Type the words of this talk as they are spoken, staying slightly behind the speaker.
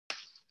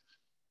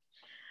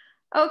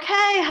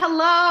Okay,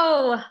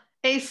 hello,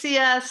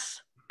 ACS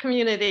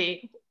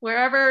community,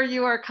 wherever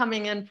you are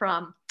coming in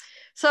from.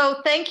 So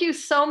thank you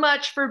so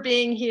much for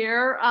being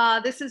here.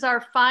 This is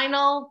our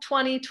final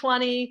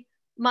 2020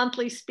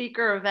 monthly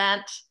speaker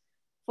event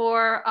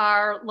for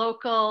our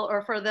local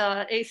or for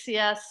the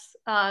ACS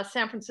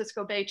San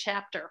Francisco Bay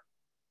chapter.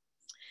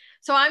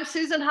 So I'm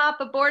Susan Hopp,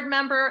 a board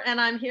member,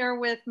 and I'm here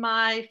with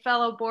my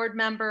fellow board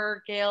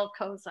member, Gail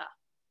Koza.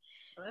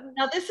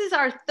 Now, this is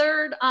our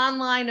third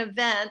online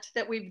event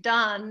that we've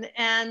done,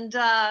 and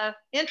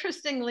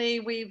interestingly,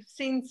 we've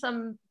seen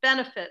some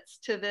benefits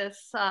to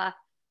this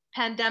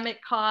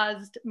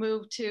pandemic-caused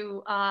move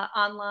to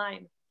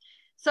online.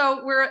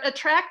 So we're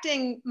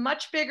attracting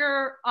much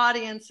bigger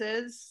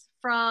audiences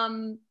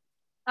from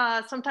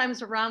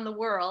sometimes around the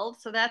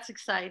world, so that's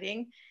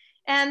exciting.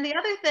 And the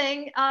other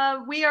thing,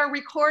 we are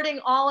recording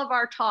all of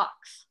our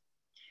talks.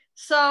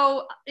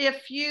 So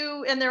if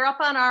you, and they're up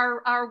on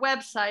our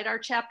website, our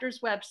chapter's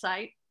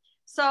website.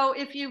 So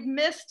if you've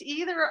missed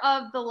either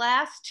of the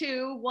last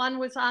two, one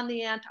was on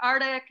the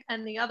Antarctic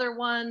and the other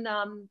one,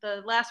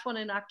 the last one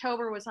in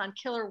October was on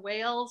killer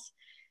whales,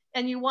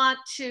 and you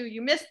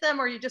missed them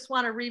or you just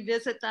want to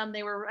revisit them,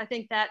 they were, I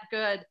think, that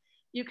good,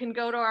 you can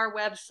go to our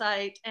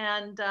website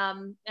and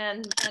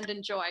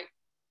enjoy.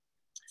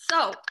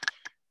 So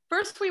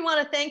first, we want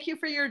to thank you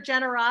for your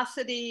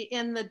generosity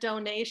in the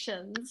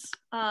donations.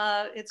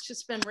 It's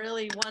just been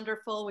really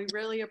wonderful. We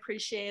really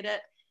appreciate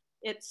it.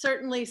 It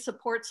certainly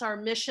supports our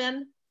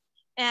mission.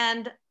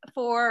 And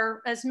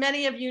for, as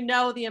many of you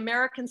know, the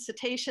American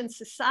Cetacean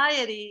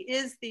Society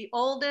is the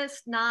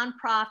oldest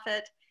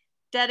nonprofit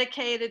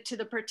dedicated to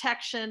the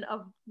protection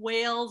of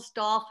whales,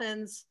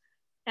 dolphins,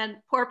 and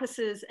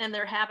porpoises and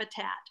their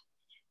habitat.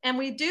 And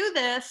we do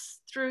this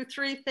through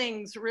three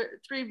things,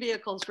 three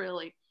vehicles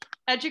really: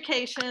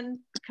 education,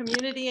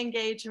 community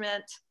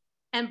engagement,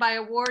 and by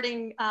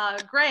awarding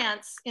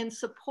grants in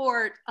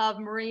support of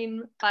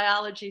marine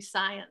biology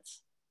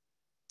science.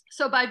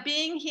 So by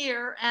being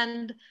here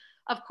and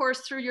of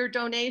course through your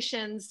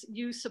donations,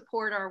 you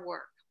support our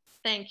work.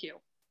 Thank you.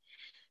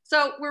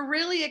 So we're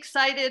really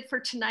excited for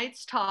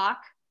tonight's talk,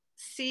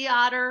 Sea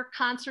Otter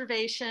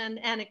Conservation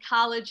and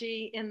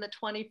Ecology in the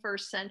 21st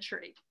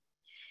Century.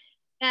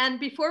 And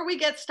before we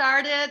get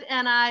started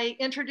and I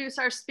introduce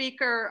our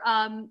speaker,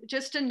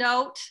 just a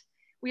note,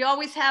 we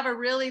always have a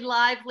really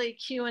lively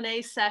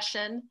Q&A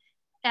session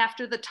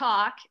after the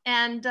talk.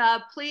 And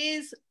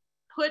please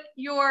put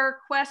your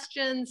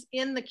questions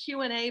in the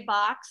Q&A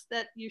box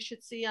that you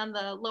should see on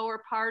the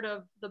lower part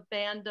of the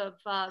band of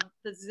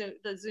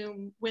the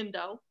Zoom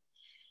window.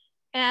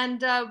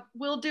 And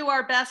we'll do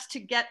our best to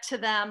get to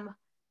them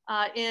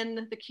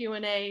in the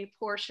Q&A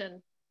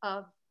portion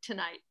of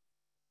tonight.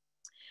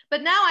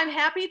 But now I'm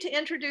happy to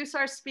introduce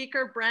our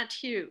speaker, Brent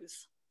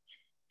Hughes.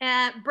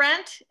 And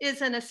Brent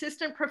is an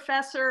assistant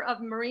professor of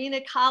marine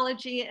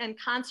ecology and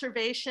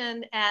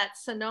conservation at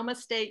Sonoma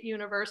State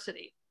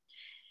University.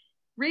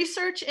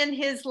 Research in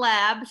his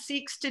lab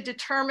seeks to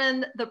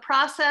determine the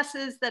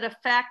processes that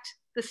affect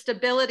the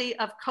stability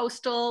of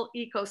coastal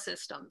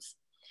ecosystems.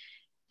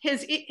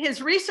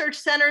 His research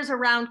centers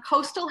around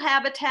coastal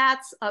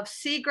habitats of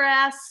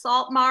seagrass,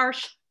 salt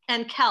marsh,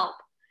 and kelp.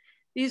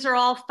 These are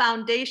all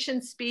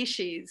foundation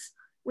species,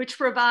 which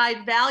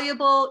provide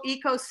valuable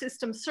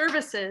ecosystem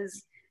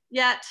services,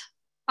 yet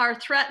are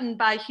threatened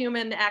by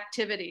human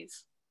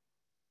activities.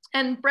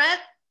 And Brent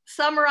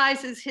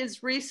summarizes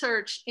his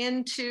research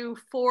into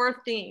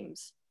four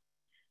themes.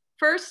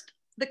 First,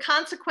 the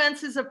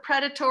consequences of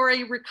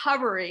predatory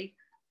recovery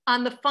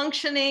on the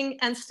functioning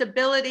and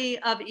stability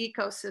of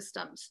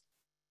ecosystems.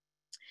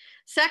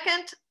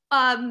 Second,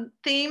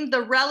 theme,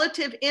 the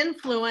relative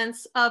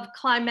influence of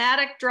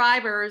climatic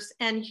drivers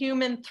and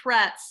human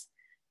threats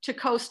to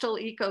coastal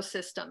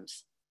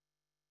ecosystems.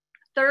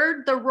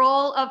 Third, the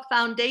role of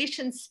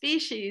foundation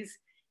species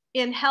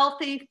in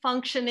healthy,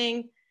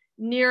 functioning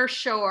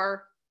nearshore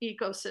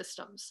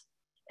ecosystems.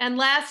 And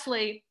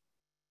lastly,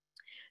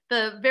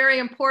 the very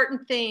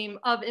important theme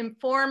of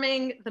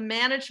informing the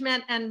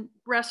management and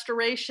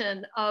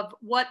restoration of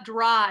what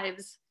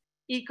drives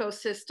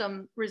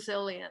ecosystem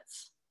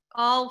resilience.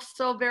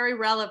 Also very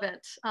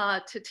relevant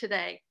to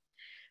today.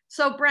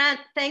 So Brent,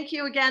 thank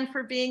you again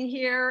for being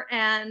here,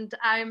 and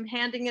I'm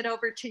handing it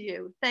over to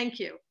you. Thank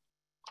you.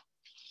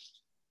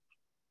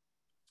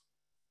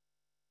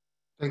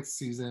 Thanks,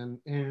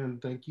 Susan,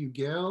 and thank you,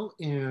 Gail,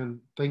 and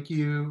thank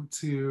you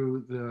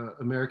to the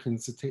American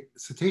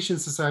Cetacean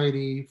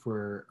Society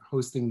for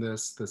hosting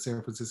this, the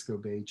San Francisco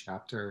Bay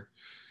chapter.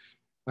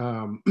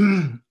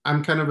 I'm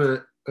kind of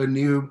a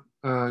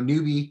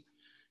newbie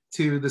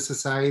to the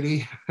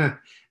society,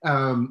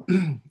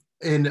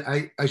 and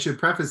I should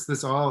preface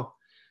this all,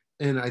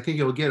 and I think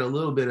you'll get a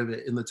little bit of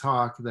it in the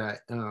talk,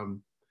 that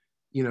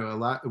you know, a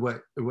lot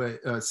what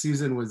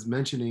Susan was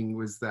mentioning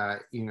was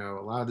that, you know,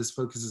 a lot of this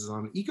focuses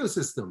on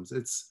ecosystems.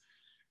 It's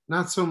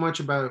not so much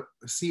about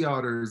sea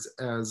otters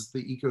as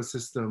the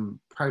ecosystem,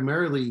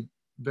 primarily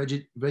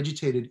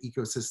vegetated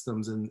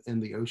ecosystems in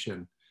the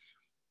ocean.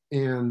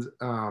 And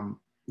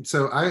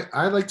So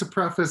I like to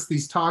preface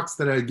these talks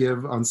that I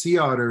give on sea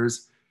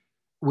otters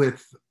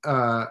with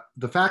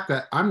the fact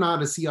that I'm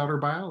not a sea otter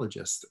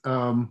biologist.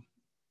 And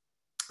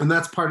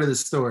that's part of the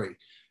story.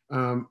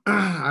 I'm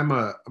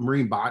a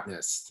marine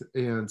botanist,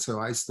 and so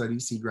I study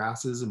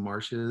seagrasses and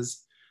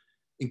marshes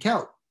and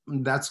kelp.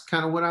 And that's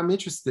kind of what I'm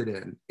interested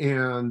in.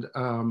 And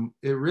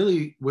it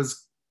really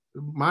was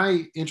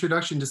my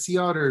introduction to sea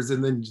otters,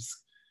 and then just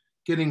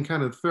getting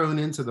kind of thrown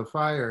into the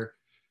fire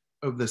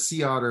of the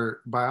sea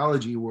otter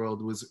biology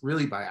world was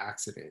really by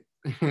accident.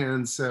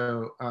 And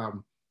so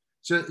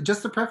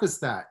just to preface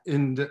that,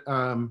 and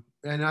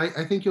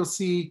I think you'll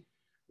see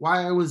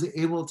why I was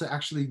able to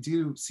actually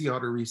do sea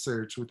otter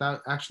research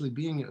without actually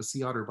being a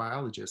sea otter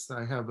biologist.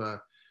 I have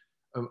a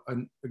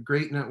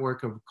great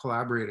network of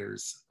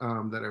collaborators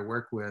that I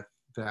work with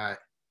that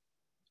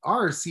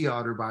are sea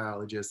otter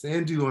biologists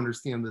and do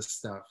understand this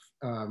stuff.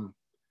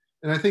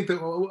 And I think that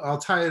I'll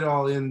tie it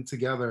all in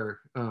together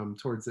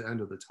towards the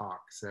end of the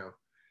talk. So,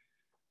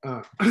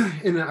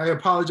 and I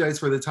apologize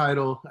for the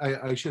title.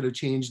 I should have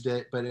changed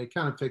it, but it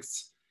kind of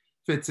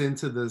fits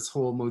into this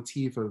whole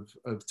motif of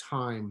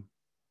time.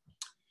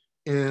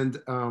 And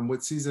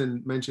what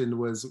Susan mentioned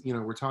was,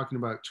 we're talking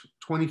about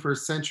 21st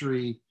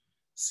century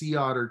sea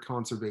otter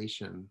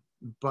conservation.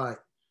 But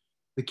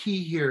the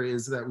key here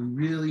is that we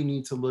really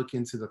need to look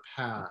into the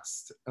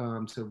past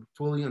to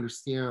fully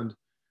understand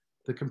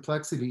the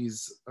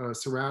complexities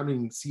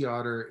surrounding sea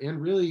otter and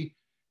really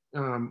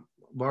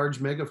large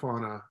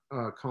megafauna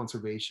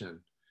conservation.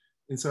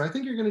 And so I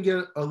think you're going to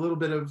get a little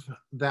bit of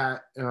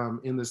that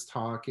in this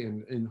talk,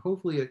 and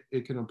hopefully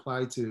it can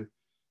apply to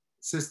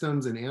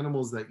systems and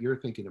animals that you're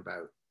thinking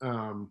about.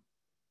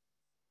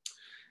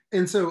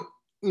 And so,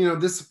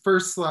 this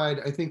first slide,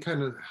 I think,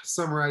 kind of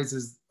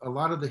summarizes a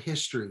lot of the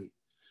history.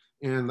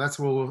 And that's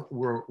where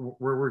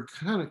we're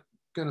kind of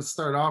going to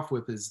start off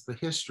with, is the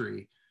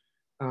history.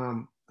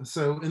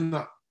 So in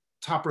the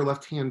top or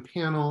left-hand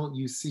panel,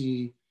 you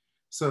see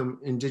some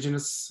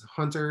indigenous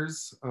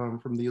hunters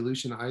from the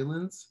Aleutian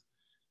Islands.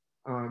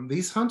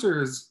 These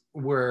hunters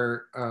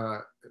were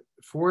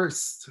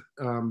forced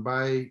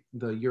by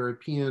the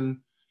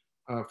European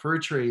fur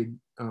trade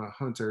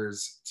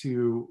hunters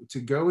to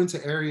go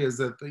into areas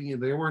that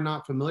they were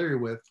not familiar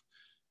with.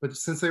 But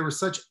since they were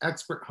such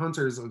expert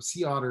hunters of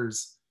sea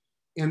otters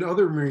and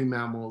other marine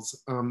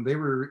mammals, they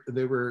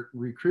were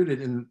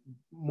recruited and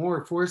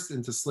more forced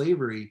into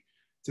slavery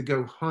to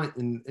go hunt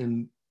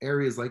in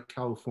areas like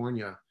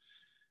California.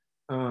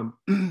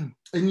 And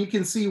you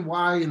can see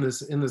why in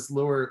this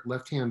lower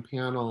left-hand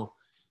panel.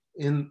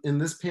 In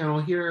this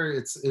panel here,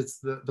 it's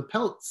the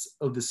pelts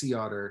of the sea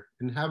otter,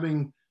 and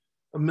having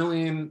 1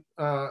 million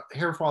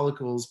hair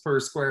follicles per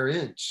square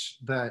inch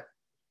that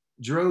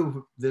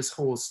drove this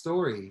whole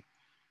story.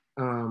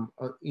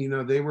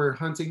 They were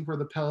hunting for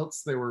the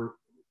pelts. They were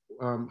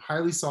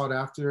highly sought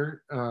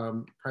after,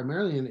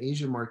 primarily in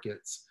Asian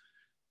markets,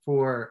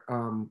 for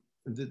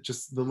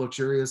just the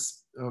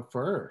luxurious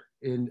fur.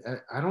 And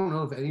I don't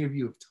know if any of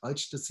you have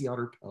touched a sea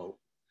otter pelt.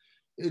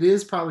 It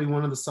is probably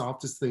one of the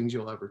softest things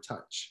you'll ever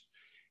touch.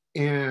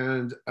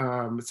 And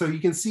so you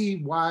can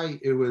see why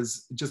it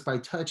was, just by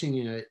touching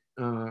it,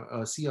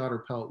 a sea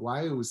otter pelt,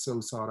 why it was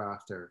so sought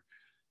after.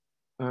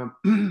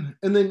 And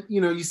then,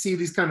 you see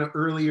these kind of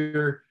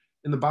earlier,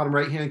 in the bottom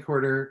right-hand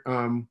corner,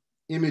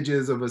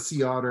 images of a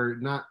sea otter,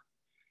 not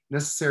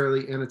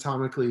necessarily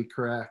anatomically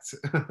correct,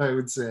 I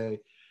would say.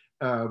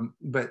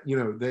 But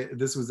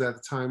this was at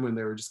the time when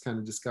they were just kind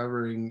of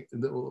discovering, at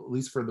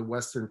least for the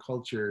Western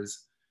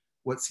cultures,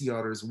 what sea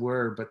otters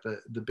were. But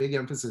the big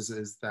emphasis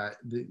is that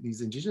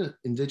these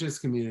indigenous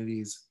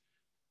communities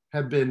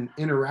have been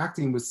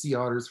interacting with sea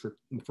otters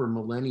for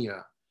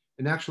millennia,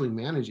 and actually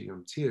managing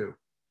them too.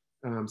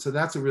 So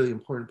that's a really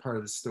important part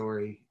of the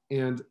story.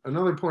 And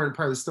another important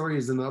part of the story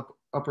is in the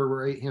upper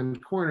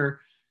right-hand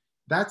corner.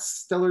 That's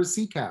Steller's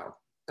sea cow.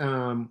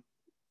 And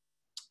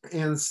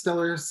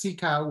Steller's sea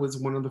cow was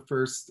one of the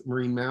first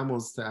marine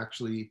mammals to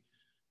actually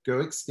go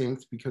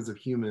extinct because of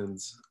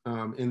humans.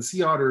 And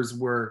sea otters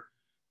were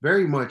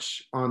very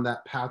much on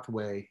that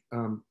pathway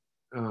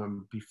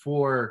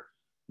before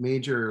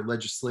major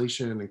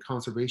legislation and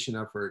conservation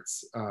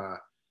efforts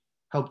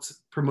helped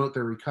promote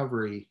their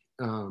recovery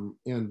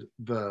and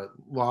the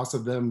loss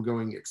of them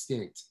going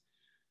extinct.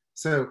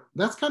 So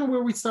that's kind of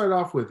where we start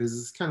off with, is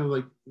this kind of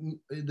like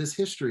this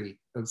history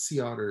of sea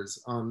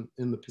otters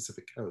in the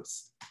Pacific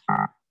coast.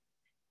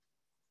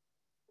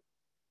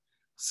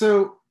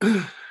 So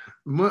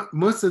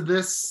most of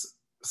this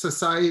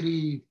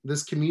society,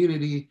 this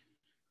community,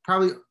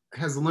 probably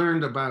has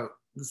learned about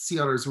the sea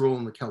otter's role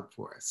in the kelp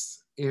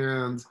forests.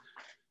 And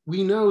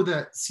we know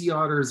that sea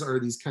otters are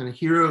these kind of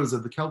heroes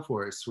of the kelp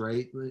forest,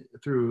 right?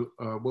 Through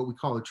what we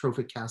call a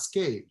trophic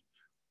cascade.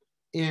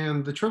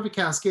 And the trophic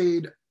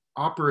cascade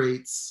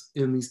operates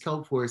in these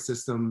kelp forest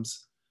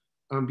systems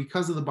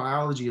because of the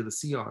biology of the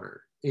sea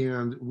otter.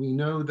 And we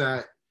know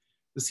that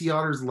the sea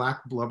otters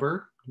lack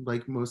blubber,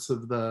 like most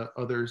of the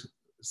other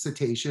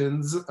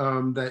cetaceans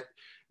that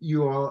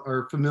you all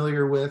are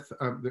familiar with.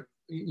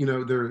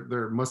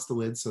 They're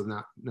mustelids, so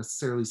not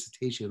necessarily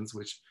cetaceans,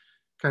 which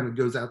kind of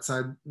goes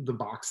outside the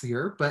box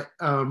here, but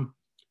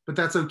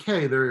that's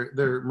okay. They're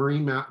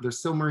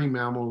still marine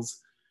mammals,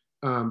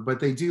 but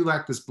they do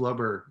lack this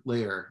blubber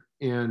layer,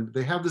 and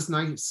they have this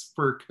nice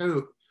fur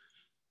coat,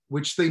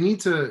 which they need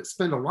to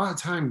spend a lot of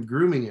time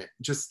grooming it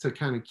just to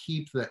kind of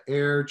keep the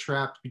air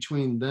trapped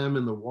between them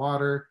and the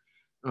water,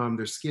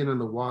 their skin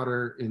and the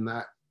water, and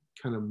that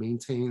kind of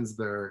maintains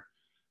their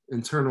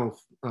internal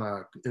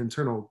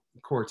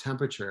core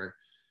temperature.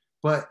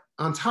 But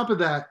on top of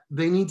that,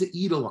 they need to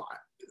eat a lot.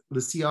 The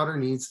sea otter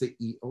needs to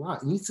eat a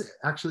lot. It needs to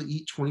actually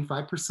eat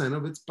 25%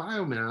 of its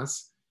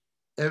biomass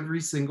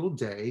every single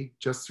day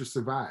just to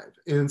survive.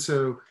 And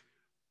so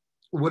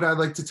what I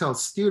like to tell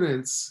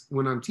students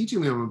when I'm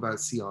teaching them about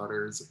sea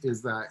otters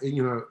is that,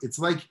 it's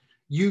like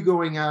you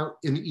going out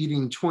and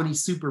eating 20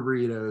 super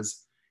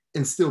burritos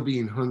and still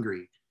being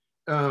hungry.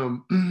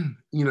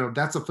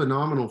 That's a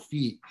phenomenal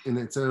feat in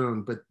its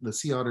own, but the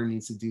sea otter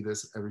needs to do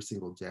this every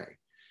single day.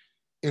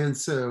 And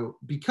so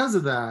because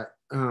of that,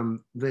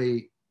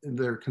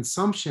 their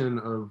consumption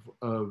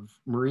of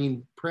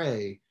marine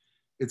prey,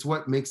 it's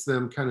what makes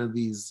them kind of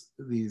these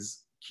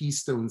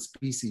keystone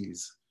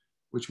species,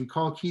 which we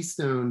call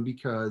keystone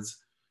because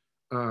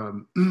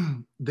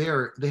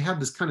they have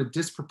this kind of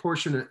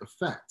disproportionate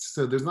effect.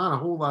 So there's not a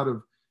whole lot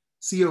of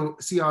sea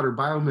otter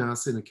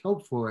biomass in a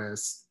kelp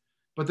forest,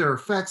 but their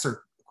effects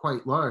are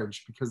quite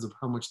large because of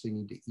how much they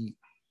need to eat.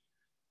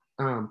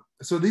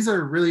 So these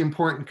are really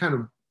important kind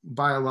of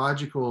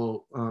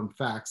biological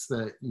facts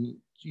that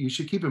you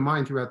should keep in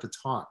mind throughout the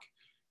talk.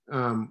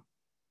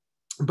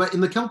 But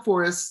in the kelp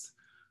forest,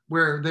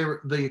 where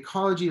the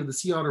ecology of the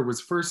sea otter was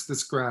first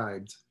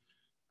described,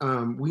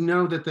 we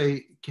know that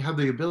they have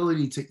the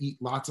ability to eat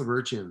lots of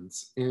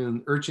urchins,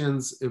 and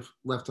urchins, if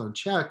left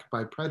unchecked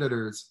by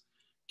predators,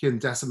 can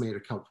decimate a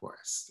kelp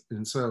forest.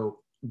 And so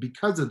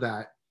because of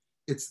that,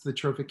 it's the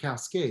trophic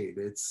cascade.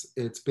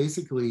 It's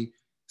basically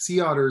sea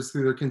otters,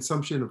 through their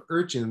consumption of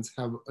urchins,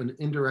 have an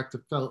indirect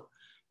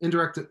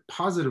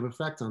positive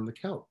effect on the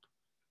kelp.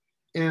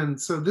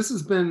 And so this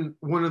has been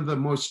one of the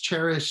most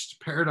cherished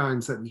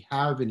paradigms that we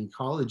have in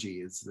ecology,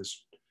 is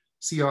this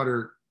sea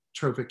otter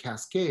trophic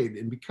cascade.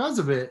 And because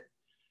of it,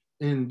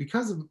 and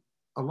because of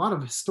a lot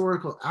of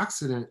historical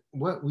accident,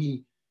 what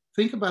we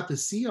think about the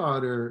sea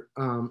otter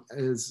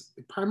is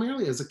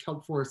primarily as a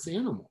kelp forest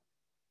animal.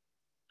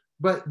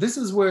 But this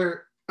is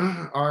where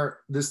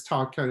this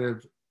talk kind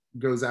of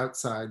goes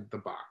outside the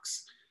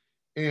box.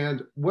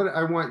 And what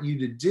I want you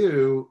to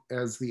do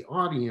as the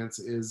audience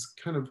is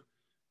kind of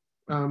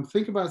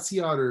think about sea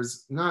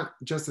otters not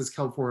just as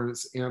kelp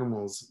forest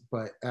animals,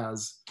 but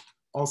as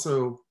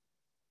also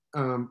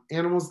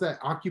animals that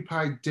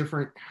occupy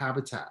different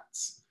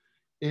habitats.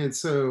 And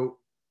so,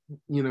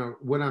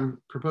 what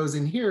I'm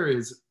proposing here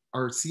is,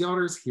 are sea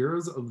otters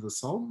heroes of the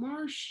salt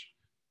marsh?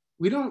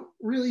 We don't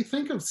really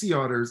think of sea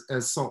otters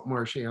as salt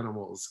marsh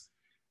animals.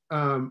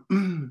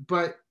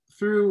 But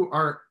through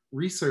our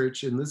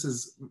research, and this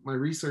is my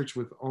research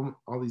with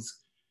all these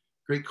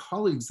great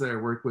colleagues that I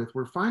work with,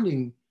 we're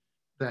finding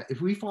that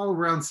if we follow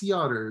around sea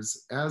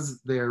otters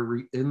as they're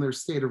in their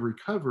state of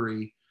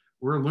recovery,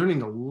 we're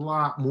learning a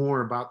lot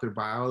more about their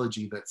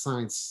biology that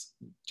science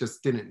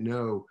just didn't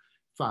know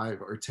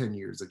 5 or 10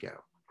 years ago.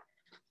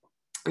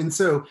 And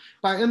so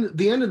by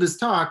the end of this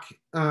talk,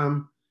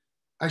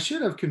 I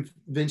should have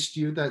convinced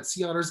you that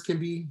sea otters can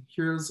be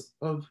heroes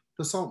of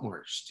the salt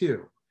marsh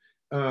too.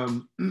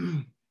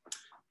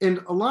 And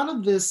a lot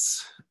of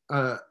this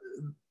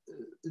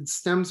it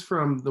stems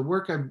from the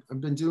work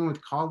I've been doing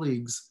with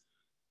colleagues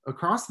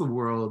across the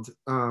world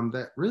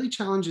that really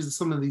challenges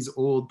some of these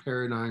old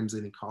paradigms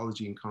in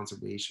ecology and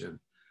conservation,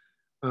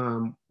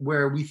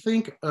 where we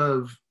think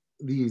of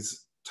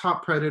these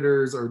top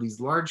predators or these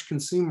large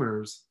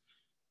consumers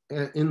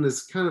in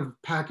this kind of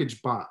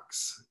packaged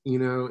box,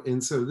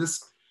 and so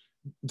this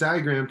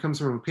diagram comes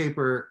from a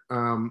paper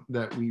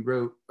that we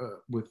wrote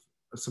with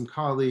some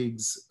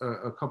colleagues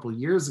a couple of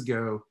years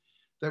ago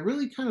that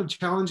really kind of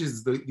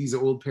challenges these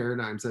old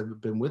paradigms that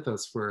have been with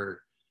us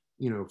for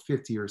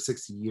 50 or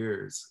 60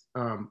 years.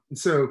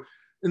 So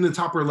in the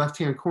top or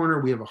left-hand corner,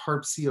 we have a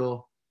harp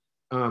seal.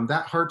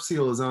 That harp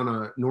seal is on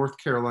a North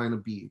Carolina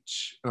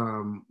beach,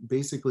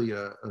 basically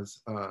a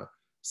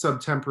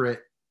subtemperate,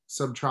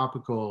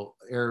 subtropical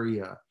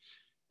area.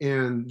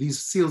 And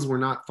these seals were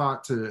not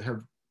thought to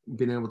have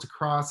been able to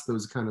cross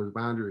those kind of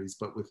boundaries,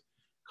 but with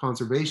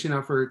conservation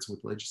efforts,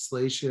 with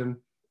legislation,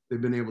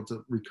 they've been able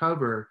to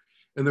recover,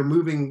 and they're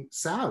moving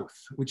south,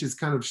 which is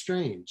kind of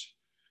strange.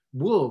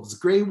 Wolves,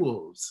 gray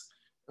wolves.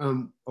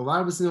 A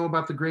lot of us know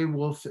about the gray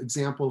wolf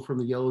example from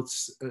the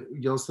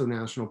Yellowstone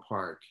National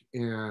Park,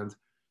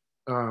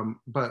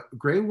 but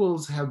gray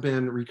wolves have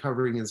been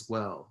recovering as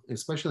well,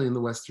 especially in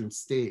the western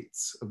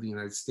states of the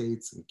United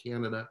States and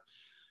Canada.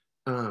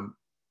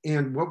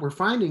 And what we're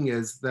finding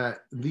is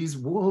that these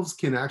wolves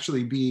can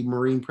actually be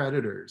marine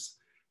predators,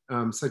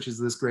 such as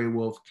this gray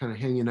wolf kind of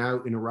hanging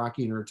out in a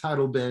rocky or a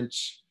tidal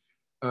bench,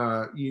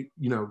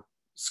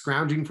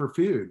 scrounging for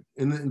food.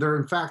 And they're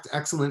in fact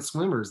excellent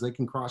swimmers. They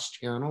can cross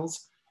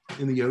channels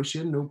in the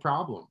ocean, no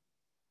problem.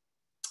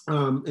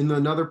 In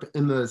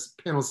the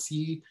panel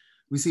C,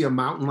 we see a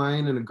mountain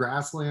lion in a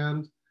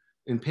grassland.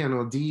 In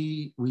panel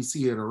D, we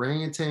see an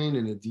orangutan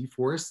in a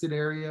deforested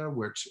area,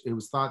 which it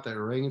was thought that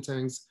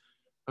orangutans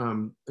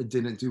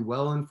didn't do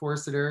well in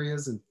forested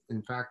areas. And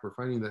in fact, we're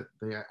finding that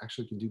they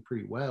actually can do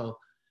pretty well.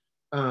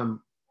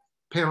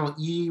 Panel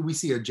E, we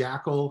see a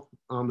jackal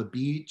on the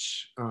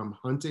beach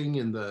hunting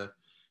in the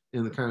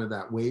kind of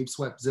that wave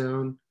swept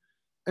zone.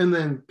 And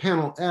then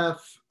panel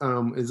F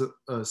is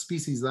a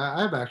species that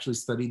I've actually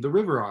studied, the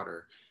river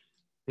otter.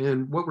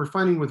 And what we're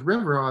finding with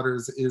river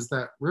otters is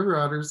that river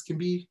otters can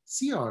be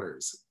sea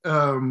otters.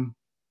 And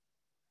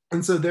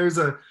so there's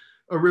a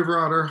river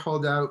otter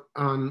hauled out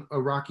on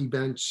a rocky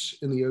bench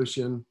in the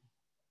ocean,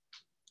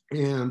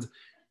 and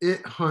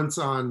it hunts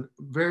on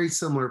very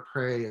similar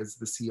prey as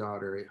the sea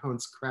otter. It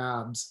hunts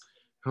crabs,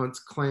 hunts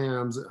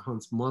clams, it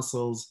hunts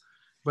mussels,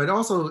 but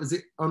also is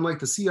it, unlike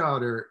the sea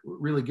otter,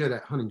 really good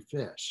at hunting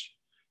fish.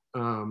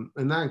 And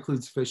that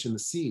includes fish in the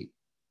sea.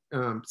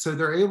 So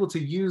they're able to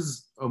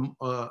use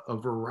a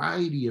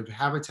variety of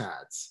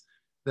habitats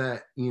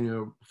that, you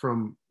know,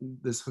 from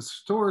this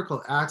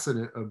historical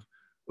accident of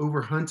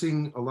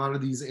overhunting a lot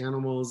of these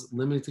animals,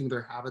 limiting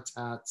their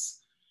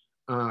habitats.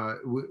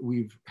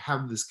 We've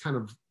have this kind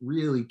of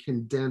really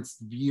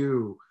condensed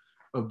view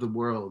of the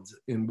world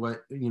and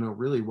what, you know,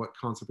 really what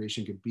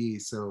conservation could be.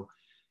 So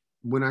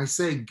when I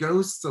say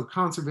ghosts of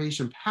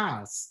conservation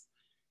past,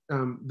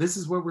 this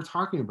is what we're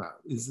talking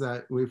about, is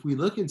that if we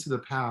look into the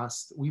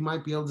past, we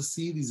might be able to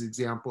see these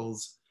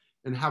examples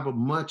and have a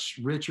much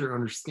richer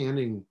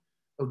understanding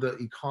of the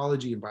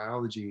ecology and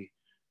biology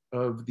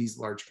of these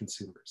large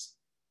consumers.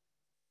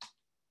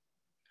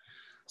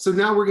 So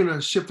now we're going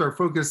to shift our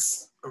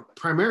focus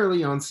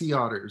primarily on sea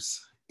otters,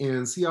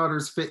 and sea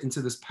otters fit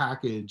into this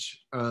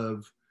package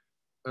of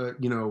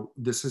you know,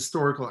 this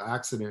historical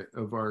accident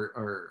of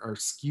our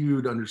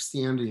skewed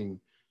understanding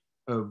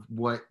of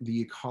what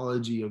the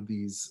ecology of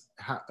these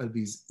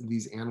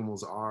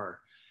animals are.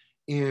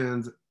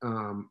 And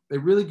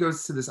it really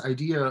goes to this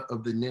idea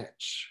of the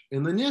niche.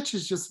 And the niche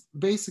is just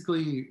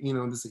basically, you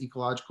know, this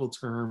ecological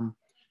term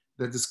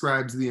that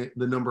describes the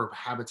number of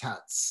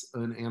habitats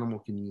an animal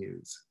can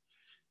use.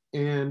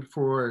 And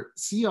for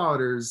sea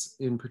otters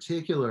in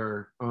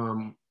particular,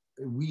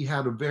 we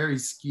had a very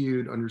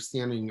skewed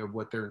understanding of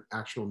what their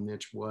actual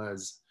niche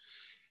was.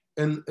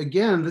 And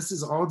again, this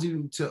is all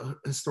due to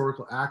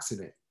historical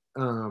accident.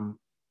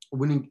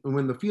 When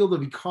the field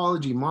of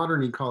ecology,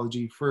 modern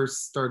ecology,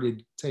 first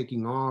started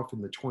taking off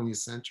in the 20th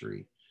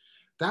century,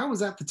 that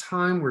was at the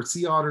time where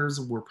sea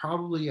otters were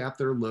probably at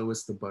their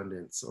lowest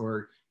abundance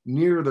or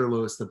near their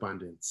lowest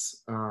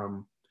abundance.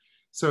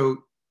 So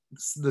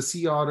the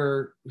sea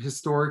otter,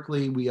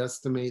 historically, we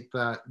estimate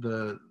that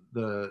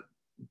the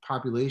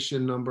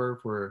population number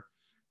for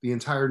the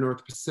entire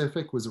North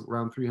Pacific was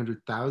around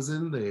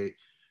 300,000. They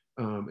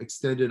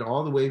extended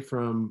all the way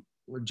from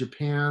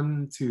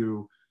Japan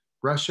to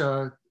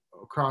Russia,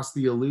 across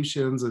the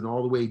Aleutians, and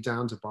all the way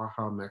down to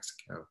Baja,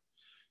 Mexico.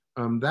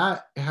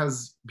 That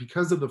has,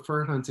 because of the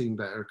fur hunting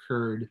that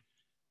occurred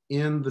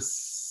in the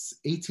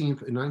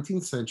 18th and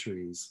 19th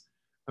centuries,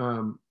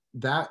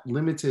 that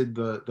limited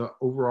the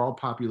overall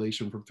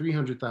population from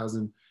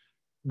 300,000,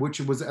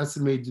 which was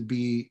estimated to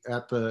be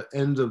at the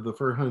end of the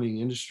fur hunting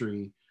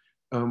industry,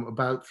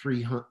 about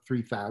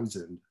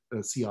 3,000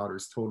 sea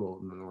otters total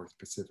in the North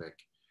Pacific.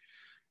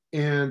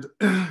 And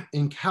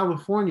in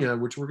California,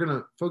 which we're going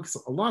to focus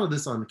a lot of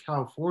this on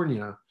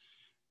California,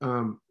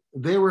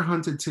 they were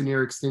hunted to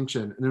near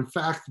extinction. And in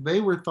fact,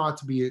 they were thought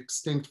to be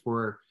extinct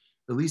for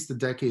at least a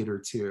decade or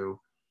two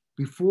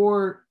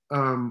before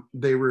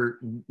they were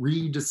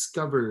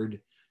rediscovered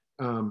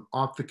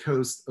off the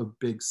coast of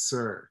Big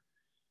Sur.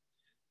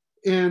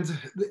 And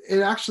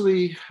it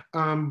actually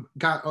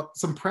got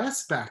some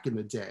press back in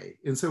the day.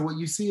 And so what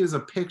you see is a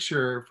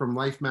picture from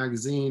Life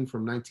magazine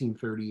from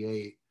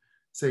 1938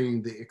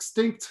 saying the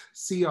extinct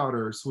sea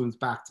otter swims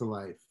back to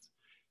life.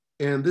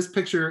 And this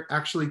picture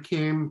actually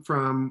came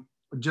from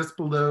just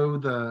below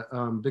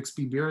the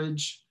Bixby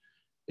Bridge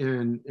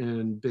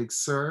in Big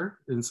Sur.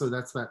 And so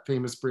that's that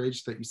famous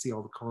bridge that you see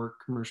all the car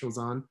commercials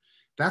on.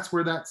 That's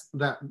where that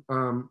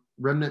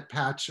remnant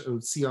patch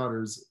of sea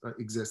otters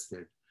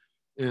existed.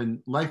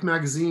 And Life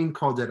magazine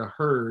called it a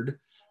herd.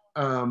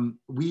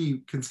 We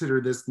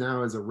consider this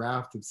now as a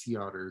raft of sea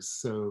otters.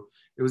 So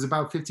it was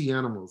about 50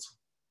 animals.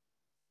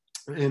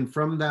 And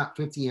from that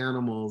 50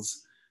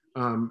 animals,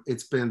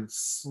 it's been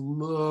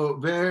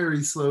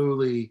very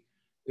slowly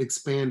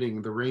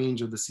expanding the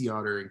range of the sea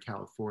otter in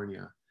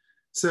California.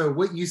 So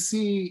what you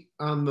see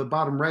on the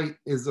bottom right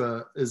is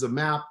a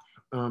map.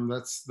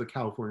 That's the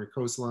California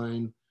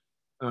coastline,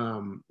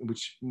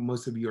 which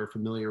most of you are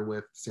familiar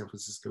with, San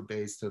Francisco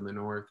Bay to the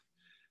north.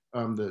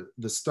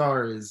 The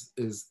star is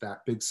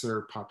that Big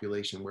Sur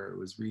population where it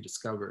was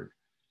rediscovered.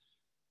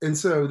 And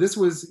so this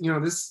was, you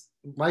know, this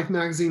Life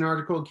magazine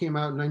article came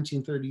out in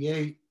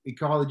 1938.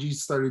 Ecology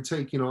started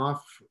taking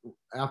off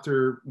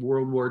after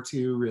World War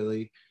II,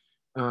 really,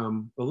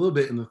 a little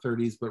bit in the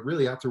 30s, but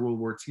really after World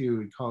War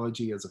II,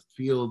 ecology as a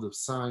field of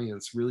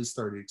science really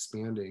started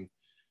expanding.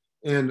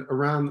 And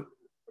around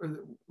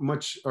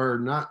much or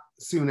not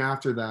soon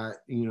after that,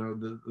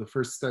 the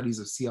first studies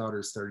of sea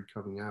otters started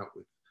coming out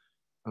with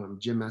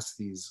Jim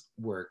Estey's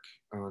work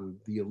on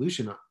the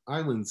Aleutian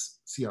Islands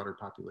sea otter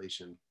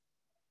population,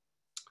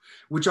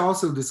 which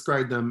also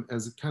described them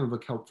as kind of a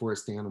kelp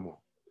forest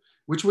animal,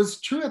 which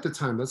was true at the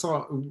time. That's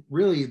all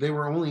really, they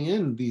were only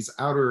in these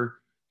outer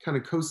kind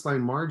of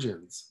coastline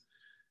margins.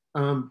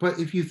 But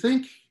if you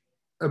think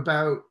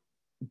about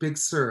Big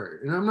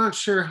Sur, and I'm not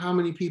sure how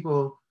many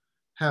people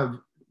have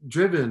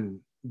driven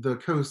the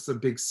coast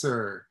of Big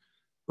Sur,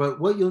 but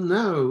what you'll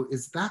know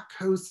is that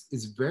coast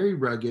is very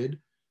rugged,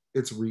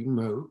 it's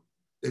remote,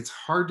 it's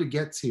hard to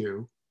get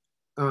to.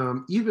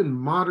 Even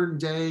modern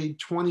day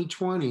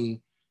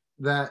 2020,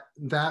 that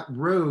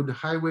road,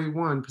 Highway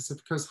 1,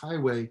 Pacific Coast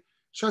Highway,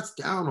 shuts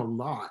down a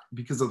lot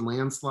because of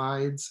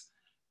landslides,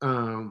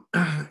 and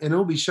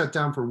it'll be shut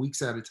down for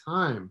weeks at a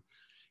time.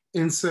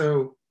 And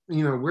so,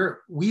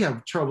 we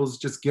have troubles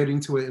just getting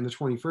to it in the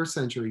 21st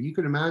century. You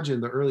can imagine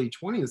the early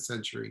 20th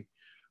century,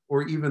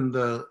 or even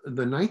the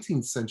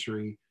 19th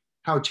century,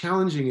 how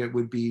challenging it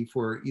would be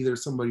for either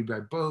somebody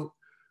by boat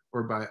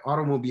or by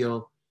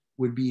automobile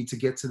would be to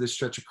get to this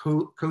stretch of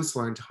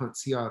coastline to hunt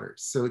sea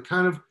otters. So it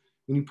kind of,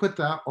 when you put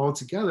that all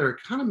together,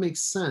 it kind of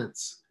makes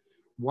sense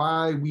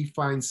why we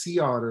found sea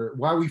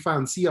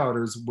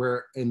otters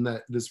where in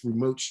this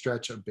remote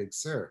stretch of Big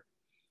Sur.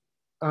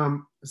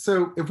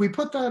 So if we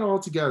put that all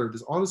together,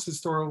 all this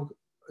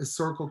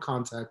historical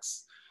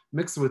context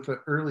mixed with the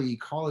early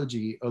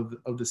ecology of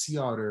the sea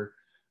otter,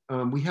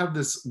 we have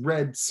this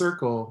red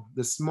circle,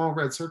 this small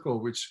red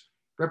circle, which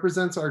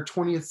represents our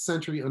 20th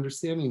century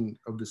understanding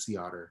of the sea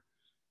otter.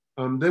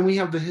 Then we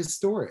have the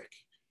historic,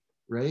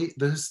 right?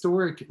 The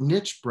historic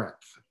niche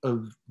breadth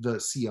of the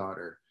sea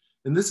otter.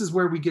 And this is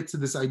where we get to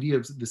this idea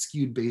of the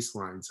skewed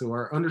baseline. So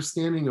our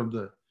understanding of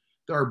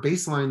our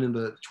baseline in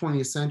the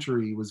 20th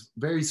century was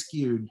very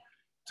skewed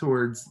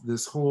towards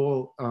this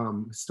whole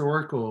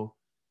historical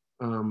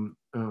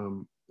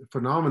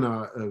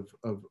phenomena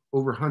of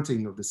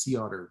overhunting of the sea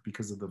otter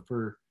because of the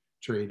fur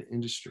trade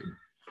industry.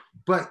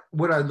 But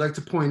what I'd like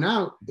to point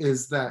out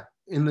is that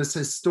in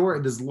this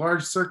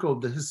large circle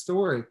of the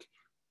historic,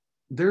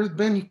 there's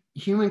been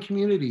human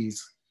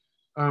communities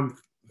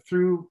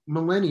through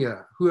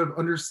millennia who have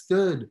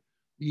understood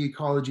the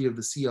ecology of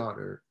the sea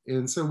otter.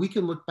 And so we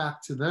can look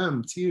back to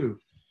them too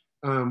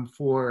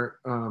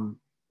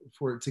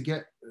to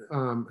get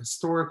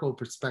historical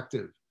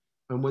perspective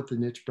on what the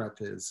niche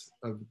breadth is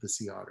of the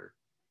sea otter.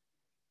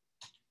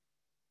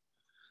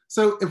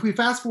 So if we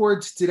fast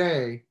forward to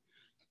today,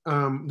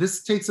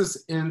 this takes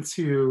us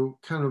into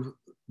kind of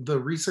the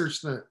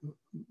research that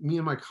me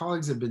and my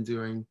colleagues have been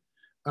doing,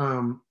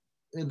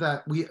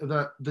 that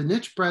the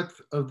niche breadth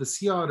of the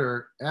sea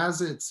otter,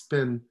 as it's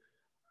been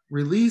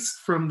released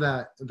from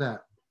that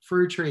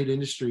fur trade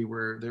industry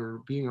where they were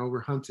being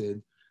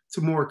overhunted,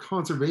 to more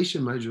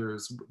conservation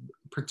measures,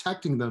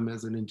 protecting them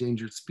as an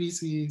endangered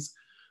species,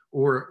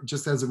 or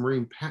just as a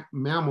marine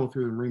mammal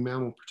through the Marine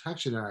Mammal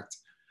Protection Act,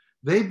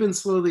 they've been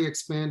slowly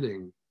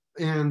expanding.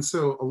 And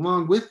so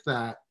along with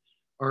that,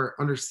 our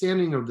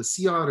understanding of the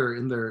sea otter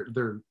and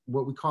their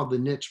what we call the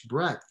niche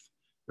breadth,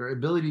 their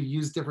ability to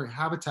use different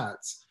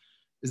habitats,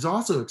 is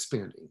also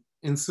expanding.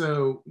 And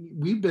so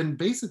we've been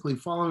basically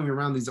following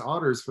around these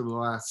otters for the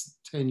last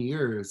 10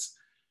 years,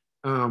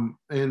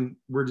 and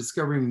we're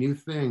discovering new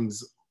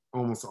things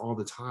almost all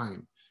the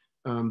time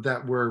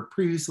that were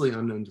previously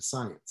unknown to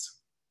science.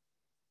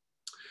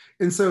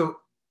 And so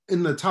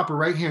in the top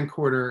right-hand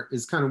corner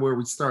is kind of where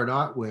we start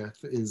out with,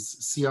 is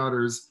sea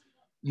otters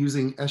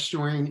using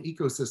estuarine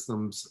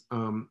ecosystems,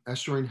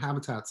 estuarine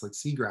habitats like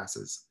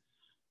seagrasses,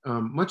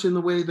 much in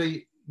the way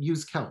they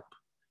use kelp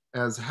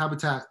as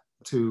habitat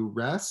to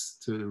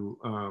rest,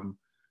 to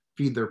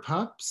feed their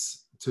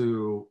pups,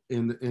 to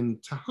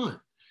hunt.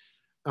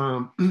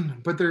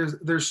 But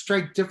there's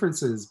strike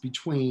differences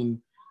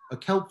between a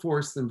kelp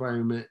forest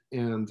environment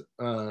and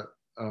a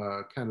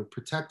kind of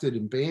protected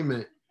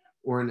embayment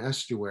or an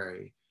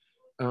estuary.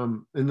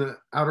 In the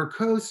outer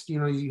coast,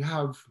 you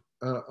have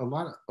a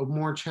lot of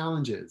more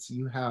challenges.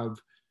 You have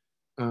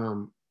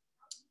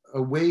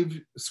a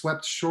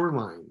wave-swept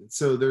shoreline.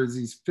 So there's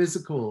these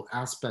physical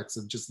aspects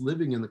of just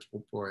living in the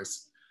kelp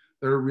forest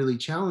that are really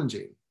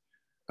challenging.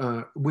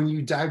 When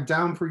you dive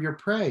down for your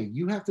prey,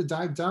 you have to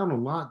dive down a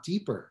lot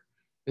deeper,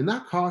 and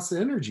that costs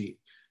energy.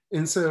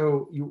 And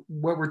so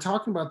what we're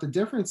talking about, the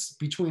difference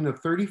between a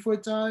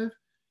 30-foot dive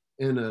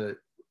and a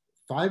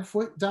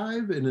 5-foot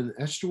dive in an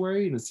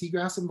estuary in a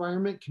seagrass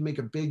environment can make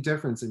a big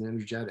difference in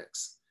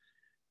energetics.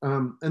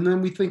 And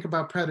then we think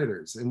about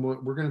predators, and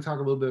we're going to talk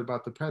a little bit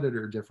about the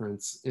predator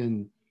difference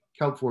in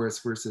kelp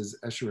forests versus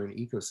estuarine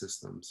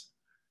ecosystems.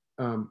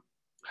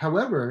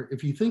 However,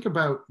 if you think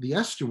about the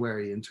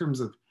estuary in terms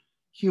of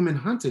human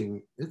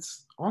hunting,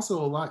 it's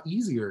also a lot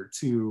easier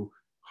to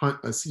hunt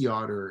a sea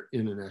otter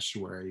in an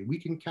estuary. We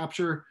can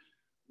capture,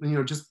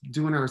 just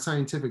doing our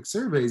scientific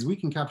surveys, we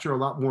can capture a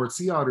lot more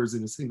sea otters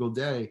in a single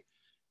day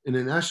in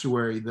an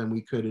estuary than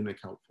we could in a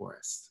kelp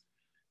forest.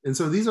 And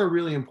so these are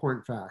really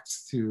important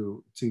facts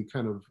to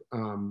kind of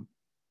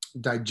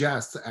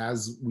digest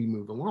as we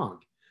move along.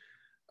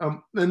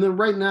 And then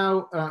right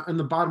now, in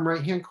the bottom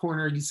right-hand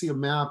corner, you see a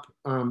map.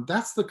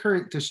 That's the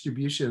current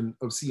distribution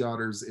of sea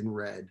otters in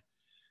red.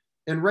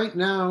 And right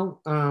now,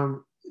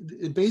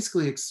 it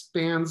basically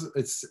extends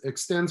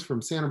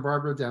from Santa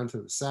Barbara down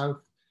to the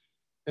south,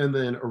 and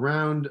then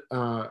around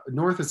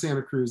north of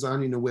Santa Cruz,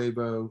 Año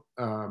Nuevo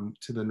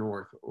to the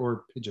north,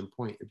 or Pigeon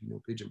Point, if you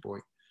know Pigeon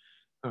Point,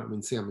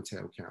 in San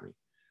Mateo County.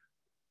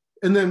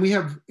 And then we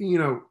have,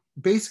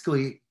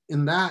 basically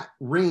in that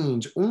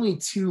range, only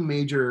two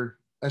major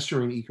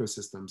estuarine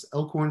ecosystems: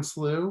 Elkhorn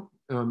Slough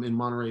in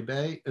Monterey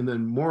Bay, and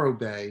then Morro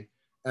Bay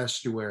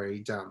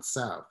estuary down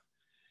south.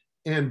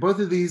 And both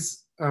of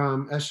these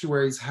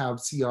estuaries have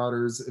sea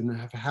otters and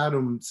have had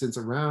them since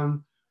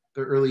around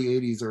the early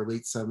 80s or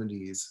late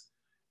 70s.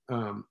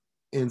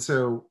 And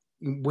so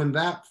when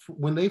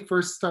they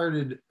first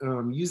started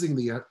using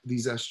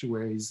these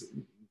estuaries,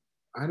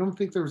 I don't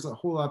think there was a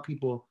whole lot of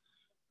people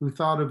who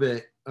thought of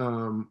it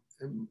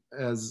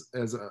as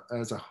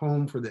a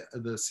home for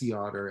the sea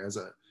otter, as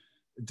a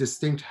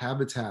distinct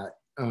habitat.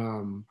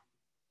 That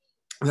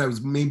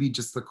was maybe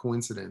just a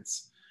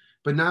coincidence.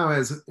 But now,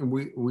 as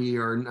we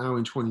are now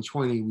in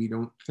 2020, we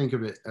don't think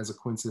of it as a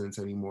coincidence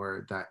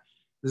anymore, that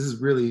this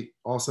is really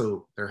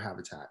also their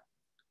habitat.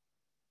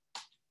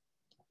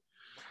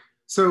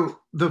 So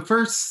the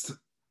first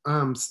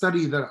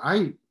study that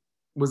I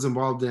was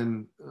involved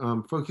in,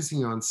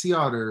 focusing on sea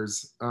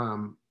otters,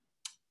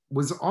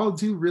 was all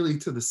due really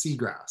to the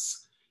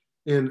seagrass.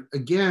 And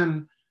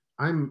again,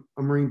 I'm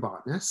a marine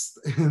botanist,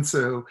 and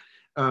so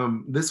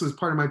this was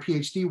part of my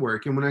PhD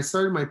work. And when I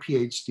started my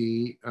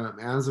PhD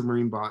as a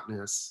marine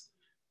botanist,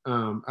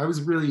 I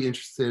was really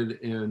interested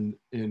in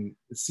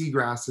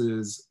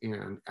seagrasses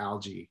and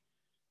algae.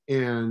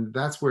 And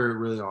that's where it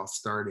really all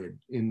started.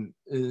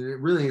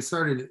 It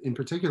started in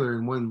particular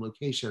in one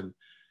location,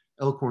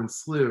 Elkhorn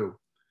Slough.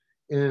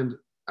 And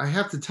I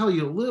have to tell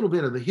you a little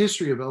bit of the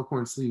history of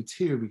Elkhorn Slough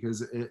too,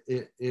 because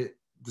it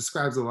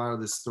describes a lot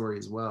of this story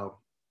as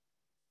well.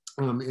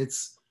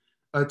 It's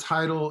a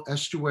tidal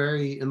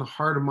estuary in the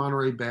heart of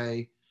Monterey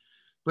Bay,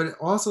 but it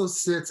also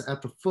sits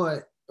at the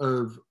foot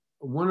of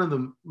one of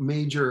the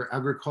major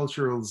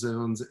agricultural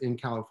zones in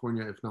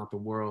California, if not the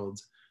world,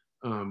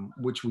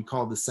 which we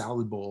call the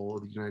salad bowl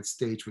of the United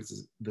States, which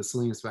is the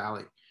Salinas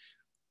Valley.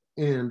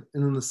 And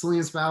in the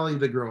Salinas Valley,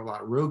 they grow a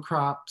lot of row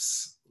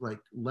crops like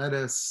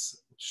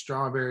lettuce,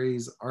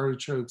 strawberries,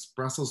 artichokes,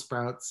 Brussels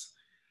sprouts.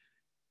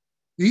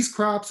 These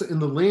crops in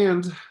the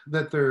land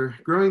that they're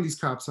growing these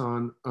crops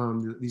on,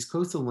 these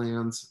coastal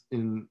lands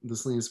in the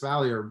Salinas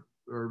Valley are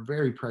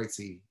very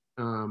pricey.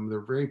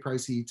 They're very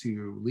pricey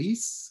to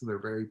lease. They're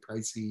very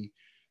pricey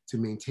to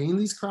maintain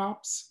these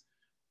crops.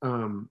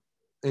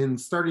 And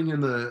starting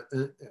in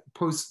the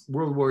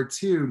post-World War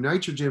II,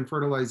 nitrogen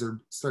fertilizer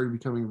started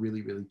becoming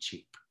really, really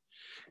cheap.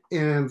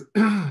 And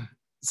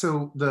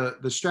so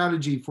the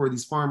strategy for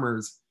these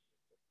farmers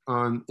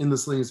in the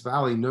Salinas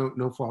Valley,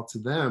 no fault to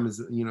them, is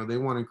that, they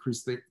want to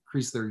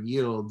increase their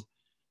yield.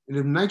 And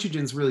if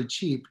nitrogen's really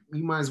cheap,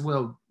 you might as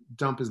well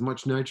dump as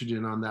much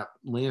nitrogen on that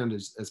land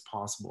as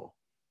possible.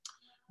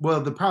 Well,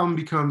 the problem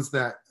becomes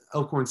that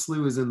Elkhorn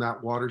Slough is in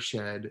that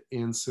watershed,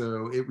 and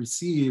so it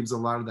receives a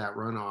lot of that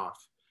runoff.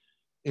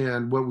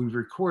 And what we've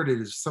recorded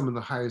is some of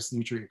the highest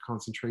nutrient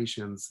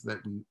concentrations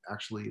that we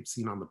actually have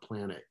seen on the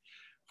planet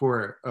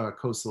for a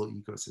coastal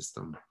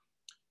ecosystem.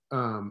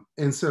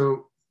 And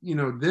so,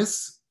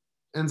 this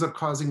ends up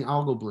causing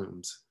algal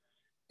blooms.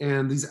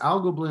 And these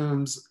algal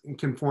blooms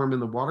can form in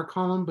the water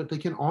column, but they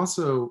can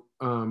also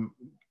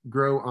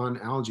grow on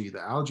algae.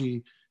 The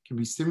algae can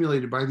be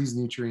stimulated by these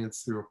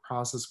nutrients through a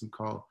process we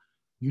call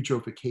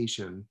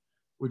eutrophication,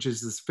 which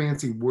is this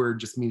fancy word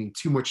just meaning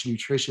too much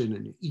nutrition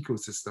in an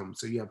ecosystem.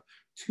 So you have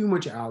too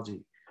much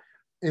algae.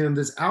 And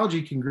this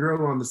algae can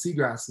grow on the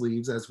seagrass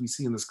leaves, as we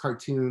see in this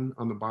cartoon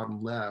on the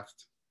bottom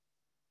left.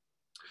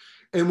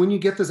 And when you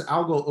get this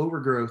algal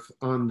overgrowth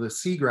on the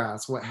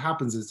seagrass, what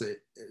happens is it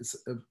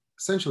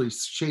essentially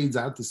shades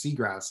out the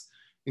seagrass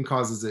and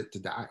causes it to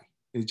die.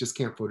 It just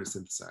can't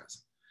photosynthesize.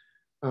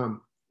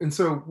 And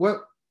so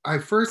what I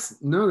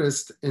first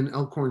noticed in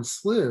Elkhorn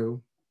Slough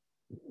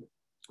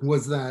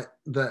was that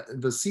the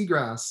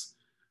seagrass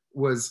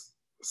was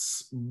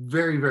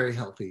very, very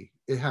healthy.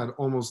 It had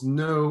almost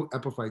no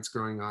epiphytes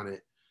growing on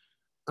it.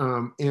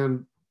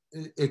 And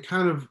it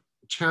kind of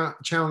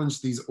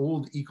challenged these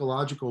old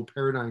ecological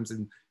paradigms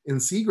in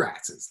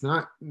seagrasses.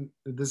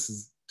 This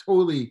is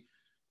totally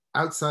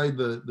outside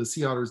the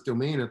sea otter's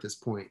domain at this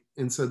point.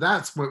 And so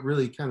that's what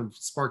really kind of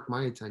sparked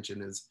my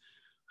attention, is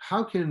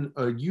how can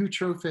a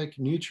eutrophic,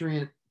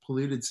 nutrient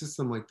polluted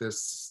system like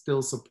this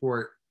still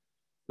support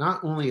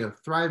not only a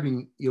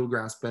thriving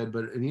eelgrass bed,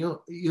 but an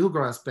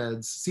eelgrass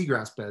beds,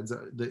 seagrass beds.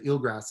 The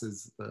eelgrass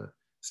is the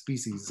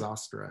species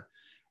Zostra.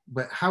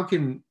 But how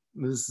can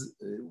this,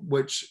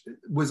 which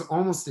was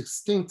almost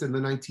extinct in the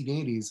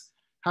 1980s,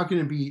 how can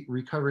it be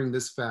recovering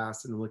this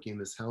fast and looking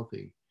this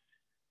healthy?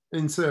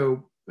 And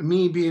so,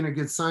 me being a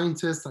good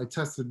scientist, I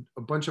tested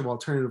a bunch of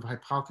alternative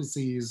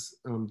hypotheses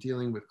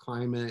dealing with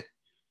climate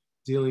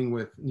dealing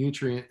with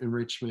nutrient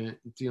enrichment,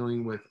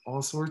 dealing with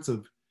all sorts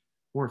of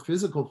more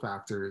physical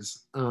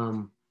factors,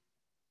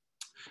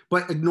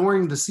 but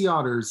ignoring the sea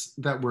otters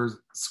that were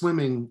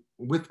swimming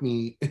with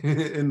me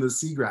in the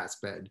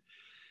seagrass bed.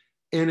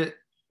 And it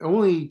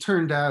only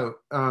turned out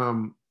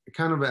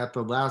kind of at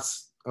the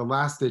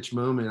last ditch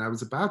moment, I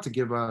was about to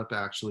give up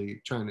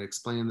actually trying to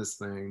explain this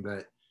thing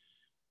that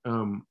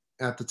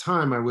at the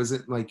time I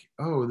wasn't like,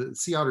 oh, the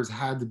sea otters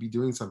had to be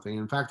doing something.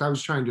 In fact, I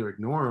was trying to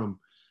ignore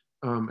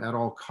them at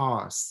all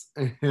costs.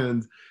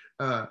 And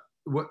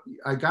what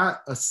I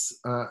got a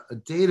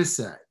data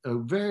set, a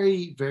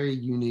very, very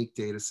unique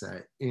data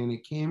set. And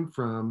it came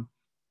from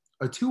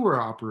a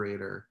tour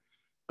operator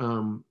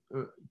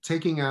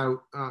taking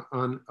out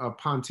on a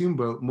pontoon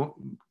boat,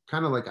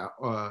 kind of like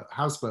a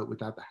houseboat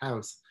without the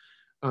house,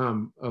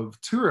 of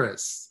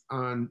tourists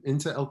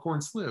into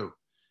Elkhorn Slough.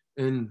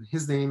 And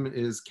his name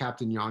is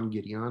Captain Jan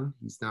Gideon.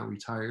 He's now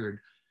retired.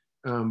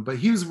 But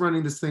he was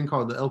running this thing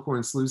called the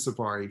Elkhorn Slough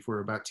Safari for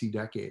about 2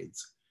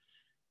 decades.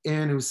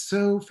 And it was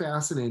so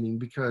fascinating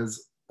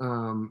because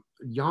Captain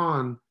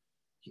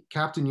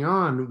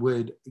Jan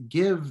would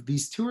give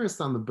these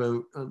tourists on the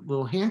boat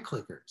little hand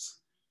clickers.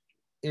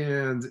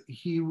 And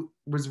he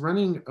was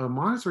running a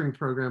monitoring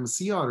program of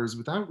sea otters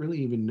without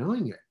really even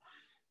knowing it.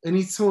 And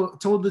he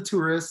told the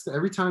tourists,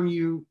 every time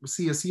you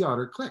see a sea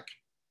otter, click.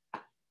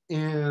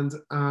 And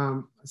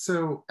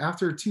so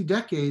after 2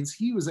 decades,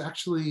 he was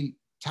actually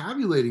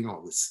tabulating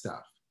all this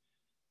stuff.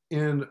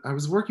 And I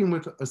was working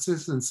with an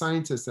assistant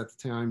scientist at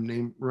the time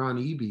named Ron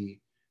Eby,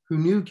 who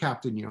knew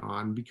Captain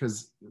Jan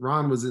because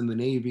Ron was in the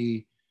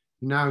Navy.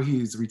 Now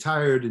he's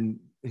retired and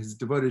has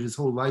devoted his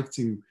whole life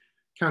to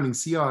counting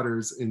sea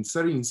otters and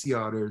studying sea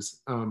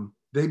otters.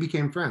 They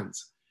became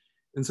friends.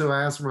 And so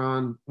I asked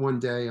Ron one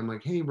day, I'm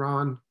like, hey,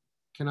 Ron,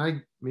 can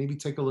I maybe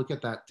take a look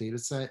at that data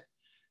set?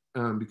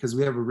 Because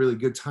we have a really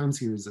good time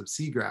series of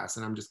seagrass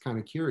and I'm just kind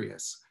of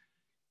curious.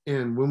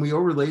 And when we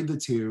overlaid the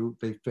two,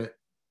 they fit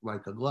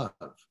like a glove.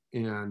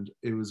 And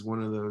it was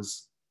one of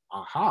those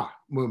aha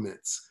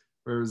moments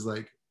where it was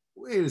like,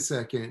 wait a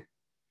second,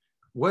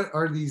 what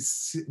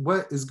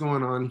is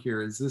going on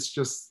here? Is this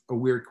just a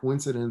weird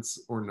coincidence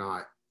or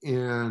not?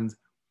 And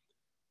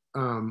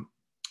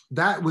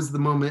that was the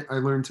moment I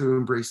learned to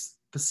embrace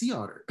the sea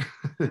otter.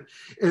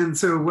 And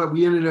so what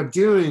we ended up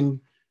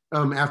doing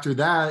after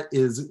that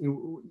is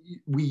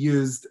we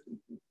used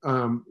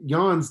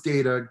Jan's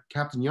data,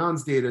 Captain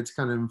Jan's data, to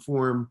kind of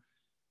inform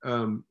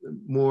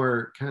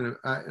more kind of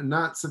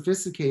not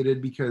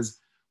sophisticated, because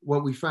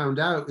what we found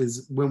out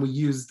is when we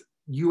used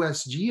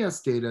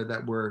USGS data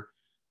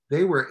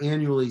they were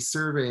annually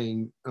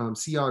surveying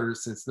sea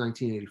otters since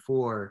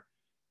 1984.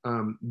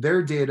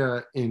 Their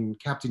data and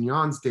Captain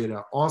Jan's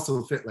data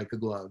also fit like a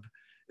glove.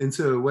 And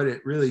so what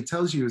it really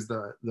tells you is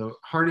the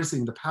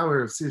harnessing the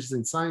power of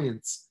citizen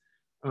science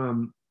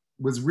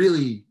was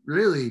really,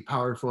 really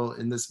powerful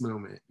in this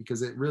moment,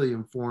 because it really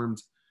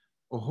informed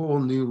a whole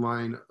new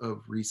line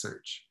of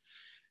research.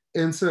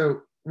 And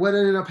so what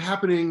ended up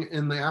happening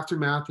in the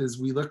aftermath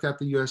is we looked at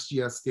the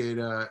USGS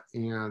data,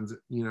 and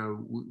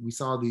we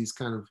saw these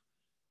kind of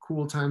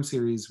cool time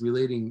series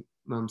relating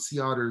sea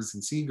otters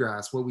and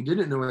seagrass. What we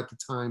didn't know at the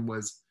time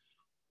was,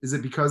 is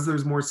it because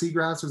there's more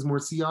seagrass, there's more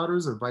sea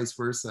otters, or vice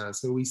versa?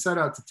 So we set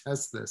out to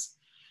test this.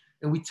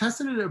 And we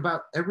tested it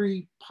about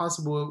every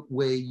possible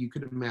way you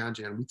could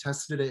imagine. We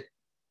tested it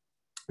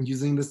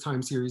using this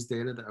time series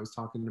data that I was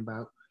talking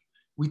about.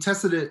 We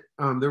tested it,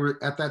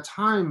 at that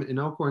time in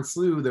Elkhorn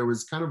Slough, there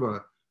was kind of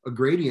a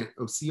gradient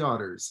of sea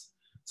otters.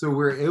 So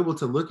we're able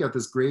to look at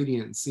this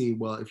gradient and see,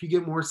 well, if you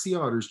get more sea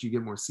otters, you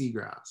get more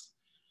seagrass.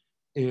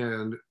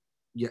 And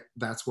yeah,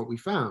 that's what we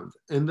found.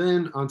 And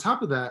then on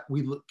top of that,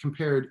 we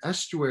compared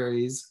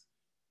estuaries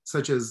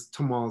such as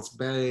Tomales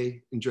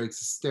Bay and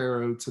Drake's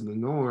Estero to the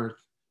north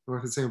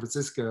of San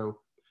Francisco,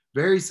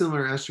 very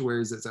similar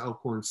estuaries as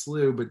Elkhorn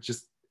Slough, but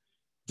just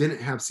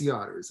didn't have sea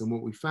otters. And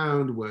what we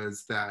found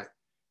was that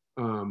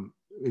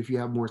if you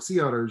have more sea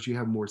otters, you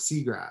have more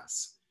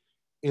seagrass.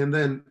 And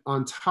then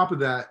on top of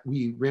that,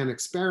 we ran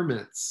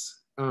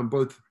experiments,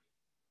 both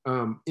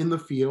in the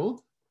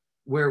field,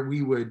 where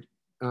we would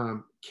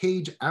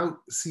cage out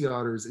sea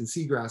otters in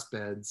seagrass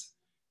beds,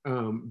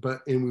 and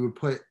we would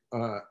put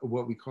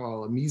what we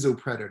call a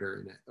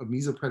mesopredator in it, a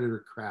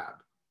mesopredator crab.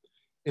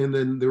 And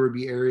then there would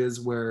be areas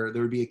where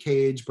there would be a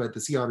cage, but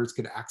the sea otters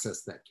could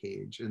access that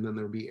cage. And then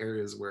there would be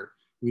areas where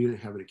we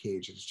didn't have a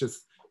cage. It's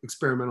just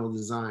experimental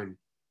design.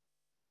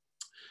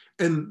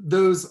 And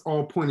those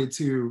all pointed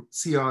to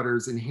sea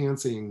otters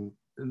enhancing,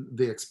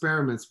 the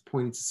experiments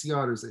pointed to sea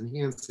otters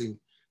enhancing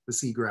the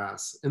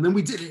seagrass. And then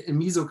we did it in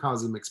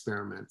mesocosm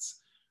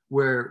experiments,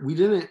 where we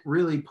didn't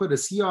really put a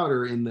sea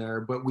otter in there,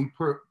 but we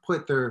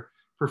put their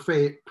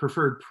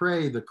preferred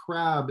prey, the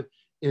crab,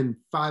 in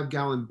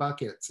 5-gallon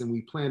buckets, and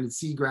we planted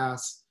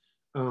seagrass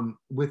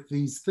with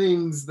these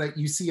things that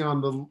you see on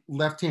the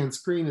left-hand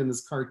screen in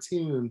this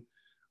cartoon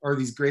are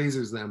these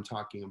grazers that I'm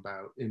talking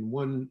about. And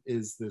one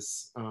is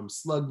this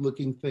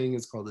slug-looking thing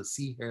is called a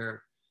sea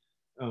hare.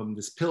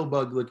 This pill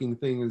bug-looking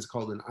thing is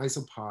called an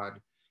isopod.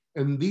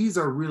 And these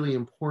are really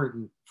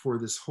important for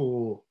this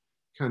whole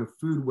kind of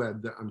food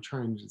web that I'm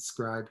trying to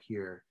describe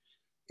here.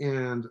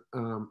 And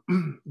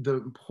the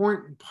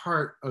important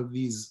part of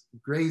these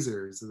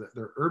grazers is that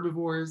they're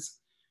herbivores,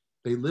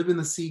 they live in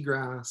the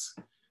seagrass,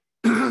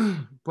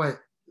 but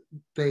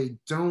they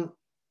don't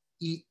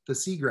eat the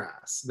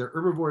seagrass. They're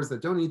herbivores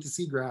that don't eat the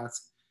seagrass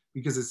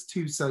because it's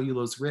too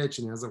cellulose rich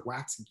and has a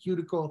waxy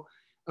cuticle,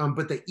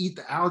 but they eat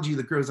the algae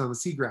that grows on the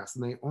seagrass,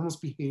 and they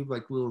almost behave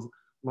like little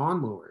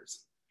lawnmowers.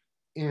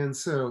 And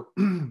so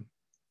in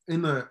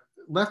the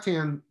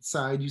left-hand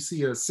side, you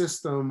see a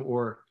system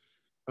or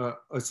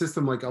a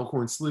system like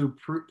Elkhorn Slough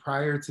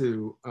prior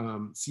to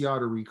sea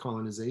otter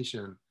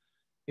recolonization.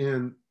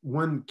 And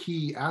one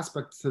key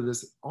aspect to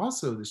this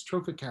also, this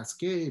trophic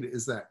cascade,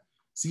 is that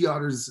sea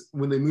otters,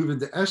 when they move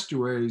into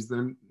estuaries,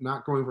 they're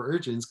not going for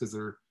urchins because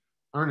there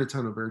aren't a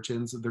ton of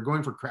urchins. They're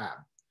going for crab.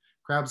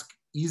 Crab's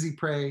easy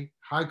prey,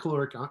 high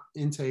caloric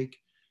intake.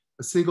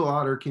 A single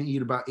otter can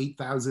eat about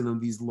 8,000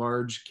 of these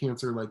large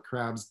cancer-like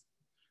crabs,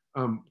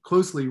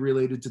 closely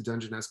related to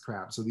Dungeness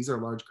crabs. So these are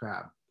large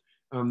crab.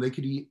 They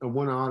could eat,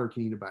 one otter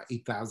can eat about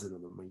 8,000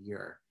 of them a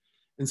year.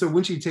 And so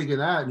once you take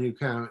that into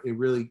account,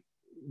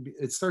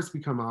 it starts to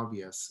become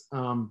obvious.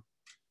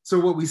 So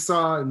what we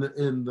saw in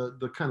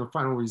the kind of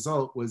final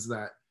result was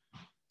that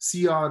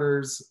sea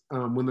otters,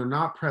 when they're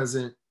not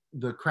present,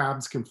 the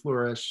crabs can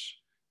flourish.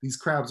 These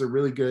crabs are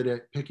really good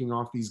at picking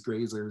off these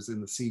grazers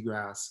in the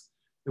seagrass.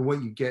 And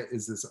what you get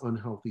is this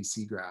unhealthy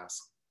seagrass.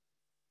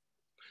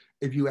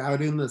 If you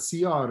add in the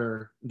sea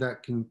otter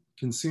that can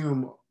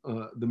consume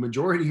the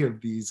majority of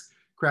these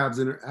crabs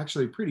in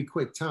actually a pretty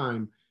quick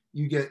time,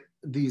 you get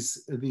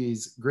these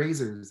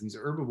grazers, these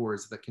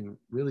herbivores that can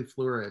really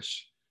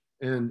flourish.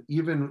 And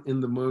even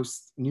in the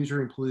most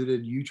nutrient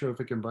polluted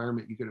eutrophic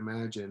environment you can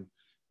imagine,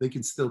 they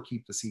can still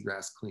keep the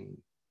seagrass clean.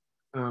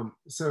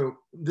 So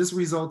this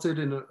resulted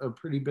in a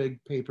pretty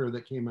big paper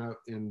that came out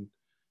in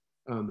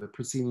the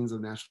Proceedings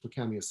of the National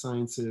Academy of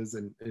Sciences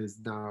and is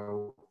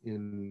now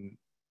in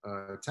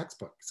a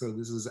textbook. So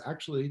this has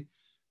actually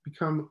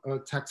become a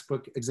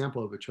textbook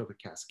example of a trophic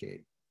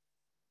cascade.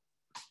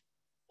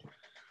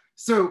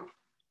 So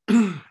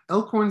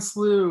Elkhorn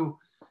Slough,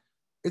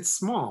 it's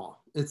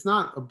small. It's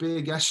not a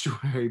big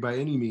estuary by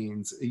any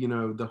means. You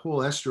know, the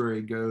whole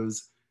estuary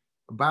goes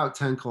about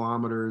 10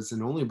 kilometers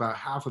and only about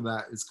half of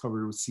that is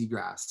covered with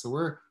seagrass. So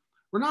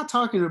we're not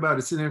talking about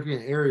a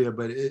significant area,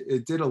 but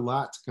it did a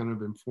lot to kind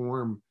of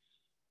inform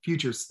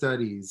future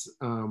studies,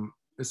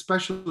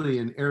 especially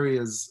in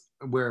areas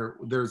where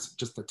there's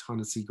just a ton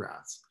of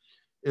seagrass.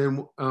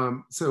 And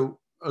so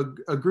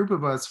a group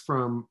of us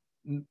from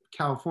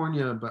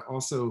California, but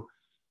also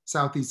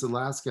Southeast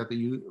Alaska at the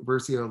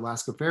University of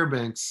Alaska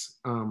Fairbanks,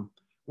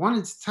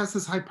 wanted to test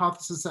this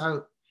hypothesis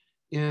out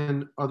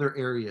in other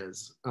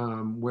areas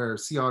where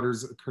sea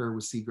otters occur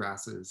with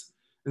seagrasses.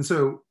 And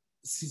so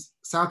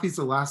Southeast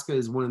Alaska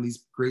is one of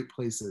these great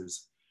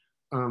places.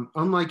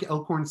 Unlike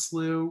Elkhorn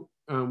Slough,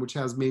 which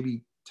has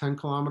maybe 10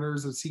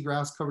 kilometers of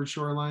seagrass covered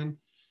shoreline,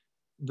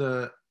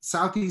 the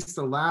Southeast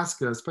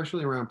Alaska,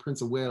 especially around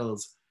Prince of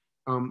Wales,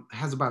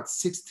 has about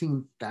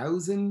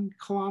 16,000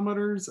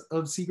 kilometers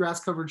of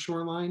seagrass covered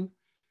shoreline.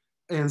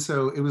 And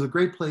so it was a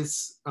great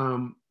place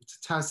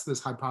to test this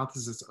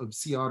hypothesis of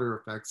sea otter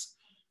effects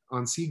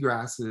on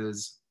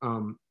seagrasses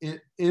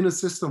in a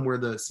system where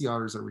the sea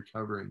otters are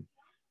recovering.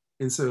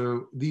 And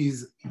so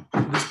this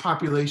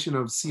population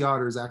of sea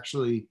otters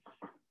actually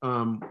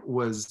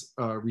was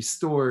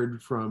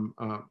restored from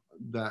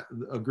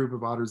a group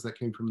of otters that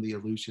came from the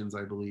Aleutians,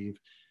 I believe,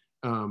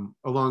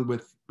 along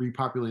with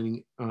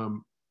repopulating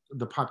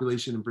the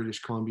population in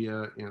British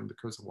Columbia and the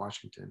coast of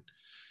Washington.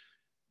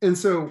 And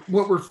so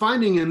what we're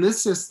finding in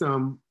this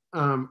system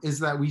is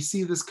that we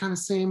see this kind of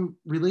same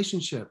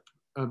relationship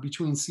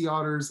between sea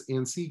otters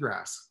and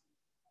seagrass.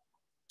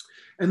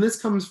 And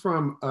this comes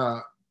from a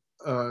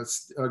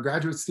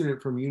graduate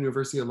student from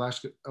University of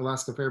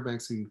Alaska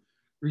Fairbanks who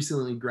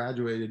recently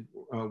graduated,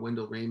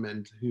 Wendell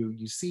Raymond, who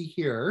you see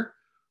here.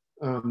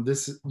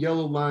 This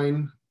yellow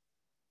line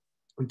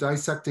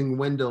dissecting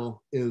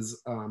Wendell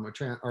is our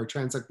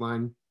transect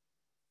line.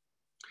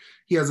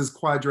 He has his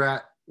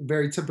quadrat,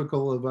 very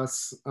typical of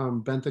us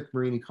benthic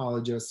marine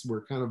ecologists.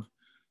 We're kind of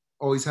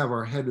always have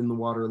our head in the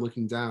water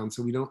looking down,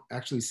 so we don't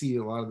actually see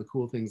a lot of the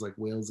cool things like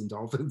whales and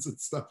dolphins and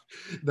stuff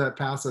that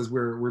pass us.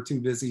 We're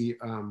too busy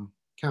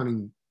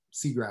counting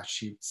seagrass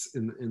shoots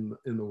in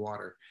the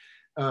water.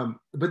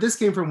 But this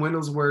came from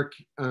Wendell's work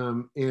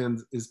and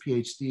his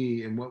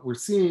PhD, and what we're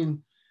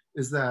seeing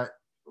is that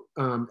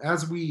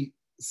as we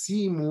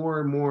see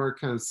more and more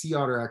kind of sea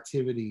otter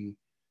activity,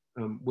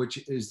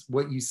 which is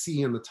what you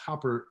see in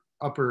the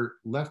upper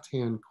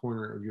left-hand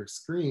corner of your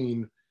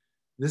screen,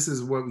 this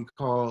is what we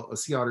call a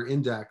sea otter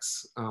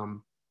index,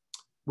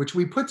 which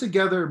we put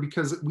together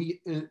because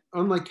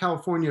unlike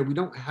California, we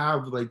don't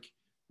have like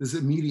this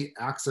immediate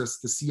access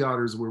to sea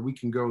otters where we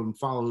can go and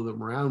follow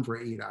them around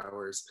for 8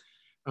 hours.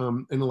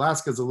 And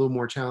Alaska is a little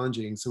more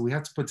challenging. So we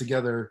have to put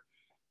together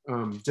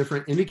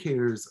different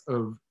indicators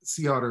of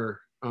sea otter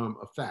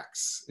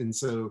effects. And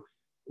so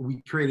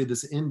we created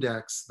this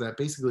index that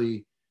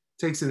basically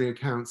takes into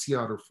account sea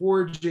otter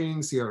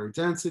foraging, sea otter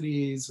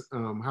densities,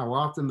 how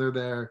often they're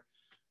there,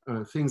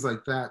 things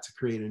like that to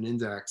create an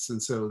index.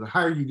 And so the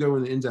higher you go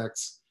in the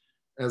index,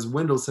 as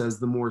Wendell says,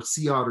 the more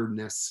sea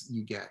otterness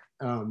you get.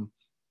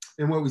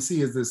 And what we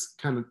see is this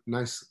kind of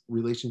nice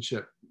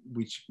relationship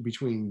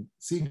between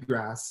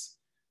seagrass,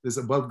 this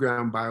above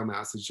ground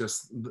biomass is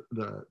just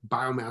the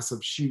biomass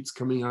of shoots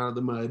coming out of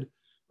the mud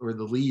or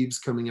the leaves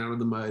coming out of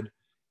the mud,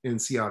 and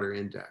sea otter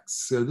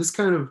index. So this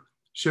kind of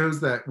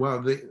shows that,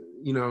 well,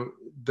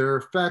 their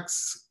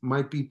effects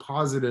might be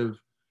positive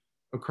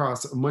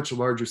across a much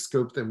larger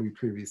scope than we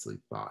previously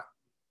thought.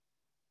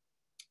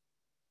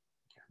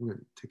 I'm going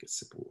to take a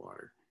sip of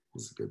water.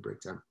 This is a good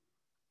breakdown.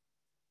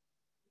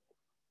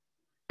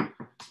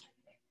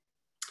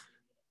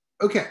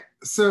 Okay,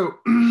 so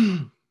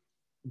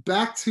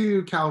back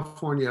to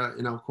California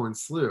and Elkhorn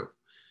Slough.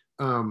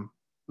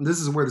 This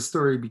is where the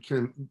story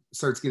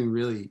starts getting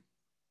really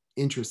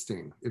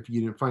interesting, if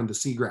you didn't find the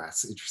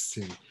seagrass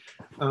interesting.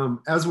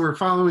 As we're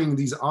following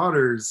these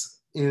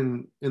otters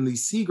in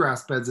these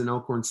seagrass beds in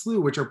Elkhorn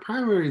Slough, which are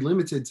primarily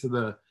limited to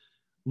the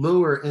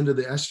lower end of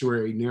the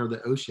estuary near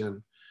the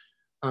ocean,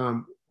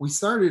 we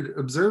started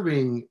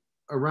observing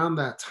around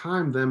that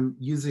time them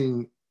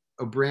using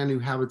a brand new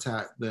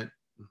habitat that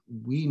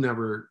we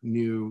never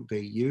knew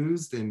they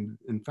used, and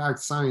in fact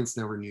science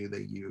never knew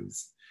they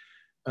used.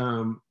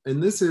 And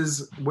this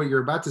is what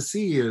you're about to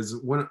see is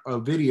a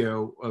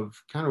video of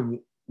kind of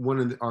one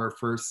of our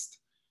first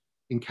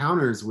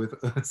encounters with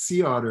a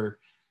sea otter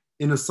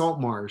in a salt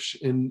marsh.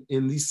 And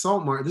in this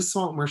salt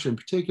marsh in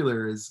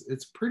particular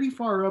it's pretty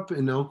far up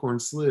in Elkhorn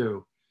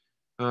Slough.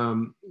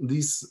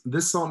 This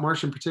salt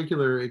marsh in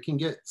particular, it can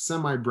get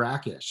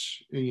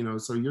semi-brackish,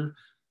 so you're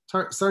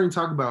starting to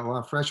talk about a lot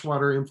of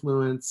freshwater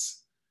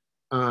influence,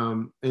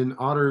 and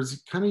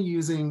otters kind of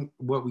using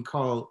what we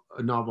call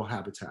a novel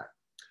habitat.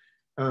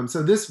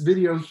 So this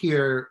video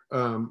here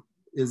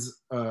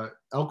is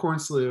Elkhorn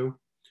Slough.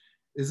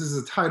 This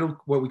is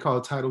what we call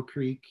a tidal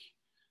creek.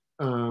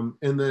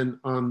 And then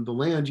on the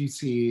land you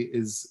see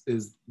is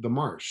the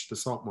marsh, the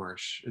salt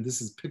marsh. And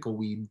this is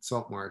pickleweed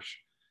salt marsh,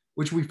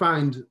 which we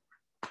find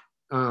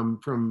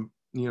from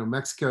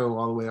Mexico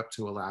all the way up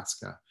to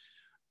Alaska.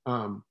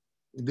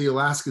 The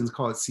Alaskans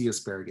call it sea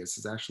asparagus.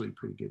 It's actually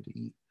pretty good to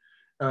eat.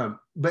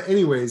 But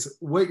anyways,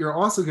 what you're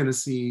also going to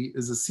see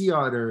is a sea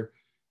otter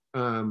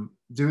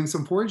doing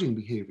some foraging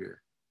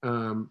behavior,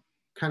 kind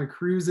of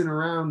cruising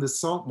around the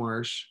salt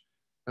marsh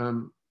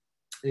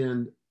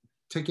and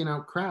taking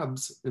out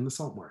crabs in the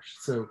salt marsh.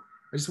 So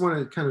I just want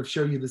to kind of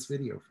show you this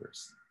video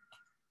first.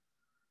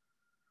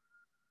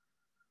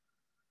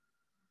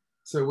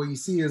 So what you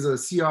see is a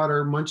sea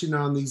otter munching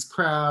on these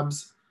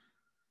crabs,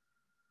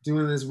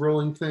 doing this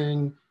rolling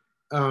thing.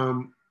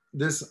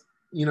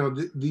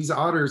 These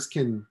otters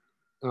can,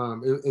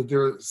 if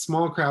they're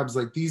small crabs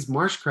like these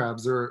marsh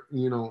crabs are,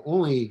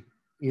 only,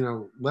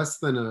 less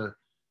than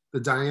the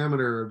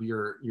diameter of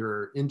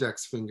your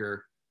index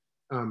finger.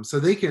 So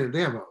they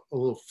have a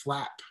little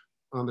flap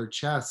on their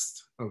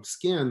chest of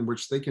skin,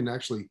 which they can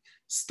actually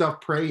stuff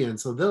prey in.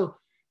 So they'll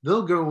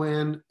go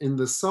in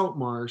the salt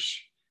marsh,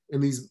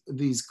 and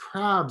these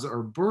crabs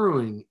are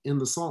burrowing in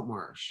the salt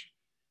marsh.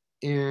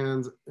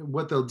 And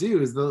what they'll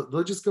do is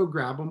they'll just go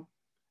grab them,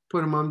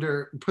 put them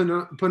under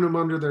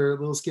their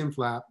little skin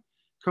flap,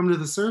 come to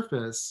the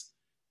surface,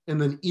 and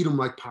then eat them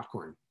like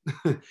popcorn.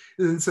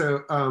 And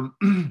so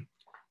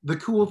the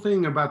cool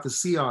thing about the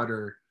sea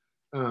otter,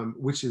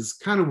 which is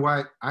kind of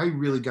why I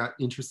really got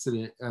interested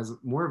in it as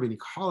more of an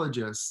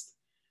ecologist,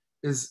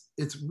 is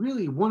it's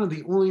really one of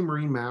the only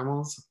marine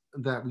mammals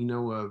that we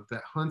know of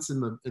that hunts in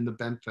the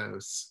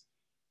benthos,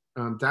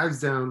 dives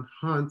down,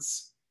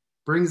 hunts,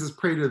 brings its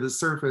prey to the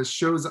surface,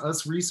 shows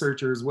us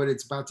researchers what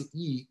it's about to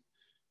eat,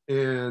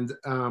 and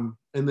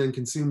then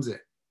consumes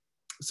it.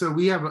 So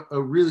we have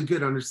a really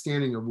good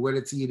understanding of what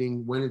it's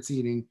eating, when it's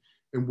eating,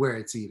 and where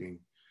it's eating.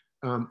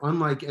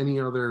 Unlike any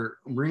other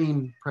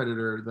marine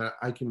predator that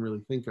I can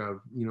really think of,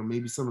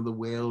 maybe some of the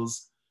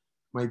whales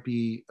might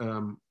be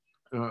an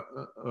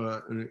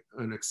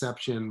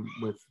exception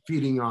with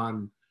feeding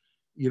on,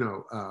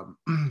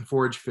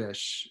 forage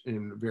fish,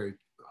 and very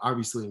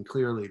obviously and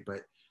clearly,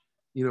 but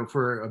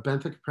for a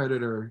benthic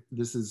predator,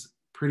 this is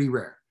pretty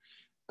rare.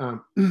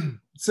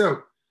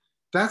 So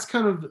that's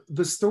kind of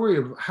the story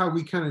of how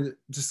we kind of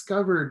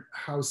discovered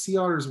how sea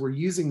otters were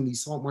using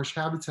these salt marsh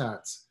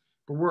habitats,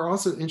 but we're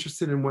also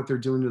interested in what they're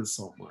doing to the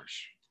salt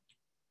marsh.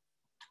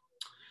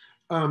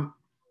 And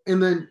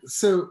then,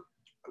 so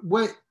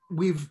what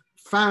we've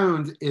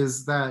found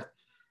is that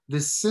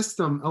this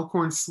system,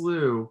 Elkhorn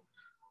Slough,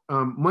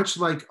 much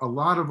like a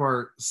lot of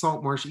our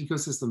salt marsh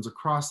ecosystems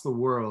across the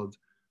world,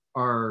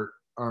 we're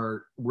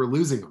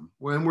losing them.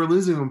 And we're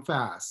losing them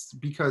fast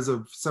because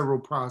of several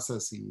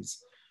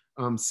processes.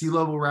 Sea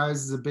level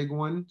rise is a big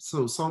one.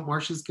 So salt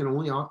marshes can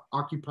only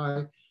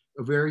occupy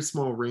a very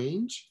small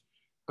range.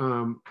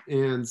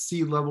 And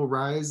sea level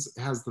rise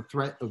has the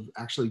threat of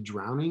actually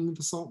drowning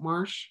the salt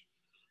marsh.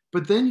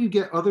 But then you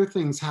get other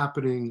things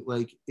happening,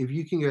 like if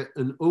you can get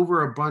an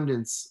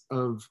overabundance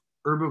of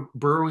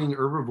burrowing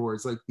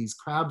herbivores, like these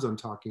crabs I'm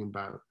talking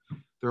about,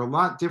 they're a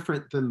lot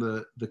different than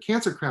the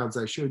cancer crabs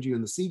I showed you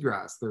in the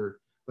seagrass. They're,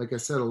 like I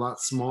said, a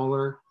lot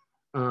smaller.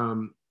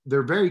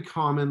 They're very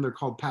common. They're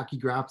called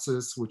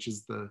Pachygrapsis, which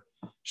is the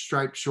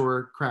striped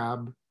shore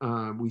crab.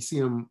 We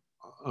see them,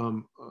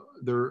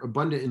 they're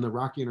abundant in the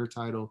rocky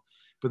intertidal,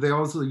 but they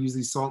also use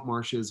these salt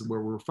marshes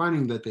where we're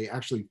finding that they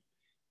actually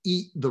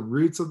eat the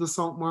roots of the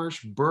salt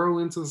marsh, burrow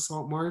into the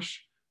salt marsh,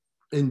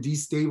 and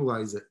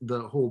destabilize it,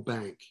 the whole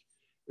bank.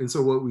 And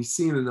so what we've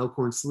seen in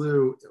Elkhorn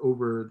Slough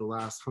over the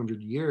last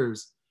 100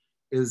 years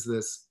is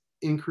this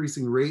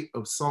increasing rate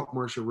of salt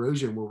marsh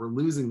erosion where we're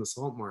losing the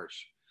salt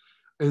marsh.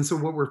 And so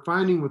what we're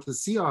finding with the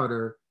sea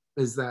otter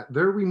is that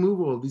their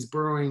removal of these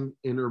burrowing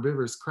and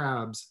herbivorous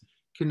crabs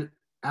can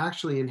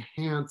actually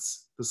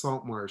enhance the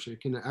salt marsh.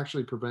 It can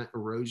actually prevent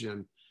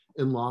erosion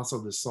and loss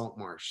of the salt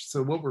marsh.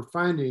 So what we're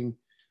finding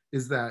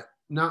is that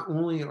not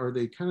only are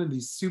they kind of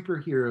these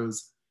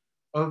superheroes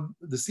of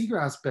the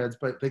seagrass beds,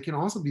 but they can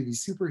also be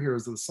these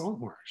superheroes of the salt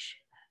marsh.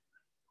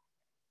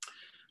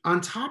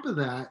 On top of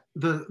that,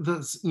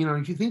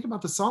 if you think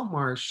about the salt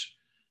marsh,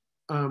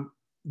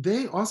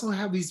 they also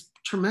have these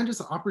tremendous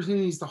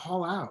opportunities to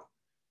haul out.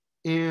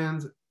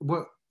 And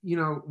what,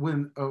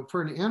 when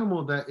for an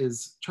animal that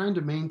is trying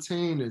to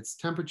maintain its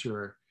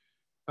temperature,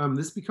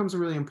 this becomes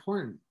really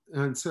important.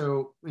 And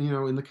so,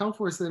 in the kelp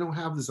forest, they don't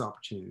have this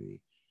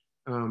opportunity.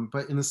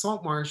 But in the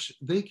salt marsh,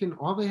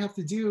 all they have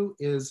to do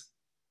is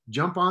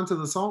jump onto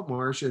the salt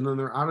marsh and then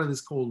they're out of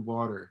this cold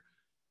water.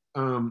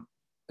 And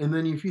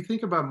then if you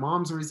think about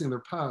moms raising their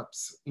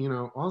pups,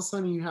 all of a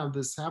sudden you have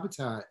this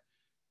habitat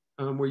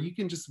where you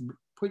can just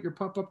put your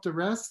pup up to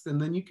rest,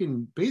 and then you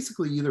can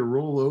basically either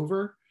roll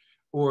over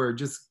or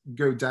just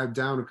go dive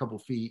down a couple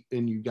feet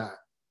and you got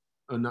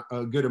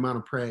a good amount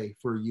of prey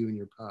for you and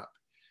your pup.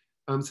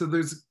 So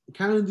there's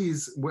kind of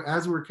these,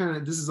 as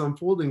this is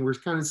unfolding, we're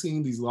kind of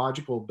seeing these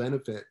logical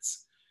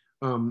benefits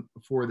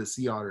for the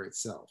sea otter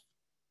itself.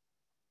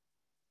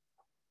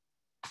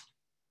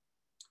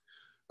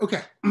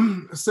 Okay,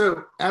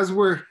 so as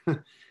we're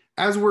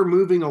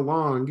moving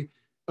along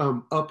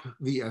up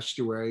the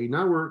estuary,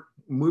 now we're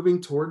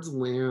moving towards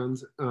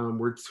land.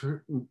 We're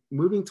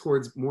moving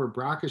towards more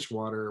brackish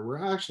water.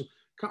 We're actually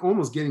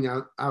almost getting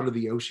out of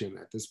the ocean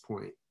at this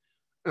point.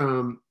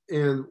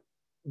 And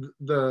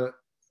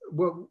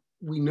what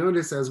we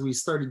noticed as we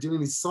started doing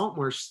these salt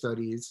marsh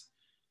studies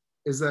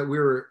is that we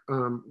were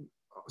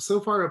so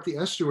far up the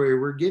estuary,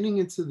 we're getting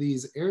into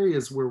these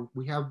areas where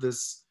we have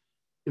this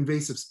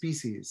invasive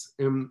species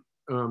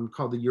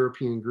called the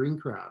European green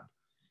crab.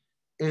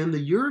 And the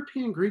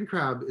European green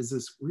crab is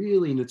this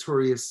really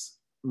notorious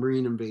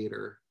marine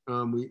invader.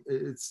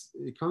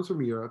 It comes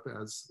from Europe,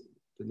 as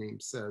the name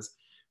says,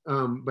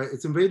 but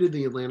it's invaded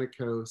the Atlantic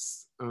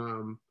coast.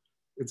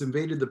 It's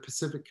invaded the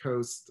Pacific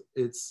coast.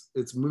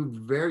 It's moved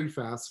very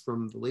fast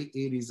from the late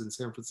 80s in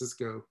San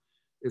Francisco.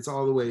 It's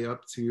all the way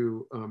up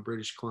to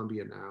British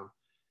Columbia now.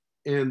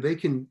 And they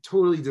can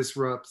totally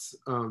disrupt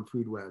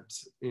food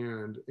webs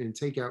and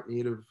take out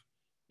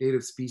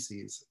native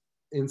species.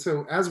 And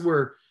so as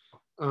we're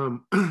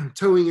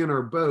towing in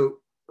our boat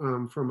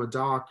from a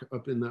dock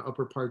up in the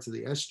upper parts of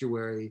the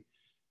estuary,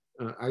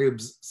 I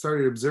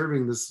started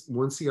observing this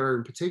one sea otter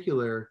in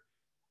particular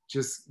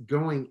just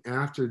going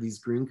after these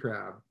green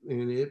crab.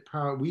 And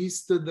we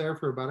stood there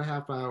for about a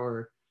half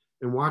hour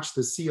and watched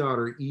the sea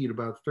otter eat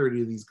about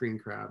 30 of these green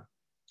crab.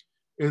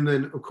 And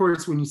then, of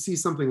course, when you see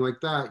something like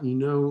that, you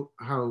know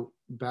how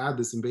bad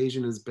this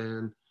invasion has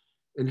been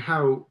and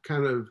how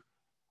kind of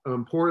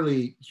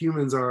poorly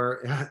humans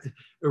are at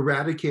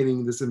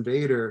eradicating this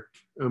invader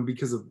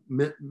because of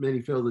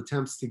many failed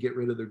attempts to get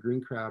rid of the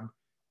green crab.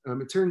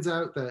 It turns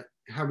out that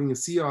having a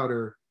sea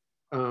otter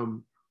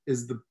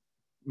is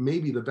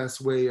maybe the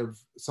best way of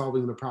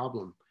solving the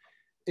problem.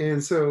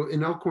 And so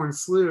in Elkhorn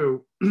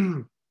Slough,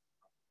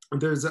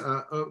 there's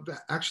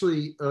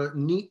actually a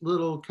neat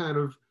little kind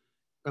of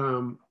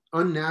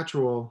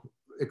unnatural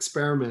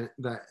experiment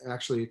that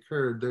actually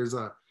occurred. There's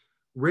a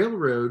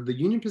railroad, the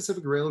Union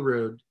Pacific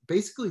Railroad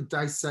basically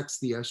dissects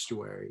the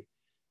estuary.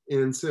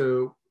 And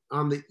so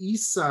on the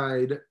east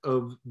side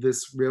of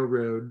this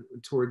railroad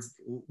towards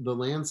the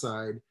land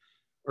side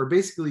are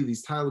basically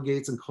these tidal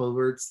gates and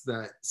culverts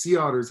that sea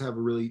otters have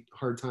a really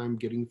hard time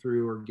getting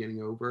through or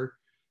getting over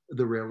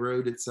the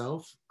railroad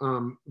itself.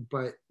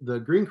 But the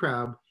green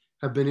crab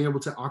have been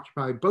able to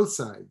occupy both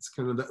sides,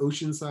 kind of the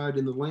ocean side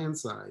and the land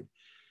side.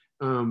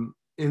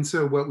 And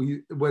so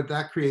what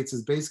that creates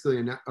is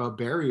basically a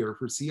barrier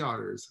for sea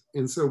otters.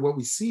 And so what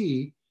we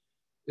see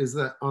is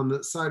that on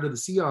the side of the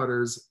sea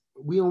otters,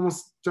 we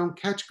almost don't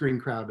catch green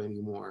crab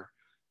anymore.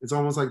 It's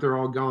almost like they're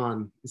all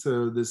gone.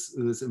 So this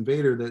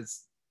invader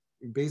that's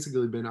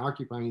basically been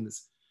occupying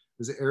this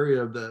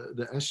area of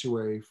the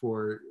estuary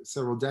for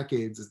several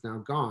decades is now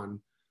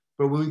gone.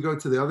 But when we go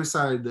to the other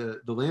side,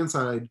 the land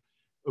side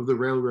of the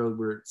railroad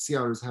where sea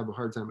otters have a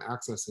hard time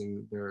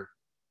accessing,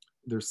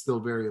 they're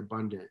still very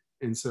abundant.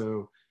 And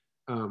so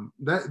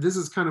this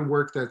is kind of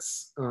work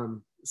that's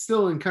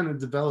still in kind of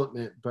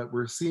development, but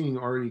we're seeing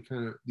already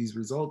kind of these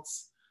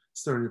results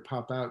starting to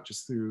pop out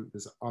just through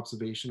this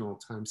observational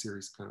time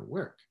series kind of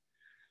work.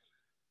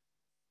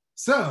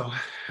 So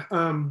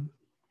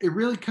it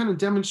really kind of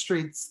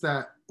demonstrates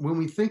that when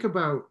we think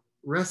about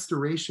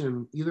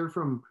restoration, either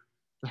from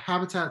the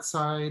habitat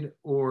side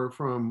or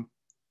from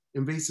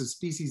invasive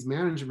species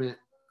management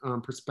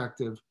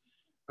perspective,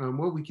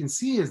 what we can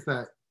see is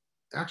that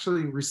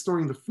actually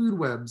restoring the food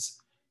webs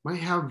might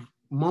have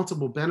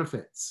multiple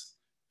benefits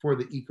for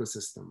the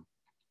ecosystem.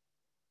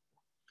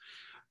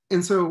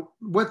 And so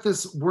what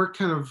this work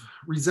kind of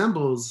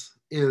resembles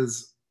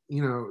is,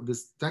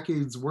 this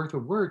decades worth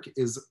of work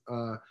is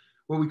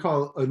what we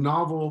call a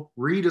novel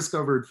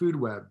rediscovered food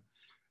web.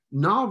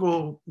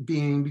 Novel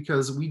being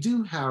because we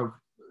do have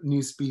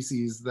new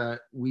species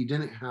that we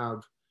didn't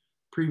have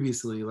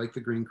previously, like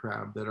the green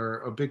crab, that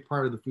are a big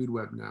part of the food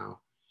web now.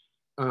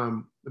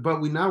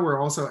 But we're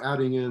also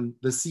adding in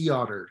the sea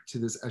otter to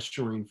this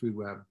estuarine food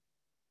web.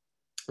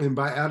 And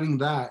by adding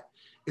that,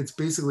 it's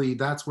basically,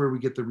 that's where we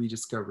get the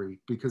rediscovery,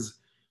 because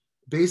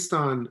based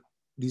on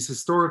these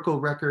historical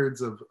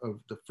records of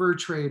the fur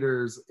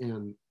traders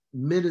and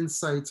midden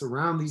sites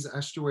around these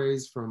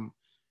estuaries from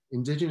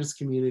indigenous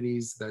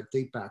communities that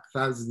date back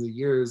thousands of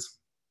years,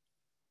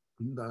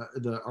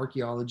 the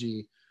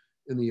archaeology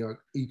and the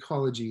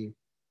ecology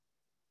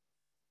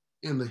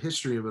and the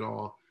history of it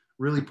all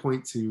really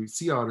point to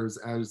sea otters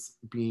as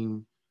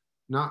being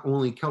not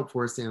only kelp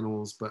forest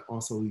animals, but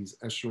also these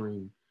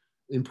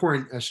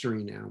important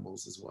estuarine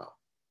animals as well.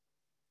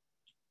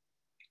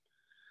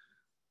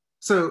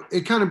 So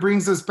it kind of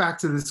brings us back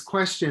to this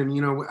question.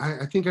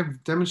 I think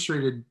I've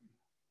demonstrated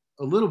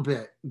a little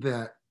bit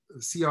that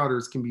sea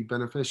otters can be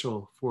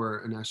beneficial for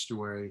an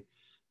estuary,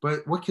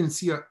 but what can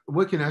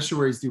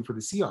estuaries do for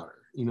the sea otter?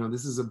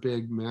 This is a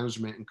big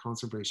management and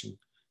conservation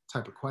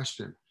type of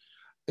question.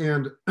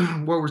 And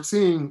what we're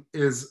seeing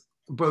is,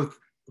 both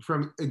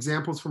from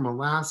examples from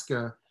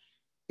Alaska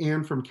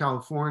and from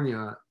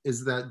California,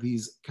 is that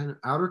these kind of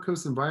outer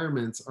coast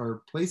environments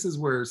are places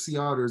where sea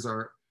otters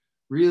are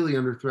really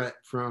under threat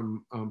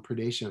from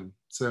predation.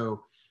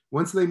 So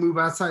once they move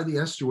outside the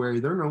estuary,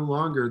 they're no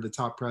longer the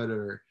top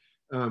predator.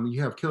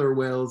 You have killer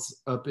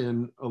whales up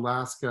in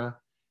Alaska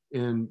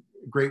and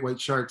great white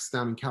sharks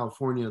down in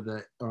California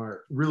that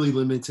are really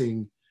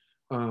limiting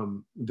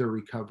their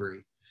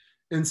recovery.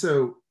 And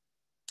so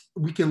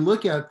we can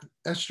look at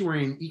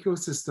estuarine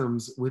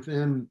ecosystems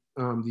within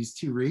these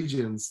two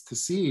regions to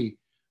see,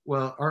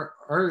 well,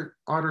 are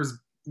otters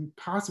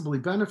possibly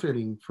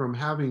benefiting from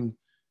having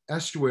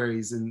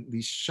estuaries and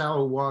these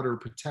shallow water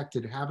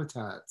protected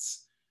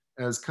habitats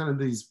as kind of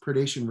these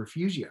predation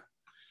refugia?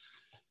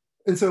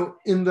 And so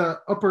in the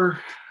upper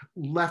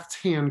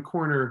left-hand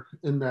corner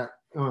in that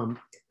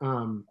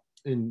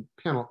in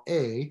panel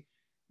A,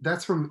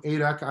 that's from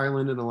Adak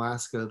Island in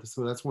Alaska.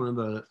 So that's one of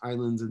the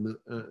islands in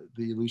the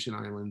Aleutian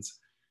Islands.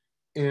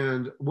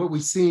 And what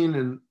we've seen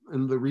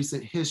in the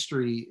recent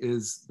history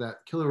is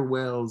that killer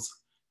whales,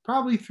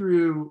 probably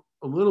through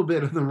a little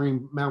bit of the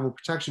Marine Mammal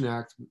Protection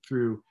Act,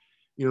 through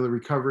the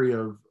recovery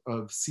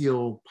of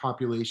seal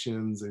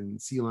populations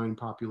and sea lion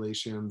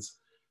populations,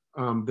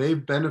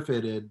 they've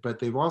benefited, but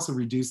they've also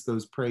reduced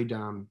those prey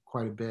down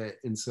quite a bit.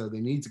 And so they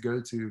need to go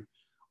to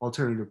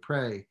alternative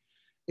prey.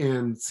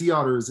 And sea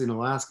otters in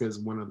Alaska is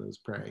one of those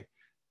prey.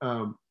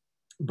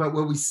 But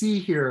what we see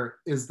here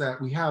is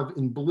that we have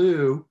in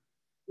blue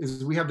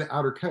is we have the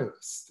outer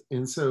coast.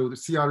 And so the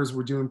sea otters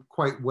were doing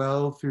quite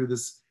well through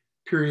this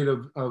period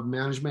of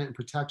management and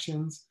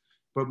protections.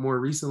 But more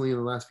recently, in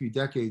the last few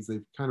decades,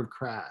 they've kind of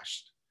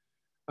crashed.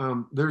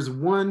 There's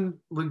one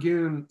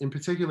lagoon in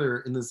particular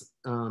in this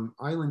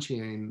island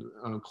chain,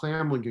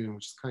 Clam Lagoon,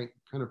 which is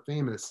kind of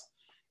famous.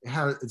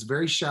 It's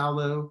very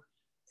shallow.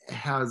 It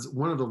has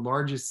one of the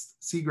largest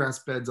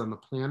seagrass beds on the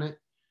planet.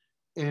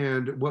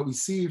 And what we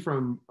see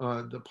from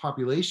the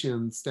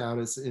population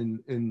status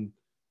in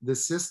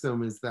this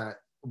system is that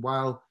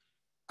while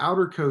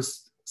outer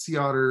coast sea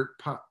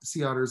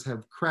otters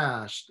have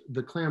crashed,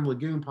 the Clam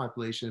Lagoon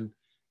population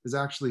is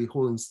actually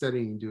holding steady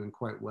and doing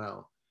quite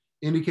well,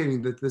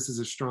 indicating that this is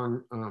a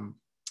strong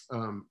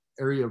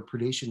area of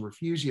predation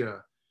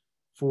refugia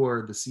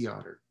for the sea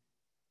otter.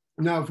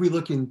 Now, if we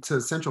look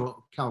into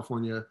Central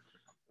California,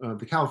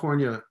 the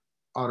California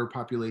otter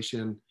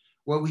population,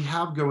 what we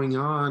have going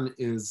on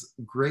is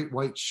great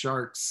white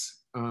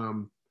sharks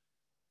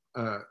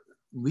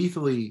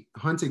lethally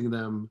hunting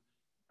them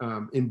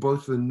in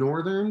both the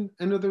northern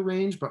end of the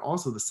range, but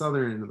also the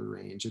southern end of the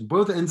range. And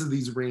both ends of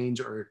these range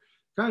are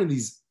kind of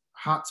these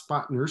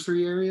hotspot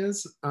nursery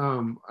areas.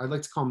 I'd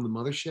like to call them the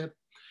mothership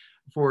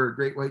for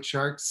great white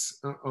sharks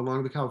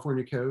along the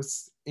California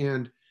coast.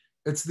 And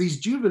it's these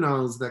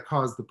juveniles that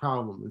cause the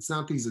problem. It's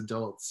not these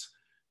adults,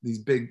 the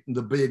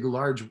big,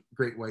 large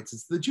great whites.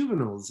 It's the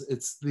juveniles.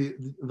 It's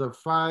the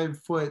 5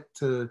 foot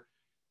to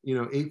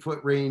 8 foot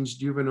range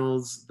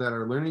juveniles that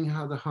are learning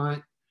how to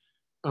hunt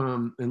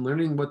and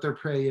learning what their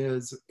prey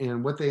is.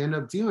 And what they end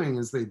up doing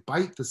is they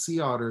bite the sea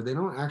otter. They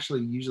don't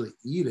actually usually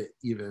eat it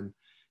even,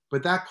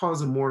 but that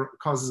causes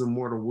a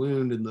mortal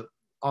wound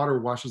otter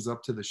washes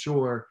up to the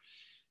shore,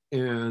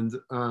 and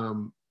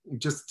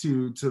just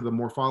to the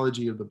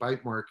morphology of the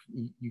bite mark,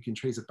 you can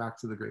trace it back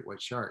to the great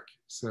white shark.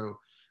 So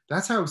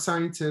that's how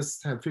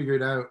scientists have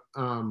figured out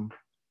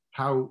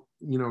how,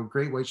 you know,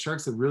 great white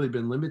sharks have really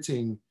been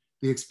limiting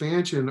the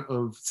expansion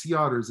of sea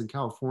otters in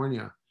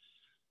California.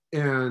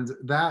 And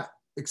that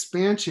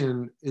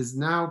expansion is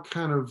now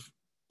kind of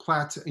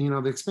you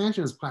know, the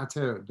expansion is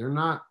plateaued. They're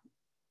not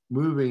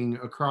moving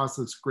across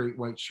this great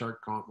white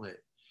shark gauntlet.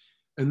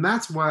 And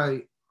that's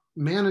why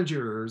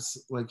managers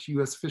like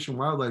US Fish and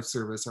Wildlife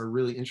Service are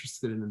really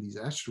interested in these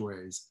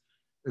estuaries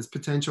as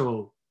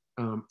potential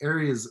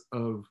areas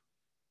of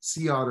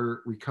sea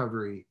otter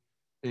recovery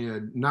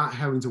and not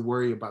having to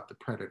worry about the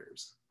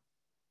predators.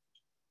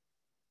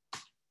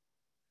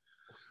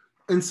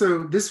 And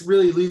so this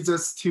really leads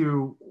us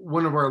to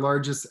one of our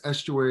largest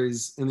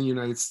estuaries in the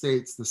United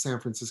States, the San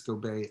Francisco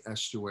Bay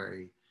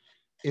Estuary.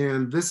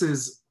 And this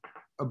is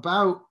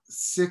about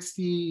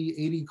 60,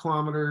 80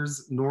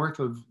 kilometers north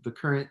of the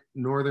current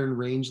northern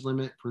range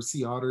limit for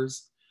sea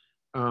otters.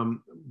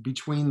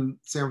 Between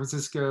San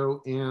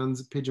Francisco and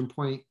Pigeon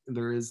Point,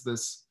 there is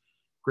this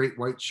great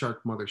white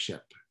shark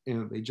mothership,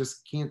 and they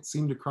just can't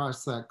seem to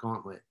cross that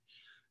gauntlet.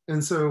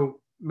 And so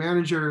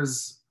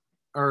managers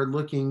are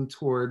looking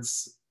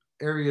towards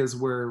areas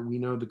where we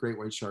know the great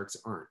white sharks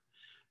aren't.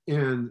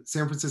 And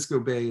San Francisco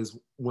Bay is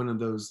one of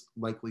those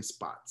likely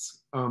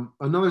spots.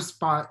 Another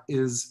spot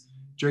is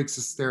Drake's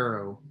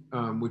Estero,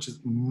 which is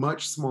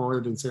much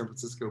smaller than San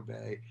Francisco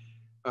Bay,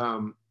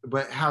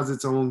 but has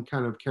its own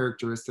kind of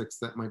characteristics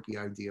that might be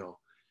ideal.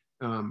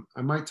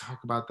 I might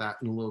talk about that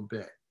in a little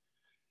bit.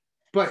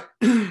 But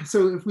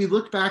so if we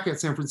look back at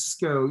San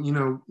Francisco, you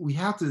know, we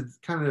have to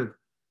kind of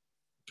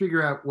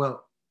figure out,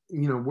 well,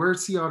 you know, were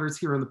sea otters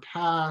here in the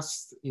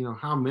past? You know,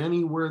 how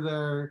many were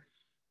there?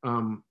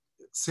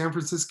 San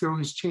Francisco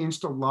has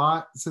changed a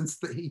lot since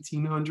the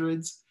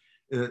 1800s.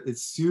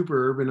 It's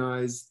super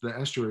urbanized. The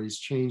estuaries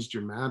changed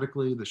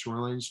dramatically. The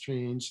shorelines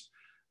changed.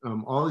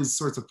 All these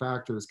sorts of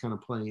factors kind of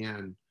play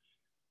in.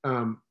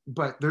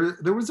 But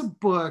there was a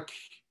book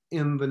published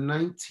in the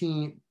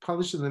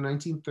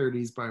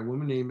 1930s by a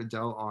woman named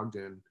Adele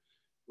Ogden,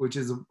 which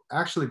is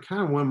actually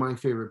kind of one of my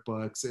favorite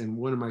books and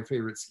one of my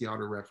favorite sea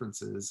otter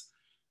references.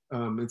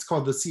 It's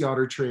called The Sea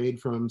Otter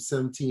Trade from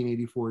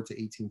 1784 to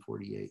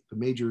 1848, the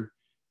major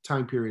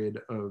time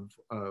period of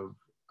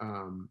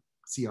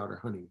sea otter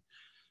hunting.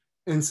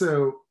 And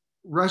so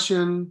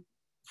Russian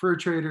fur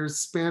traders,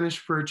 Spanish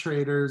fur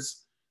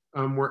traders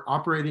were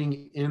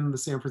operating in the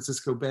San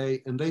Francisco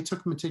Bay, and they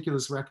took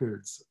meticulous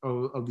records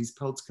of these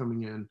pelts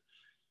coming in.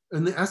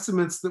 And the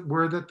estimates that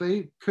were that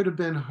they could have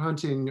been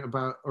hunting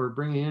about or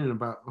bringing in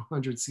about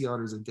 100 sea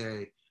otters a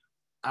day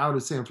out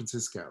of San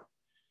Francisco.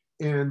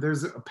 And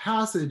there's a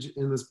passage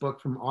in this book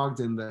from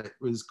Ogden that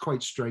was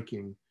quite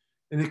striking.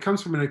 And it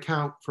comes from an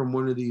account from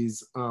one of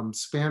these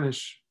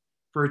Spanish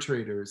fur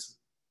traders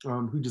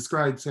who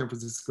described San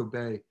Francisco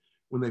Bay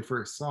when they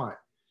first saw it.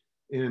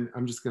 And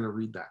I'm just going to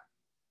read that.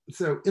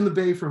 So in the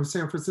bay from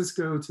San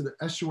Francisco to the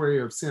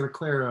estuary of Santa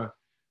Clara,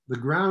 the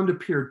ground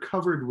appeared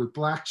covered with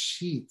black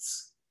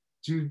sheets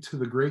due to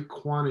the great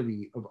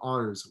quantity of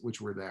otters which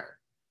were there.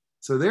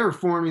 So they were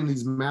forming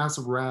these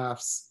massive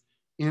rafts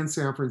in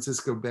San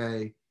Francisco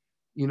Bay,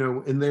 you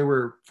know, and they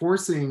were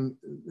forcing,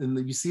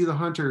 and you see the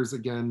hunters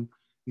again,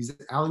 these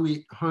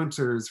Aleut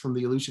hunters from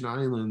the Aleutian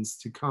Islands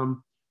to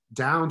come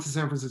down to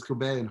San Francisco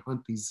Bay and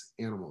hunt these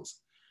animals.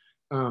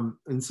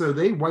 And so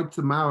they wiped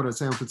them out of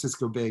San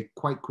Francisco Bay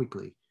quite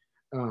quickly.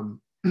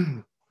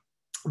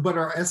 But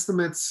our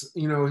estimates,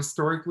 you know,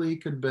 historically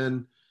could have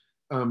been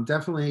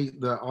definitely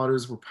the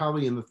otters were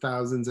probably in the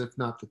thousands, if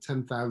not the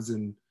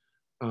 10,000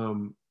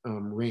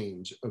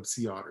 range of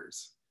sea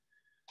otters.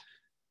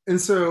 And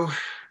so,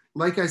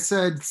 like I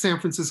said, San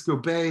Francisco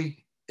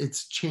Bay,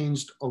 it's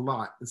changed a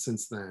lot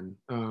since then.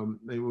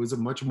 It was a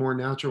much more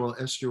natural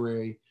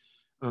estuary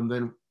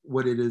than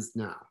what it is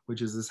now,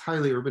 which is this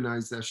highly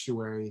urbanized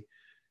estuary.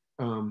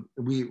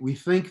 We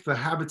think the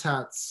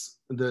habitats,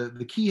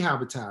 the key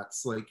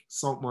habitats like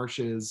salt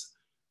marshes,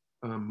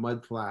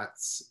 mud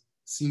flats,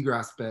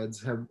 seagrass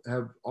beds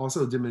have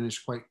also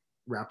diminished quite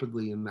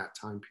rapidly in that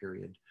time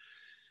period.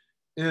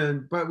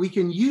 But we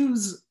can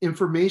use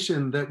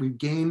information that we've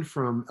gained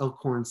from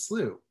Elkhorn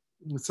Slough.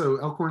 So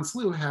Elkhorn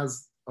Slough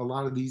has a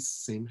lot of these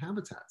same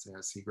habitats. It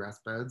has seagrass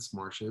beds,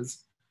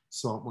 marshes,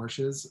 salt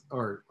marshes,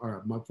 or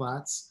mud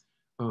flats,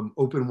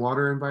 open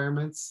water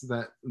environments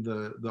that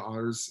the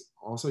otters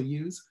also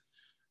use.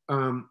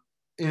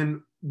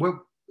 And what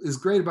is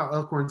great about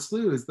Elkhorn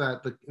Slough is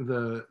that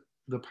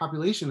the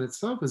population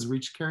itself has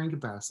reached carrying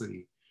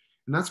capacity.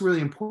 And that's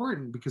really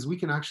important because we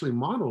can actually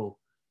model,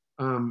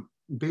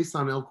 based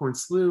on Elkhorn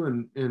Slough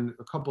and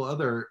a couple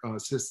other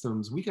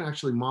systems, we can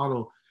actually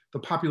model the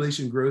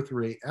population growth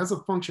rate as a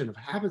function of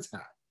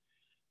habitat.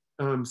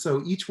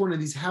 So each one of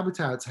these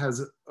habitats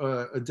has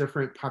a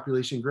different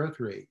population growth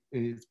rate.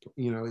 And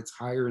it's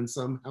higher in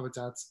some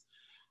habitats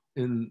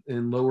and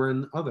lower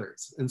in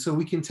others. And so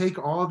we can take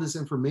all this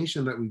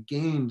information that we've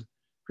gained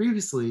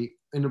previously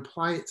and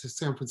apply it to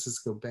San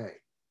Francisco Bay.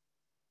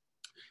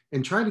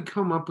 and try to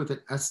come up with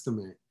an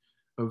estimate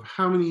of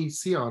how many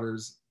sea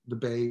otters the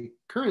bay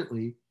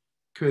currently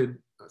could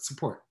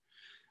support.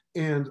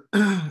 And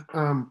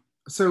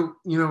so,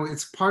 you know,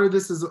 it's part of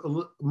this is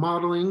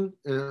modeling.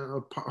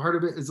 Part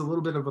of it is a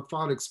little bit of a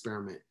thought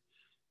experiment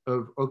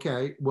of,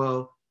 okay,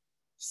 well,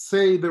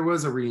 say there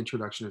was a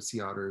reintroduction of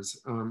sea otters.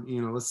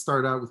 You know, let's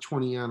start out with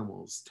 20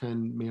 animals,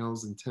 10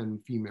 males and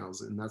 10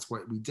 females, and that's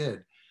what we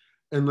did.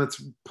 And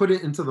let's put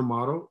it into the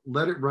model,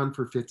 let it run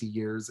for 50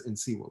 years and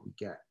see what we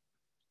get.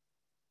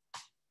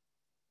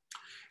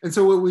 And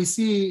so what we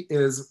see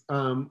is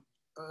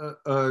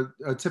a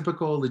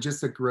typical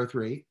logistic growth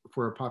rate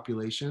for a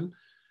population.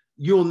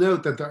 You'll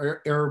note that the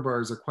error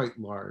bars are quite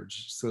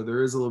large. So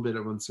there is a little bit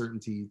of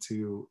uncertainty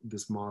to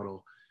this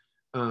model.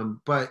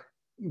 But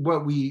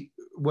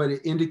what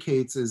it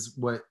indicates is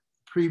what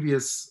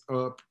previous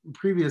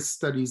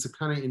studies have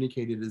kind of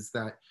indicated is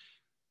that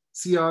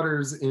sea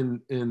otters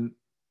in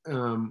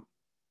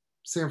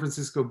San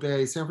Francisco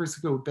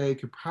Bay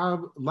could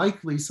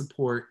likely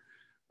support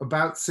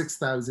about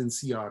 6,000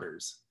 sea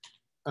otters.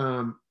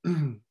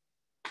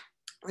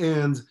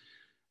 And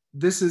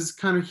this is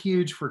kind of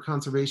huge for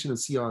conservation of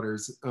sea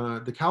otters.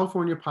 The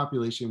California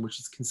population, which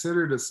is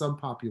considered a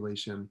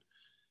subpopulation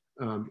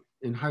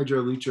in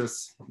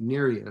Hydrolutrus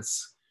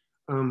nereus,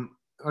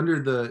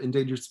 under the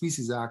Endangered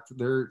Species Act,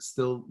 they're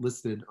still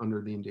listed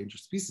under the Endangered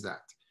Species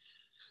Act.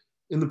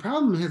 And the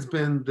problem has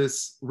been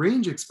this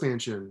range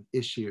expansion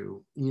issue.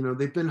 You know,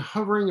 they've been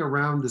hovering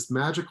around this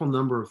magical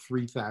number of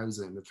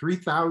 3,000. The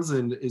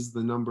 3,000 is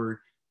the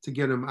number to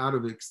get them out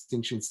of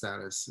extinction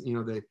status.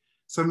 You know,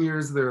 some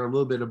years they're a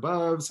little bit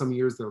above, some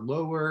years they're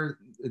lower.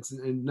 It's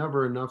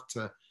never enough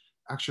to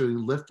actually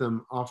lift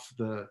them off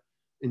the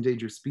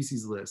endangered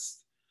species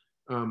list.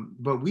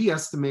 But we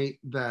estimate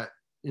that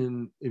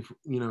if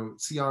you know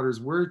sea otters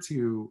were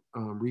to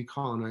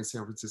recolonize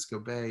San Francisco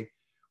Bay,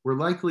 we're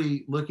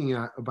likely looking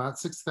at about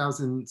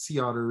 6,000 sea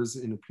otters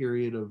in a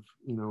period of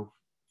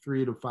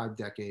 3 to 5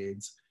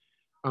 decades,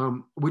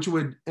 which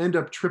would end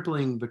up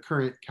tripling the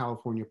current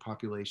California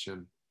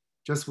population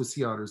just with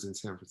sea otters in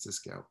San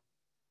Francisco.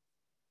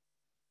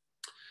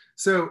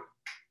 So,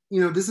 you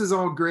know, this is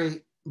all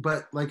great,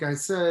 but like I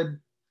said,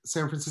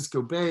 San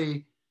Francisco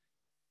Bay,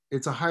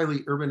 it's a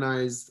highly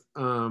urbanized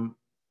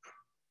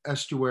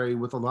estuary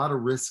with a lot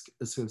of risk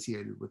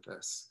associated with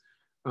this,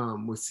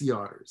 with sea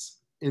otters.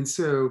 And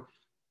so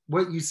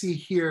what you see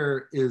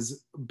here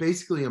is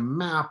basically a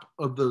map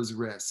of those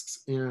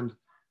risks. And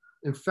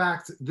in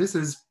fact, this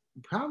is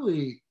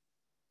probably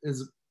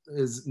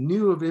as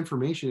new of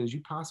information as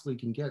you possibly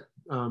can get.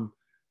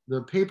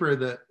 The paper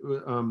that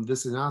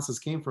this analysis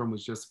came from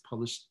was just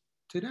published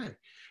today.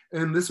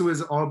 And this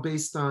was all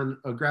based on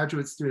a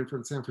graduate student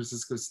from San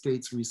Francisco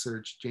State's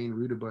research, Jane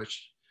Rudebush.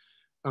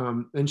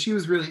 And she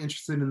was really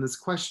interested in this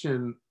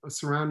question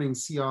surrounding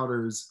sea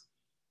otters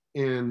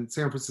in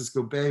San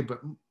Francisco Bay,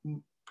 but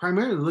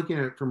primarily looking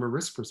at it from a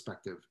risk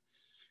perspective.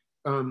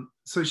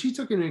 So she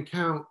took into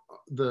account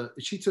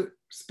she took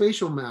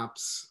spatial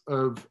maps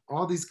of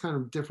all these kind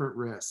of different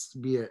risks,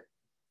 be it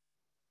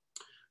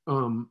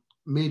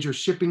major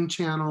shipping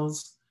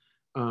channels,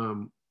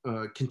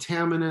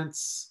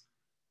 contaminants,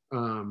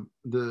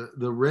 the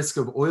risk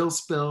of oil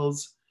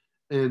spills,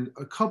 and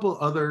a couple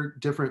other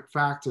different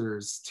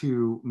factors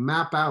to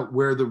map out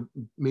where the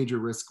major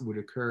risk would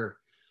occur.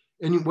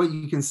 And what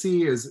you can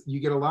see is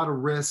you get a lot of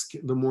risk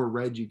the more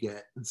red you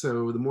get. And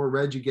so the more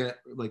red you get,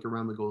 like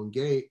around the Golden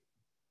Gate,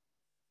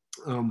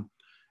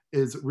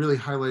 is really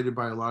highlighted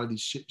by a lot of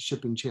these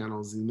shipping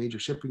channels, the major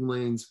shipping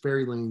lanes,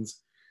 ferry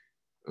lanes,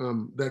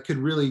 that could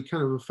really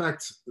kind of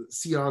affect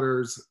sea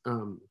otters,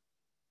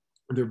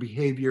 their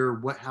behavior,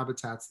 what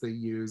habitats they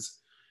use.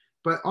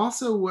 But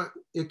also what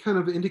it kind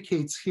of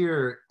indicates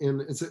here,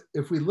 and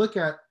if we look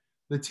at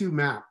the two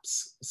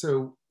maps,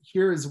 so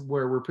here is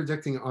where we're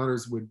predicting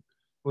otters would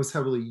most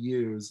heavily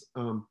use.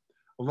 A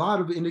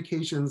lot of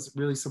indications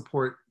really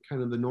support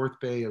kind of the North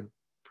Bay of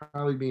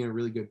probably being a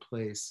really good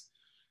place.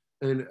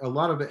 And a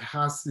lot of it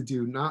has to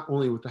do not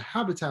only with the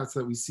habitats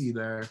that we see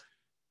there,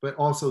 but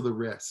also the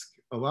risk.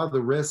 A lot of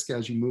the risk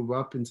as you move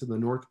up into the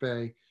North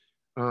Bay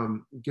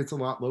gets a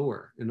lot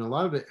lower. And a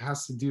lot of it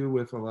has to do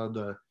with a lot of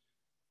the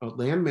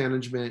land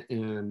management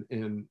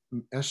and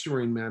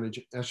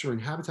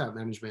estuarine habitat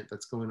management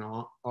that's going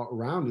on all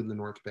around in the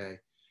North Bay.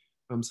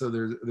 So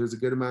there's a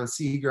good amount of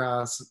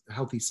seagrass,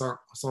 healthy salt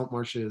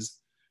marshes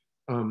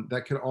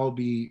that could all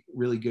be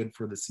really good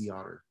for the sea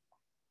otter.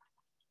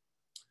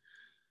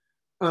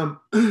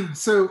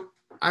 So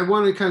I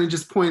want to kind of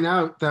just point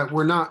out that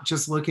we're not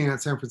just looking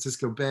at San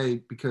Francisco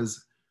Bay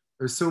because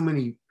there's so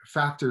many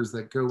factors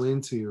that go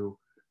into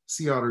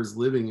sea otters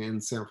living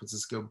in San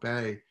Francisco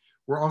Bay.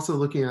 We're also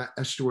looking at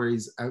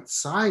estuaries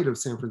outside of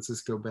San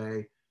Francisco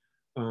Bay,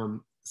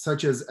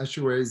 such as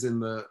estuaries in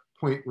the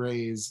Point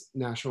Reyes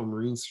National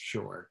Marine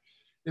Shore.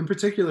 In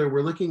particular,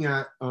 we're looking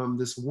at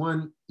this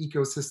one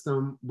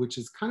ecosystem, which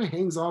is kind of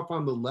hangs off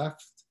on the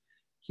left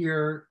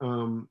here,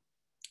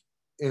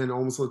 and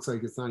almost looks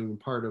like it's not even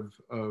part of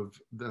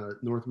the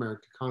North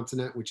American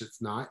continent, which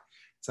it's not.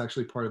 It's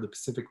actually part of the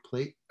Pacific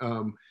Plate.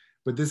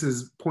 but this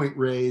is Point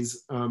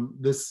Reyes.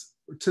 This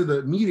to the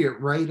immediate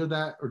right of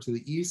that, or to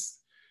the east,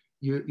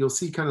 you'll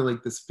see kind of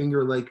like this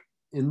finger-like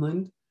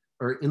inland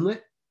or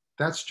inlet.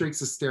 That's Drake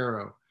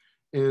Sestero.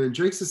 And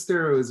Drake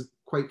Sestero is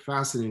quite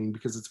fascinating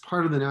because it's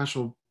part of the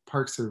National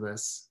Park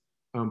Service,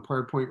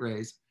 part of Point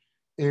Reyes.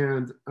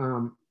 And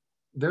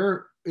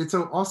it's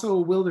also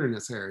a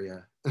wilderness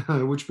area,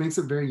 which makes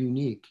it very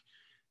unique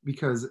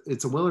because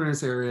it's a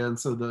wilderness area. And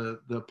so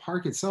the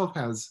park itself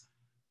has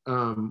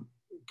kind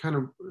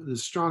of the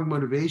strong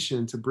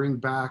motivation to bring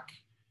back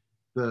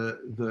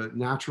the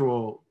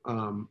natural,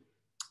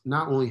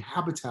 not only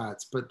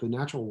habitats, but the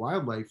natural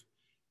wildlife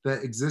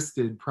that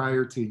existed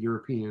prior to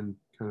European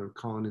kind of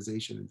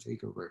colonization and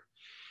takeover.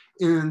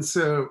 And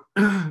so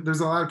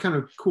there's a lot of kind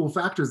of cool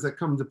factors that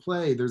come to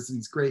play. There's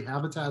these great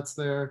habitats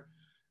there,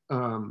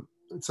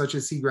 such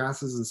as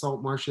seagrasses and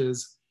salt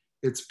marshes.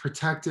 It's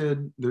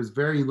protected. There's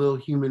very little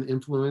human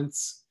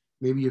influence,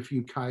 maybe a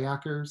few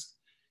kayakers.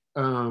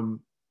 And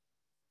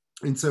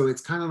so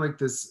it's kind of like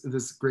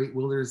this great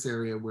wilderness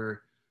area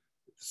where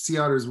sea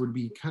otters would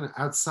be kind of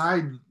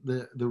outside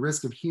the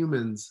risk of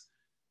humans,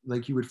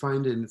 like you would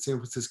find in San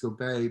Francisco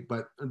Bay.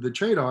 But the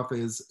trade-off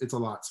is it's a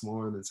lot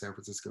smaller than San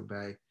Francisco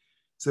Bay.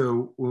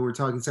 So when we're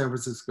talking San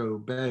Francisco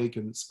Bay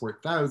can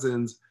support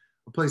thousands,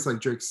 a place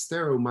like Drake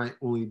Sestero might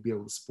only be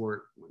able to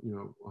support,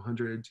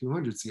 100,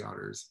 200 sea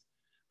otters.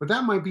 But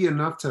that might be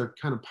enough to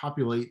kind of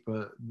populate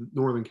the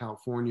Northern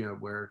California,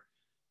 where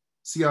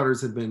sea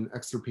otters have been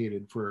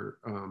extirpated for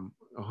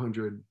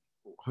 100,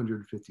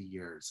 150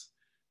 years.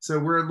 So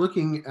we're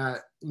looking at,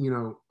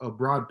 a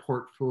broad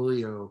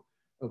portfolio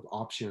of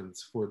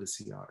options for the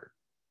sea otter.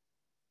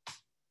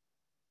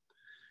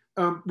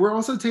 We're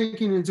also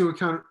taking into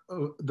account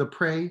the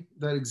prey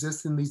that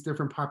exists in these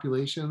different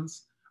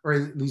populations, or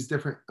in these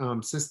different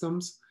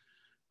systems.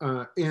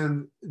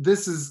 And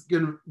this is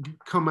going to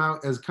come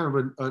out as kind of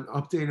an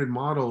updated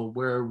model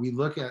where we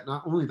look at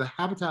not only the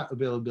habitat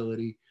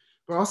availability,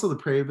 but also the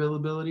prey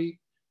availability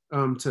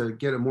to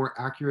get a more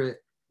accurate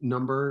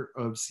number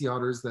of sea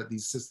otters that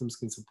these systems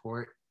can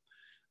support.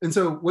 And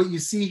so what you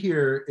see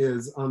here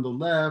is on the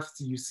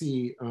left, you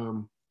see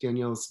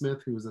Daniela Smith,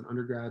 who was an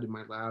undergrad in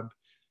my lab,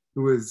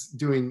 who was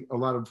doing a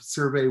lot of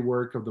survey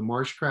work of the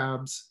marsh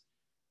crabs,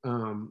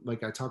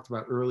 like I talked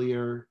about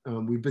earlier.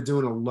 We've been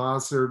doing a lot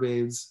of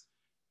surveys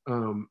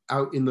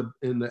out in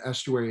the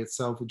estuary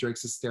itself with Drake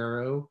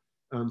Sestero.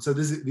 So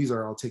these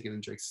are all taken in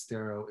Drake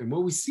Sestero. And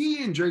what we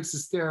see in Drake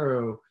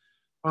Sestero,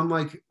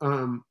 unlike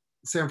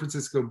San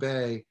Francisco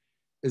Bay,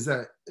 is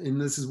that,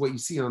 and this is what you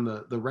see on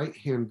the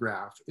right-hand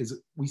graph,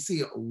 is we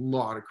see a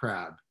lot of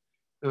crab.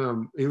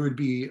 It would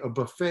be a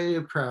buffet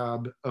of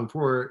crab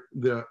for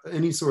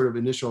any sort of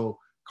initial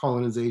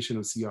colonization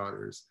of sea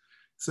otters.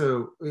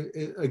 So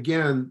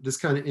again, this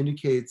kind of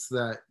indicates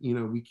that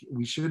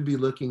we should be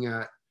looking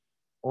at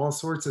all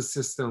sorts of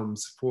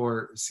systems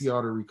for sea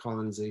otter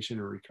recolonization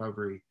or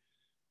recovery.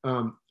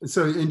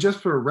 So, and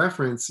just for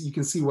reference, you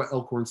can see what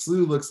Elkhorn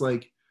Slough looks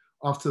like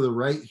off to the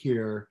right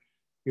here.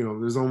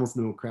 There's almost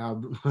no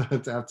crab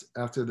left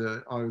after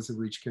the otters have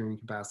reached carrying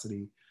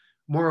capacity.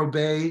 Morro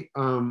Bay,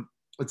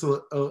 it's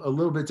a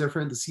little bit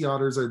different. The sea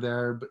otters are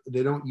there, but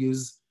they don't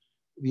use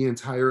the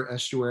entire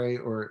estuary,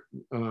 or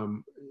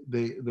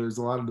there's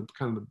a lot of the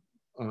kind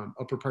of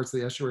upper parts of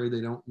the estuary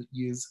they don't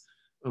use,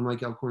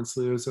 unlike Elkhorn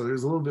Slough. So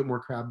there's a little bit more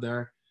crab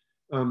there.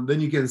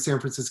 Then you get in San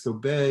Francisco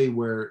Bay,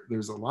 where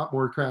there's a lot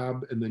more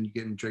crab, and then you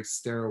get in Drake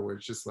Sestero, where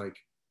it's just like,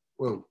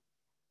 whoa,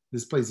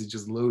 this place is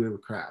just loaded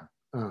with crab.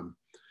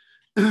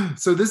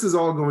 So this is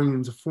all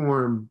going to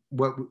form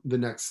what the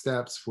next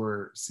steps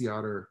for sea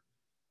otter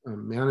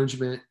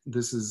management.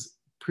 This is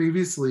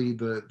previously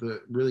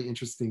the really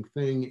interesting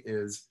thing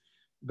is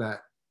that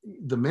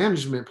the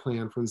management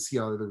plan for the sea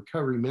otter, the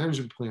recovery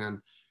management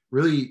plan,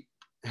 really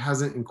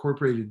hasn't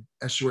incorporated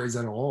estuaries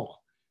at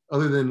all,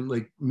 other than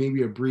like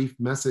maybe a brief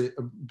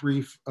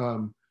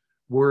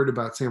word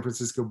about San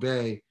Francisco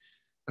Bay.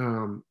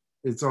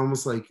 It's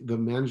almost like the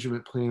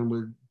management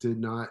plan did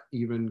not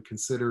even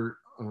consider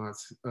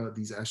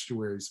these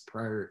estuaries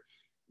prior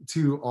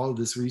to all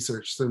this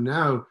research. So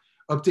now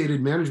updated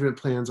management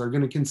plans are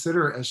going to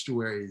consider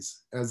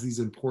estuaries as these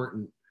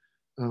important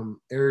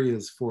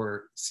areas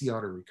for sea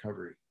otter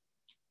recovery.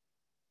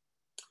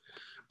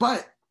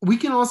 But we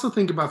can also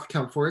think about the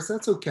kelp forest.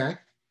 That's okay.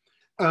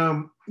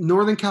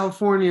 Northern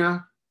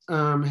California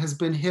has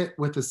been hit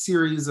with a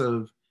series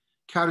of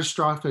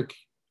catastrophic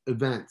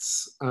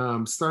events,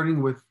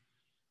 starting with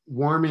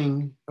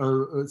warming,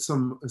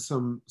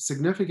 some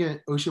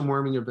significant ocean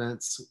warming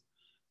events.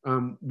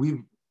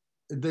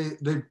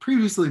 They've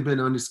previously been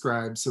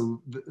undescribed,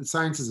 so the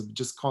scientists have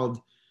just called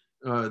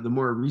the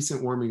more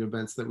recent warming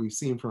events that we've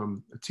seen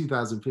from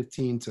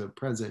 2015 to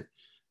present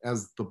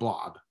as the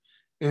blob.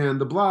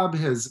 And the blob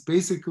has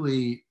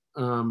basically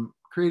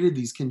created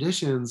these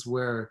conditions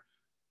where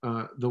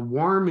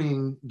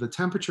the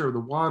temperature of the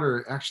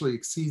water actually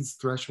exceeds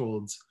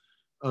thresholds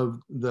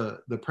of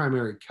the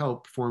primary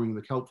kelp forming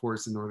the kelp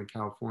forest in Northern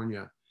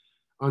California.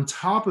 On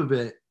top of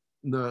it,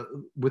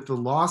 with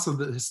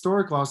the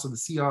historic loss of the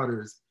sea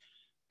otters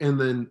And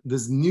then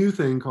this new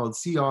thing called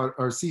sea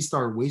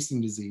star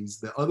wasting disease,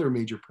 the other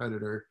major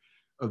predator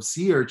of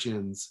sea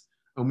urchins.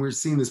 And we're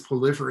seeing this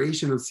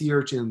proliferation of sea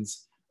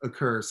urchins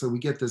occur. So we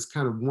get this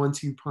kind of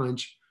 1-2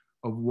 punch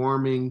of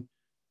warming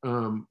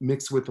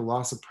mixed with the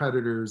loss of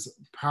predators,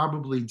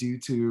 probably due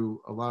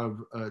to a lot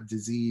of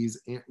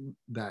disease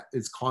that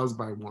is caused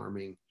by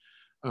warming,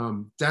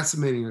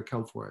 decimating a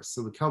kelp forest.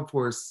 So the kelp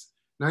forests,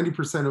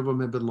 90% of them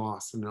have been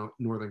lost in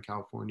Northern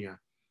California.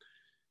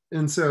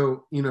 And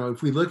so, you know,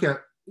 if we look at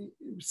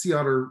sea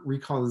otter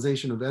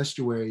recolonization of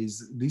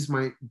estuaries, these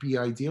might be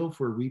ideal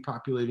for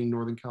repopulating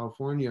Northern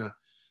California,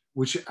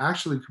 which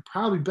actually could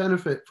probably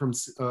benefit from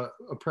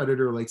a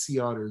predator like sea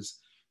otters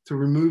to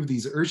remove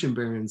these urchin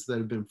barrens that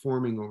have been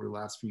forming over the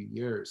last few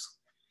years.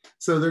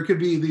 So there could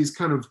be these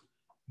kind of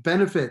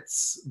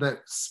benefits that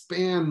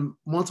span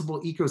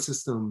multiple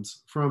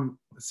ecosystems from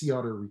sea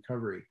otter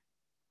recovery.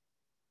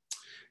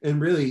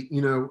 And really,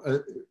 you know,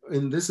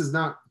 and this is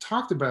not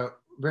talked about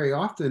very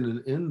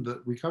often in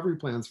the recovery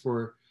plans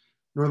for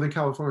Northern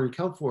California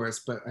kelp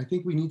forests, but I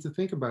think we need to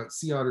think about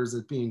sea otters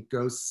as being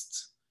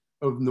ghosts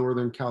of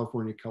Northern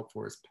California kelp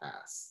forest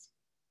past.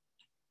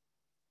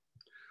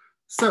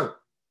 So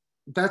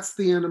that's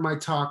the end of my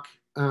talk.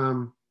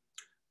 I'm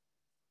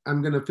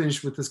going to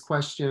finish with this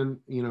question,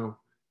 you know,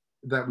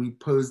 that we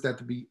posed at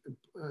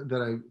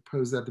that I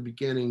posed at the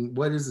beginning.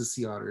 What is a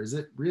sea otter? Is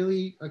it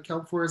really a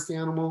kelp forest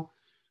animal,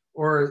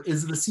 or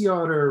is the sea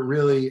otter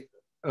really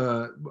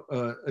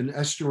an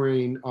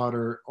estuarine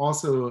otter,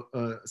 also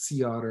a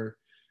sea otter,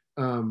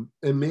 and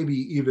maybe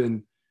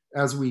even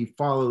as we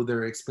follow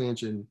their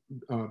expansion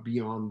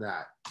beyond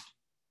that.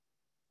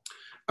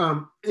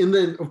 And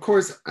then, of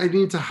course, I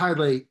need to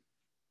highlight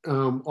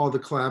all the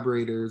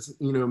collaborators.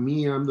 You know,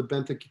 me, I'm the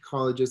benthic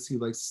ecologist who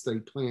likes to study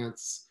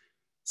plants.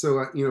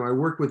 So, you know, I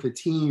work with a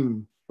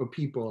team of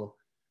people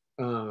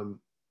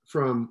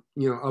from,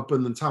 you know, up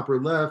in the top or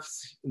left,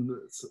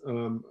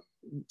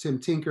 Tim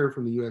Tinker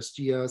from the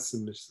USGS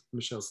and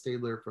Michelle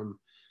Stadler from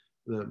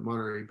the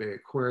Monterey Bay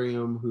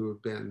Aquarium, who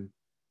have been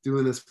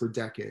doing this for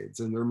decades,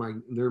 and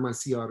they're my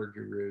sea otter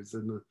gurus.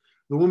 And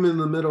the woman in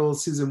the middle,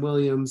 Susan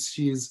Williams,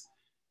 she's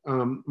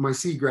my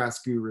seagrass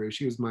guru.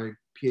 She was my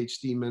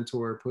PhD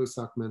mentor,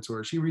 postdoc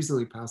mentor. She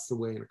recently passed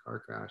away in a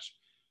car crash.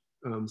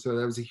 So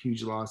that was a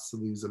huge loss to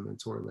lose a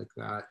mentor like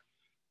that.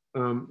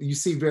 You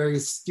see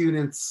various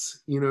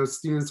students, you know,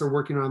 students are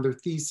working on their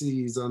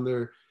theses, on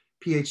their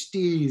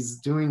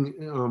PhDs,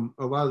 doing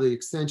a lot of the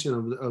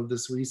extension of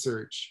this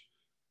research.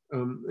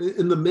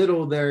 In the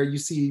middle there, you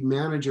see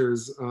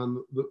managers.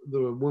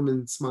 The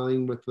woman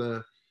smiling with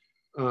the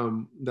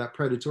that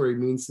predatory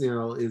moon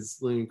snail is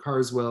Lillian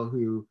Carswell,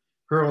 who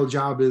her whole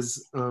job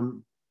is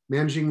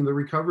managing the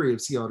recovery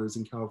of sea otters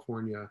in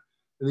California.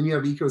 And then you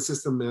have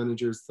ecosystem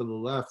managers to the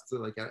left,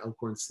 like at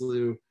Elkhorn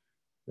Slough.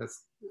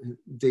 That's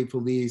Dave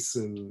Felice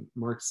and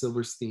Mark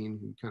Silverstein,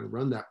 who kind of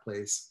run that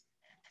place.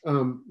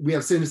 We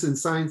have citizen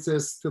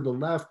scientists to the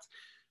left.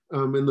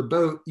 In the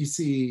boat, you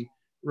see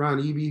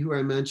Ron Eby, who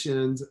I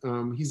mentioned.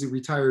 He's a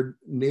retired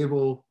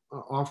naval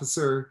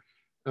officer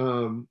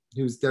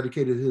who's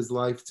dedicated his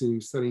life to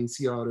studying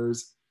sea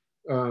otters.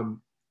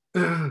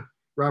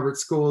 Robert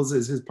Scholes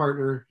is his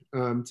partner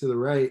to the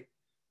right,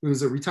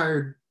 who's a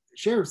retired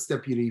sheriff's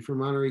deputy from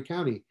Monterey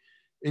County.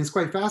 And it's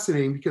quite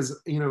fascinating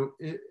because, you know,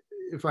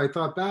 if I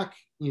thought back,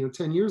 you know,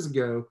 10 years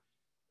ago,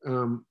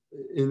 and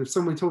if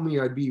someone told me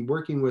I'd be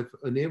working with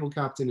a naval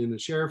captain and a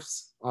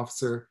sheriff's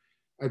officer,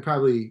 I'd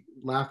probably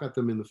laugh at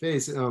them in the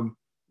face.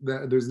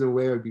 There's no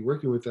way I'd be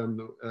working with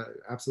them.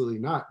 Absolutely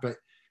not. But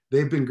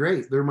they've been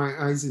great. They're my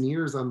eyes and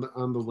ears on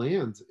the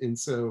land, and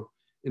so,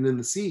 and in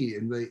the sea,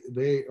 and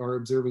they are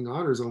observing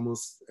otters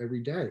almost every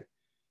day.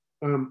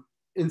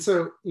 And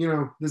so, you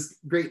know, this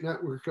great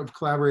network of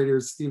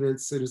collaborators,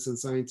 students, citizen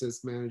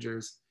scientists,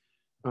 managers,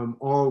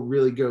 all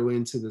really go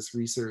into this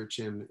research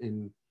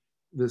and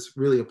this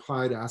really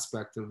applied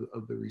aspect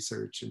of the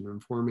research and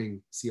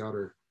informing sea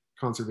otter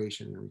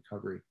conservation and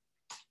recovery.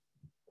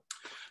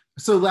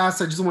 So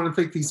last, I just want to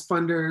thank these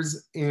funders,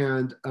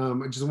 and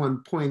I just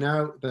want to point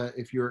out that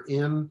if you're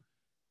in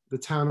the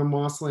town of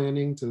Moss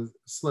Landing, to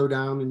slow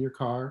down in your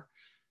car,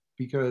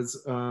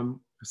 because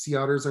sea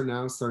otters are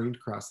now starting to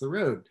cross the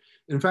road.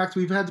 In fact,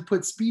 we've had to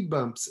put speed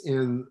bumps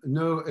and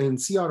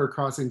sea otter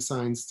crossing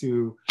signs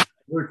to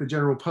alert the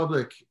general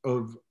public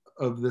of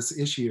this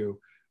issue.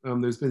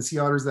 There's been sea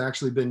otters that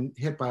actually been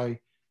hit by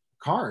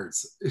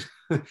cars,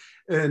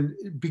 and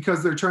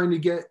because they're trying to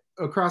get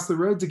across the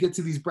road to get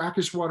to these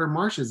brackish water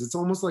marshes, it's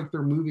almost like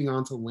they're moving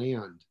onto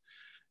land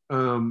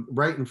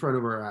right in front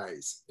of our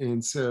eyes.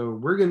 And so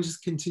we're going to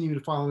just continue to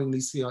following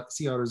these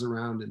sea otters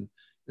around and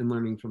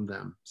learning from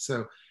them.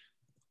 So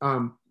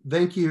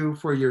thank you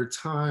for your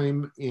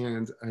time,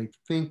 and I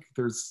think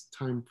there's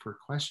time for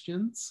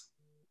questions.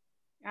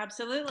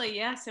 Absolutely,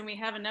 yes, and we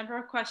have a number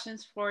of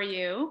questions for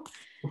you.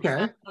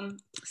 Okay.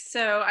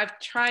 So I've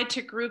tried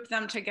to group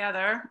them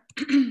together.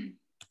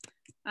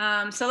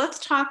 So let's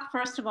talk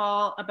first of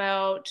all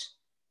about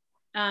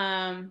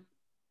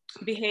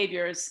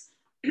behaviors.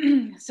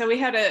 So we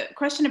had a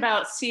question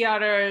about sea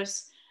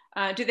otters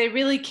Do they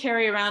really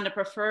carry around a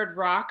preferred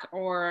rock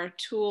or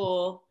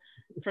tool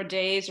for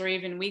days or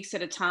even weeks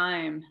at a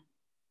time?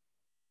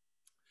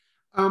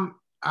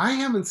 I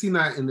haven't seen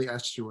that in the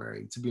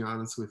estuary, to be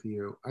honest with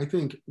you. I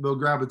think they'll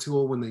grab a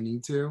tool when they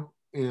need to,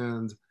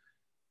 and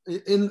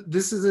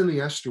this is in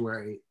the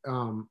estuary.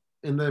 And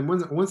then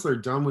once they're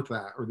done with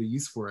that or the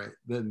use for it,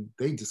 then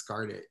they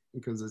discard it,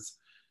 because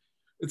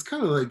it's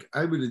kind of like,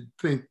 I would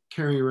think,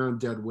 carrying around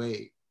dead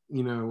weight.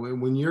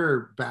 And when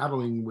you're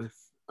battling with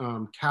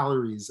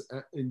calories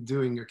and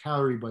doing a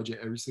calorie budget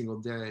every single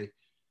day,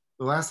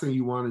 the last thing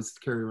you want is to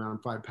carry around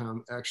 5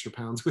 extra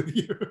pounds with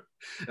you.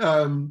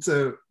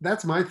 So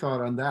that's my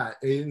thought on that.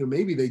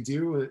 Maybe they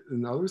do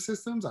in other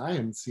systems. I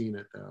haven't seen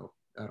it though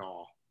at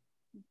all.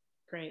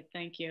 Great,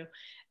 thank you.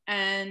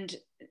 And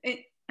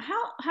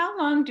how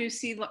long do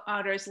sea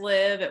otters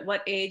live? At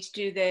what age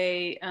do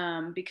they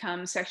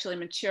become sexually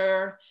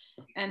mature?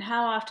 And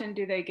how often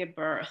do they give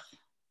birth?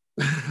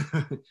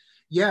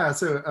 Yeah,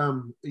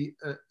 so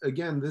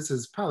again, this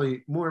is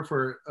probably more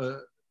for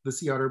the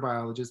sea otter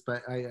biologist,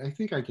 but I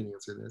think I can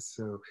answer this.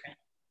 So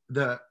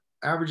the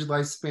average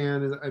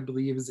lifespan, I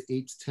believe, is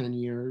 8 to 10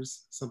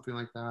 years, something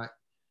like that.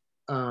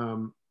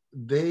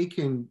 They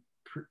can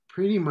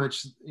pretty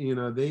much,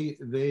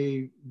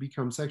 they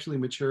become sexually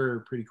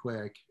mature pretty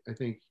quick. I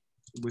think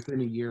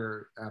within a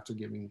year after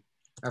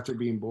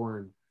being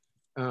born.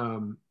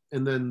 And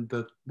then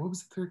what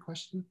was the third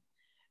question?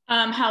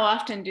 How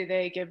often do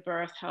they give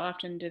birth? How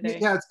often do they?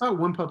 Yeah, it's about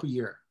 1 pup a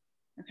year.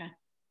 Okay.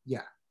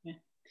 Yeah.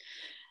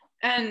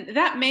 And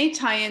that may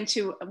tie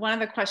into one of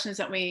the questions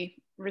that we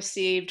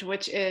received,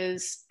 which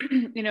is,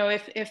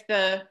 if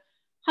the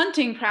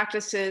hunting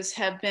practices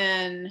have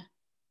been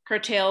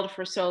curtailed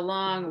for so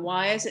long,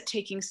 why is it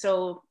taking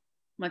so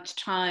much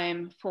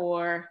time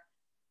for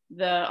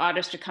the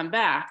otters to come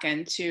back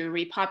and to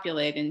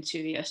repopulate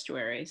into the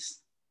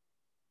estuaries?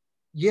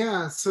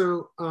 Yeah,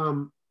 so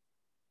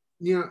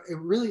it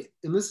really,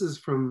 and this is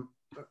from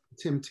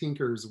Tim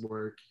Tinker's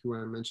work, who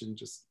I mentioned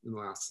just in the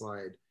last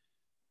slide.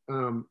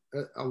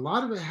 A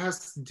lot of it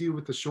has to do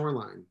with the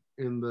shoreline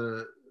and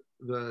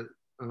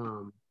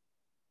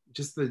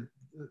just the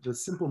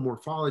simple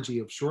morphology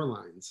of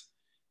shorelines.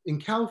 In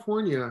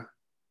California,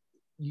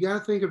 you got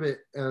to think of it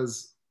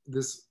as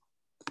this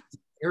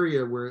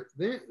area where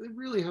they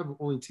really have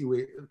only 2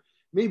 ways,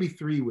 maybe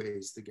 3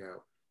 ways to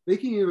go. They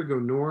can either go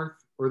north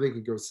or they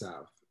could go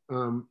south.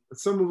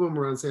 Some of them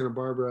around Santa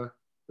Barbara,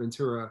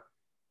 Ventura,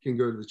 can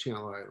go to the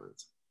Channel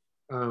Islands.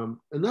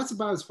 And that's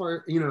about as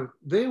far,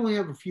 they only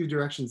have a few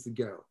directions to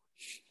go.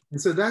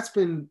 And so that's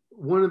been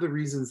one of the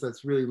reasons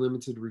that's really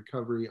limited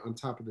recovery on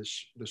top of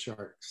the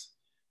sharks.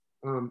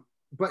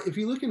 But if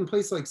you look in a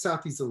place like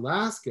Southeast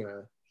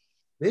Alaska,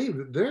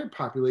 their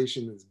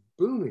population is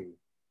booming.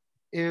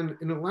 And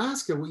in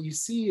Alaska, what you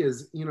see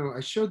is, I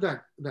showed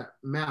that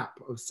map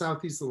of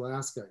Southeast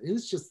Alaska, and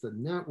it's just a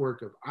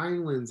network of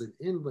islands and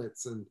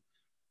inlets, and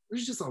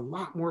there's just a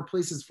lot more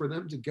places for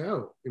them to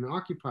go and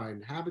occupy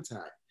and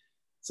habitat.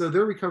 So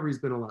their recovery has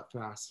been a lot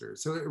faster.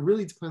 So it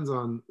really depends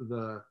on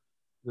the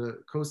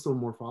coastal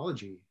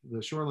morphology,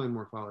 the shoreline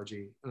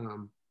morphology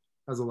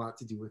has a lot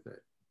to do with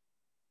it.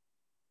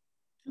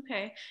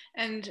 Okay,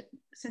 and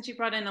since you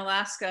brought in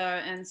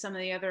Alaska and some of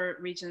the other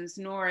regions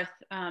north,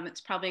 it's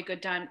probably a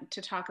good time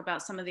to talk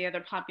about some of the other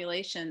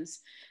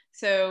populations.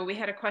 So we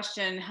had a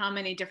question, how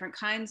many different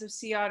kinds of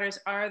sea otters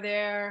are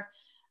there?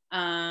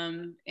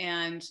 And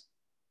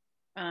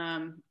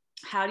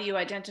how do you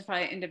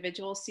identify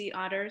individual sea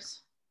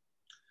otters?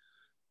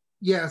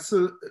 Yeah,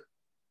 so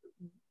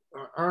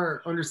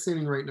our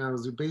understanding right now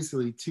is there are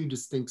basically 2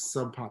 distinct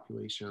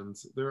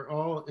subpopulations. They're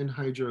all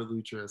Enhydra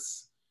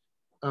lutris.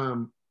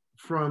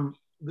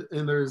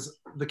 And there's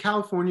the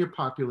California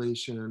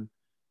population,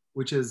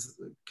 which is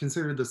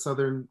considered the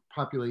southern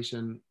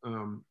population,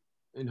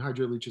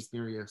 Enhydra lutris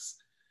nereus.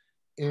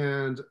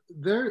 And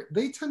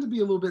they tend to be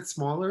a little bit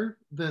smaller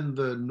than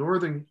the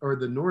northern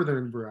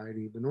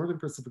variety, the northern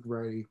Pacific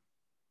variety,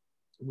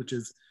 which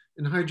is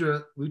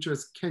Enhydra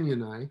lutris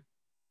kenyani.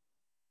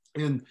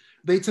 And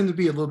they tend to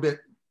be a little bit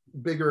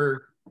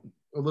bigger,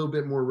 a little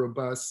bit more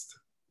robust,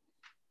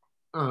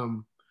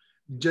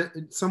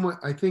 somewhat,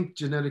 I think,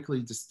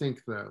 genetically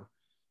distinct though.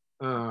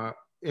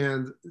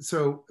 And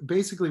so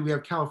basically we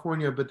have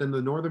California, but then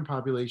the northern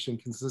population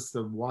consists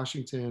of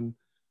Washington.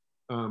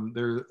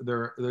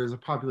 There's a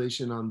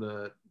population on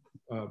the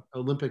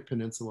Olympic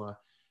Peninsula,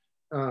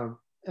 and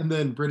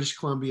then British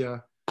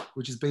Columbia,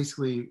 which is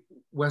basically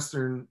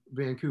Western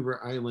Vancouver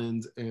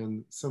Island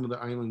and some of the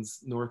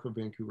islands north of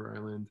Vancouver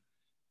Island.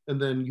 And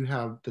then you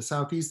have the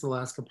Southeast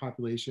Alaska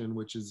population,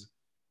 which is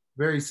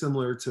very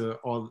similar to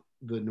all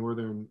the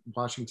northern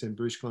Washington,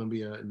 British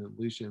Columbia, and the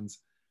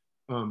Aleutians.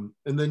 And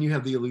then you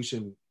have the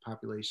Aleutian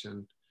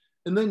population.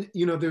 And then,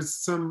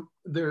 there's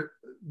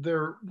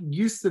there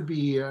used to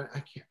be,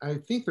 I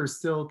think there's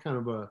still kind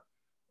of a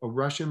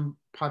Russian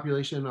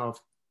population off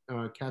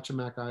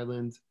Kachemak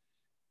Island.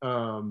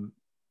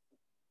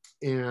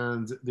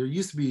 And there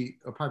used to be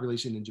a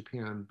population in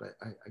Japan, but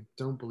I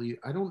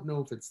don't know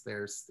if it's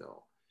there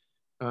still.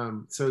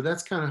 So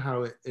that's kind of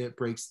how it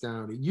breaks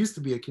down. It used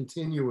to be a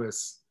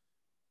continuous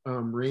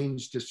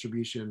range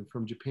distribution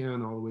from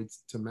Japan all the way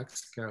to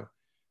Mexico.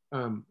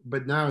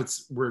 But now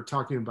we're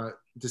talking about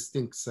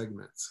distinct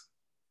segments.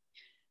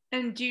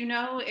 And do you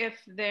know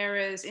if there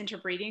is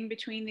interbreeding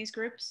between these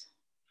groups?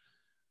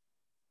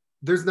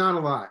 There's not a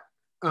lot.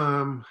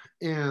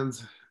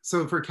 And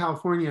so for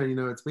California,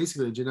 it's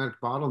basically a genetic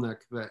bottleneck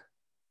that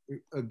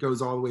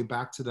goes all the way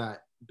back to that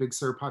Big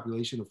Sur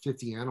population of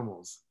 50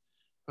 animals.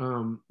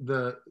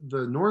 The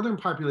northern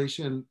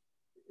population,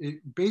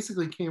 it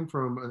basically came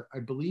from, I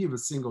believe, a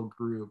single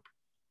group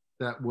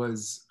that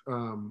was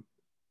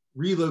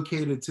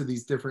relocated to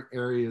these different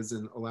areas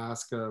in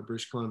Alaska,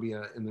 British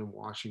Columbia, and then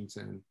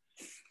Washington.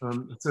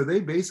 So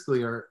they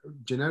basically are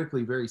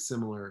genetically very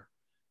similar.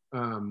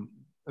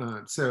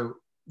 So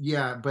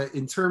yeah, but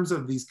in terms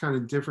of these kind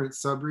of different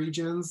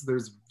subregions,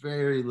 there's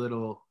very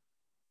little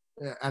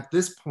at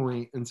this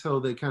point until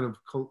they kind of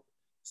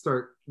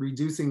start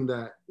reducing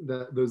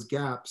those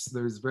gaps.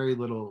 There's very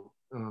little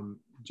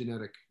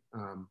genetic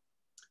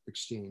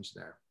exchange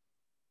there.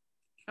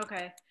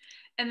 Okay.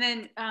 And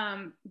then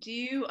do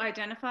you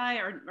identify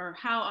or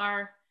how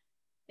are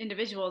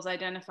individuals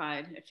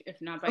identified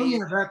if not by you?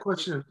 Yeah, that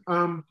question.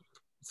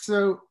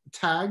 So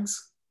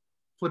tags,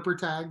 flipper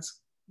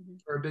tags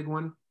are a big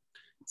one.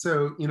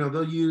 So,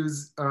 they'll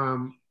use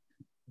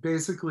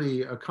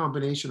basically a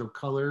combination of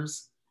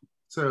colors.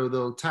 So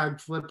they'll tag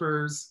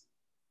flippers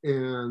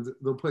and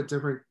they'll put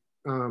different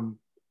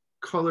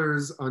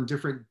colors on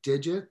different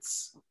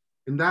digits.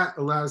 And that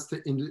allows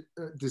to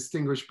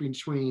distinguish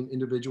between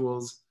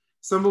individuals.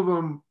 Some of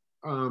them,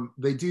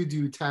 they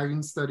do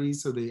tagging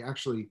studies. So they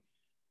actually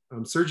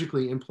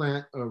surgically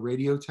implant a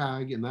radio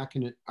tag, and that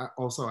can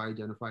also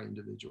identify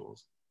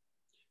individuals.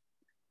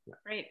 Yeah.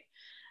 Great.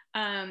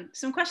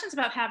 Some questions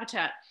about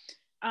habitat.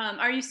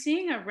 Are you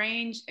seeing a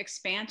range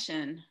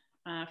expansion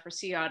for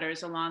sea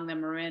otters along the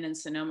Marin and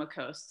Sonoma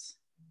coasts?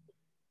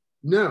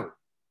 No,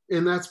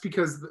 and that's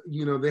because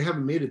they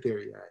haven't made it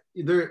there yet.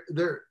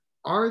 There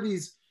are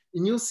these,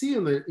 and you'll see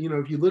in the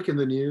if you look in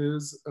the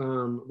news,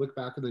 look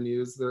back in the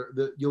news,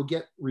 you'll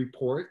get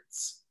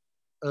reports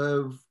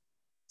of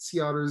sea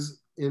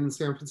otters in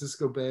San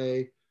Francisco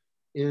Bay,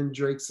 in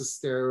Drake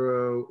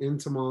Sestero, in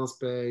Tomales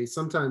Bay,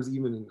 sometimes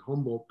even in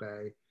Humboldt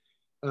Bay.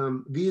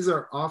 These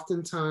are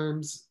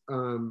oftentimes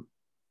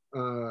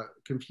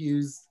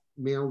confused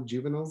male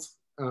juveniles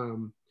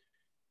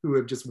who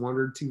have just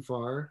wandered too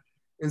far.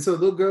 And so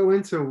they'll go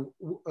into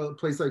a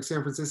place like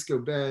San Francisco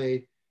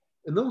Bay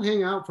and they'll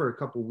hang out for a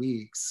couple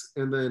weeks,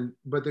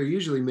 but they're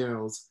usually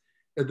males.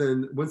 And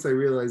then once they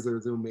realize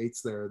there's no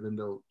mates there, then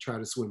they'll try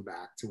to swim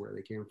back to where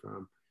they came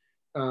from.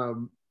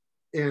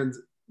 And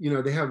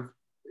they have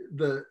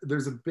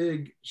there's a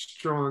big,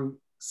 strong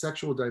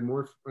sexual not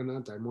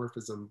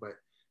dimorphism, but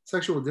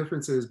sexual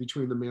differences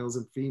between the males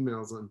and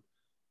females on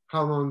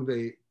how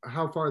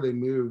far they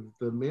move.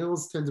 The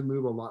males tend to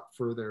move a lot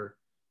further.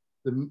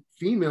 The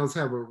females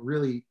have a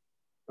really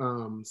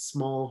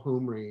small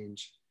home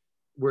range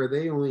where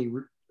they only,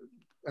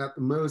 at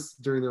the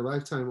most during their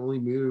lifetime, only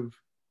move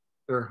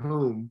their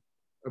home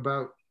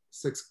about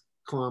 6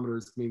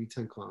 kilometers, maybe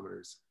 10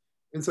 kilometers.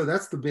 And so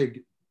that's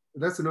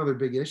another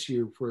big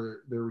issue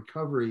for their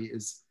recovery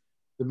is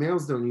the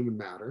males don't even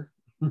matter.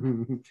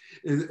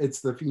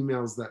 It's the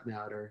females that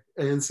matter.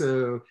 And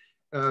so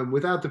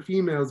without the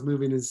females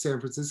moving into San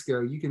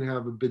Francisco, you can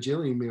have a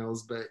bajillion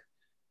males, but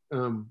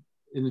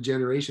in a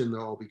generation,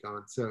 they'll all be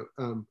gone. So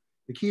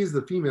the key is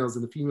the females,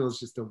 and the females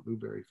just don't move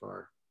very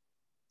far.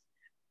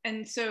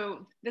 And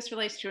so this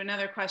relates to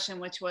another question,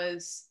 which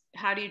was,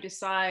 how do you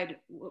decide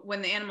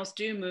when the animals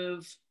do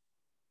move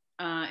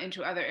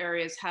into other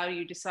areas, how do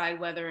you decide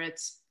whether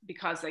it's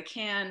because they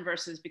can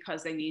versus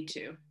because they need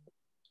to?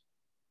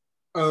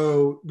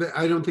 Oh,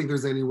 I don't think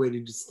there's any way to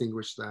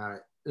distinguish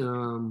that.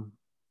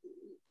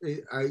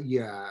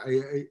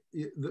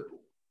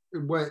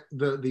 What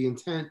the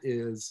intent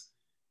is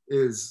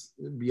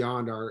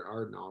beyond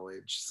our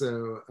knowledge.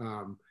 So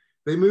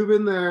they move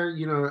in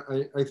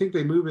there, I think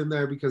they move in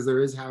there because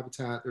there is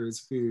habitat, there is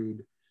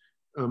food,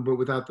 but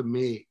without the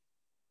mate,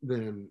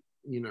 then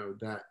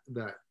that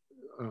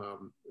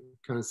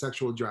kind of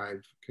sexual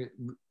drive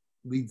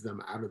leads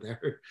them out of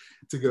there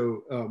to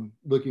go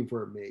looking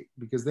for a mate,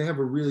 because they have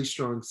a really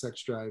strong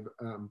sex drive.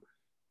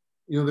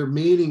 They're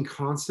mating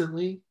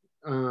constantly.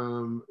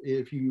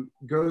 If you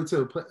go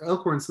to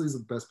Elkhorn Slough is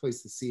the best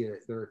place to see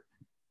it. They're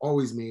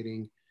always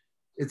mating.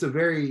 It's a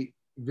very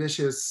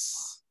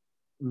vicious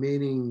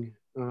mating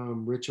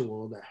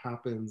ritual that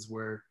happens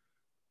where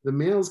the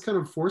males kind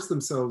of force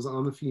themselves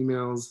on the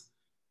females,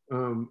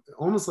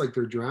 almost like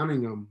they're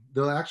drowning them.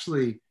 They'll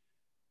actually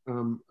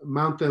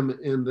mount them,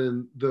 and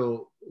then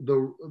they'll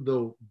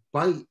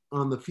bite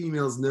on the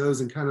female's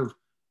nose and kind of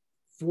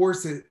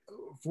force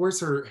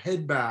her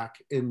head back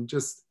and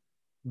just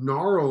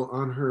gnarl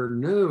on her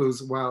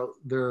nose while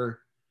they're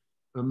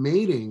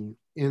mating.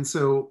 And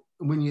so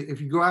if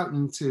you go out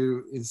and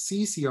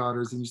see sea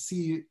otters and you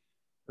see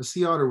a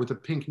sea otter with a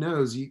pink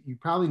nose, you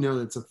probably know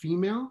it's a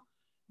female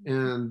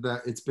and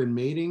that it's been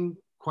mating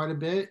quite a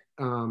bit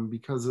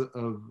because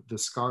of the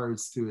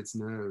scars to its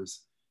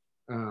nose.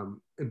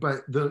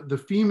 But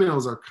the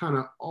females are kind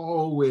of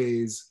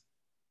always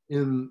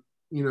in,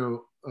 you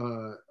know,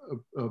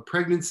 a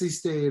pregnancy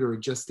state or a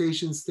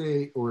gestation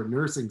state or a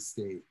nursing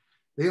state.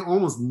 They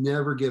almost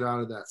never get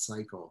out of that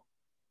cycle.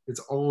 It's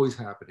always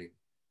happening.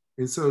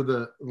 And so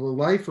the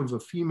life of a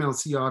female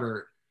sea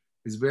otter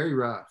is very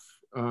rough.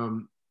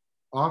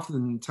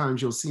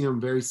 Oftentimes you'll see them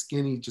very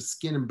skinny, just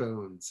skin and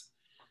bones.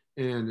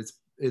 And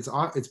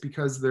it's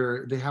because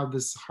they have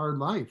this hard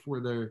life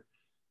where they're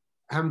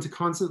having to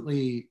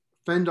constantly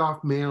fend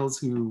off males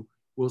who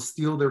will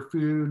steal their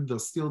food. They'll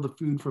steal the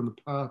food from the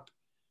pup.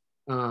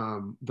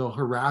 They'll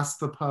harass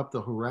the pup.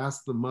 They'll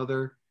harass the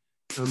mother.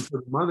 So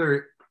the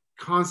mother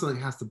constantly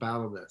has to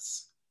battle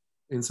this.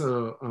 And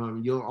so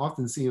you'll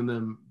often see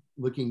them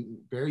looking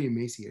very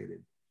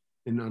emaciated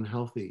and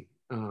unhealthy.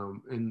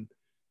 And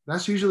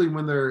that's usually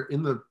when they're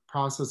in the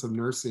process of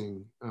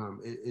nursing.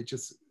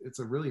 It's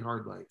a really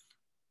hard life.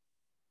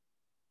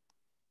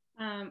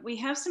 We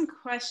have some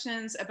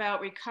questions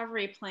about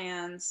recovery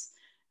plans.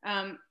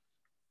 A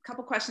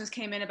couple questions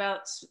came in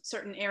about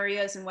certain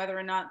areas and whether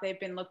or not they've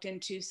been looked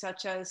into,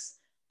 such as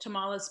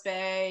Tomales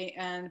Bay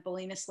and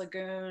Bolinas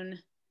Lagoon.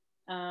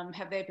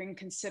 Have they been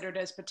considered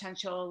as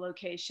potential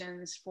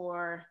locations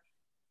for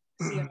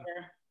sea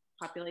otter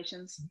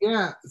populations?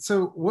 Yeah,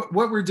 so what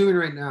we're doing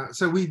right now,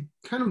 so we've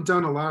kind of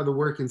done a lot of the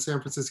work in San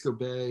Francisco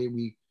Bay.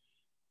 We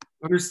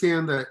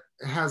understand that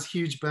it has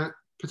huge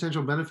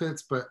potential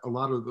benefits, but a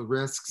lot of the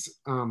risks.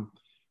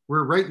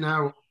 We're right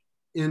now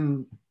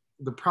in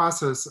the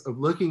process of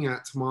looking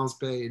at Tomales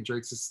Bay and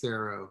Drake's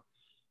Estero.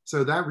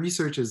 So that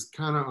research is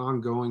kind of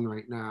ongoing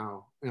right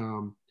now,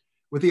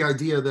 with the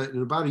idea that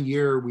in about a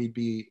year, we'd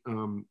be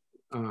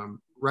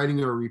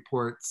writing our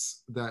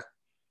reports that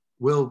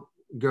will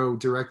go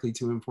directly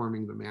to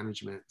informing the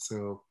management.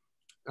 So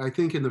I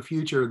think in the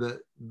future that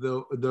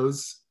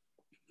those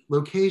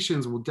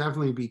locations will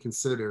definitely be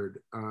considered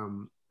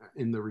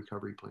in the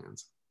recovery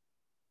plans.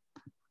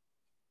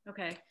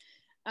 Okay.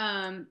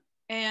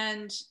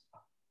 And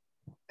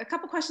a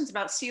couple questions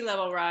about sea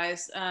level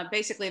rise.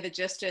 Basically, the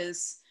gist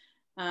is,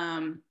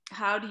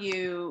 how do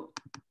you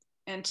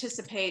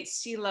anticipate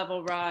sea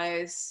level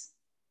rise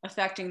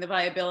affecting the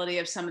viability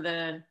of some of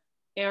the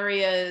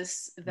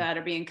areas that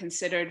are being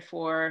considered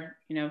for,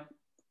 you know,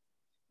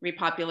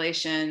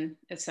 repopulation,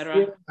 et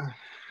cetera?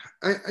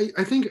 Yeah.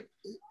 I think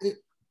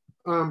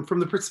from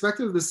the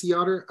perspective of the sea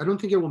otter, I don't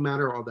think it will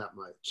matter all that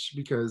much,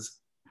 because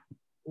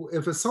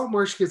if a salt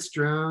marsh gets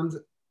drowned,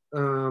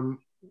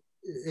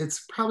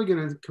 it's probably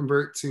going to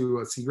convert to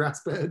a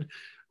seagrass bed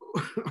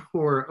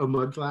or a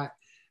mud flat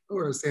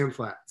or a sand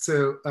flat.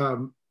 So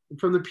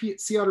from the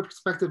sea otter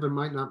perspective, it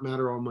might not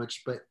matter all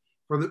much, but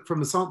from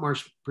the salt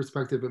marsh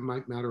perspective, it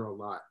might matter a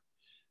lot,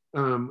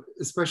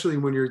 especially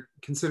when you're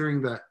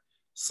considering that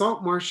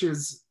salt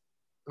marshes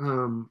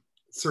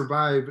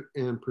survive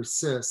and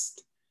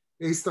persist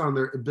based on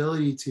their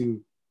ability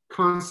to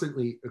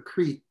constantly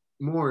accrete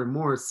more and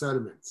more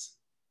sediments.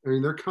 I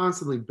mean, they're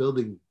constantly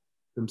building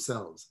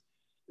themselves.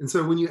 And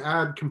so when you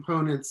add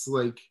components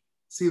like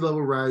sea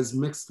level rise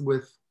mixed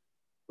with,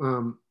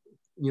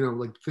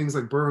 like things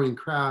like burrowing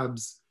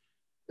crabs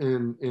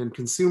and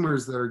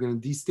consumers that are going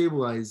to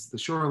destabilize the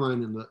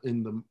shoreline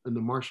in the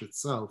marsh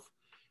itself,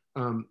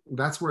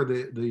 that's where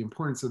the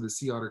importance of the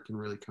sea otter can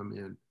really come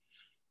in.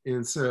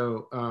 And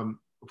so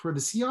for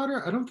the sea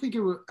otter, I don't think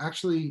it will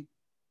actually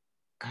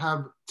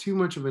have too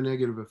much of a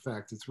negative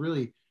effect. It's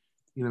really,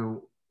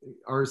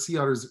 our sea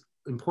otters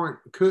important,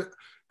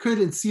 could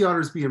and sea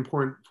otters be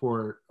important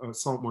for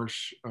salt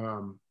marsh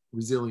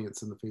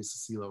resilience in the face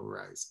of sea level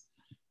rise.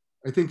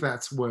 I think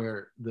that's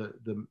where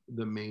the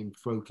main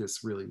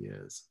focus really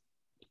is.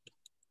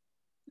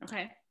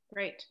 Okay,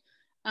 great.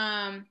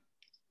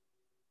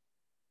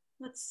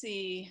 Let's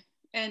see.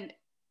 And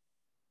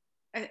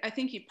I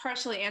think you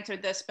partially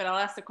answered this, but I'll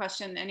ask the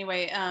question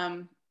anyway.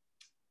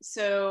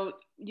 So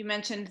you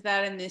mentioned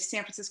that in the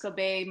San Francisco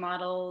Bay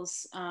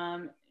models,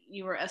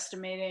 you were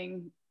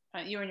estimating,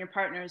 you and your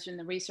partners in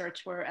the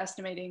research were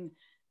estimating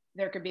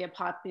there could be a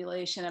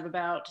population of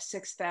about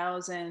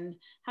 6,000.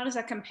 How does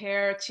that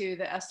compare to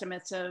the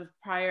estimates of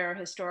prior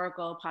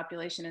historical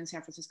population in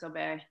San Francisco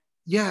Bay?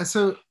 Yeah,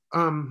 so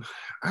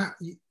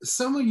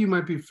some of you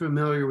might be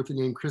familiar with the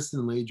name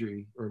Kristen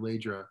Ladry or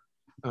Ladra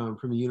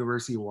from the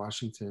University of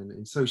Washington.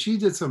 And so she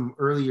did some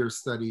earlier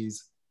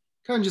studies,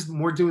 kind of just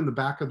more doing the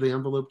back of the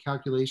envelope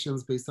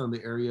calculations based on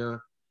the area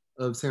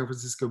of San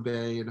Francisco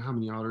Bay and how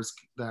many otters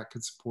that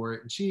could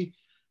support. And she,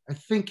 I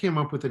think, came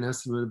up with an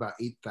estimate of about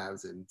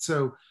 8,000.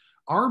 So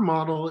our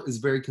model is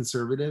very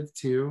conservative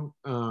too.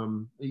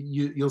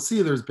 You'll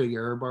see there's big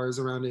error bars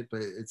around it,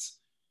 but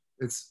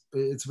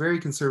it's very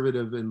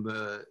conservative in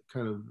the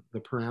kind of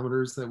the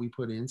parameters that we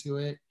put into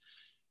it.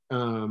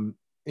 And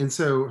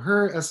so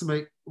her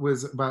estimate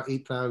was about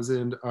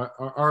 8,000.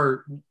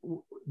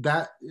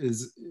 That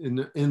is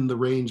in the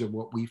range of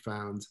what we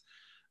found.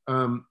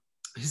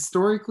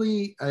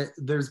 Historically,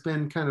 there's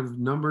been kind of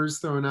numbers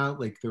thrown out,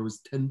 like there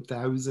was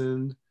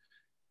 10,000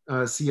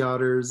 sea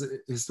otters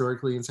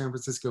historically in San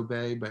Francisco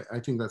Bay, but I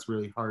think that's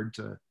really hard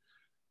to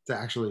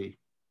actually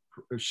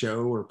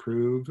show or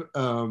prove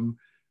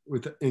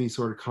with any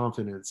sort of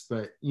confidence.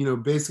 But, you know,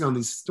 based on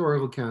these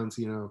historical accounts,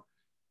 you know,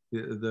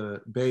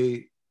 the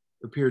bay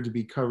appeared to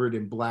be covered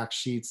in black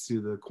sheets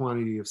to the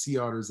quantity of sea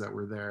otters that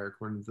were there,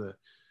 according to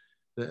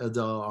the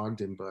Adele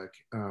Ogden book.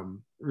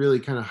 Really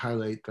kind of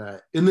highlight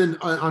that. And then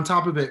on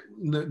top of it,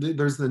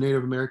 there's the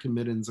Native American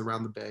middens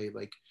around the bay,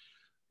 like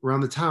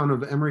around the town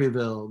of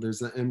Emeryville. There's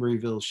the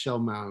Emeryville shell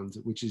mound,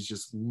 which is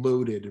just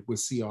loaded with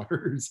sea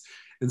otters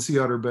and sea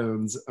otter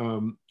bones,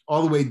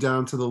 all the way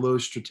down to the low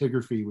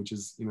stratigraphy, which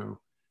is, you know,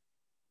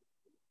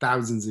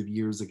 thousands of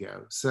years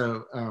ago.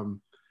 So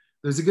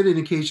there's a good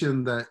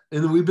indication that,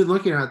 and we've been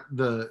looking at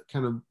the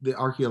kind of the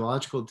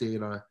archaeological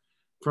data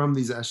from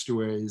these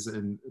estuaries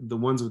and the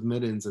ones with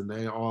middens, and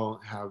they all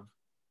have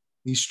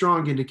these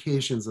strong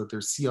indications that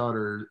there's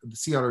the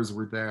sea otters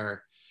were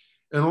there.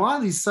 And a lot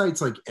of these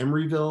sites, like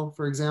Emeryville,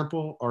 for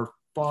example, are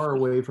far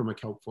away from a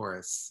kelp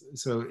forest.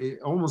 So it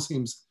almost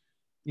seems,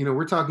 you know,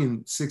 we're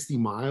talking 60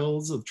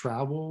 miles of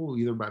travel,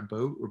 either by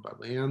boat or by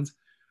land,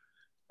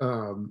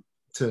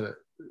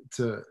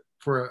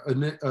 for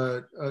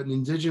an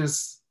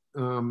indigenous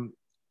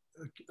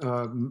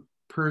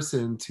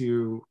person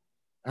to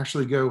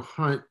actually go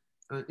hunt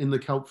in the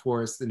kelp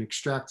forest and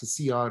extract a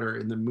sea otter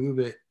and then move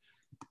it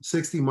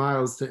 60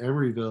 miles to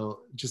Emeryville.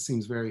 Just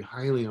seems very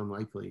highly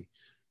unlikely.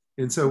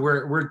 And so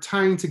we're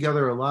tying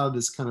together a lot of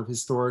this kind of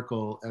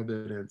historical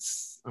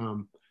evidence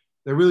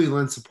that really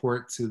lends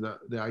support to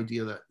the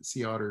idea that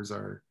sea otters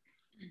are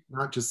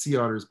not just sea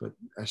otters, but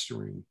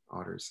estuarine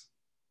otters.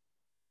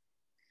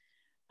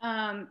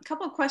 A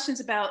couple of questions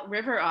about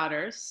river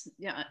otters.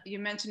 Yeah, you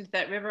mentioned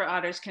that river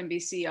otters can be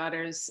sea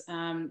otters.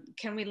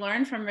 Can we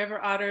learn from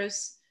river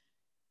otters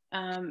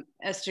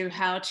as to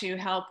how to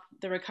help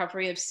the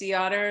recovery of sea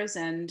otters?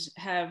 And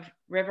have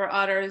river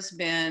otters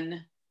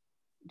been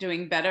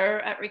doing better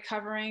at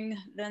recovering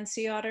than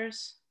sea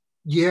otters?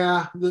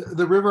 Yeah,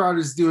 the river otter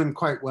is doing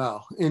quite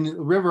well. And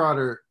the river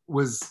otter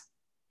was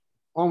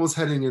almost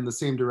heading in the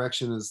same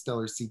direction as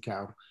Steller sea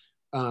cow.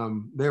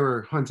 They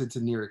were hunted to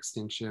near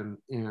extinction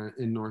in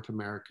North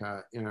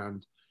America,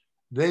 and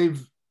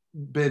they've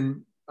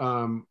been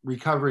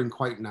recovering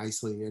quite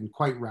nicely and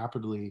quite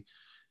rapidly.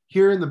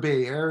 Here in the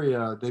Bay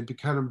Area, they've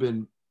kind of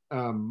been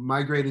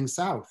migrating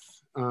south.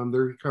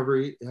 Their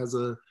recovery has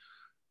a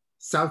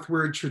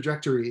southward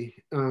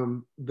trajectory.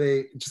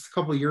 They just a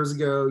couple of years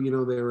ago, you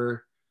know, they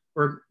were,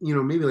 or you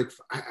know, maybe like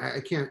I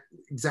can't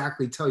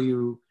exactly tell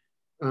you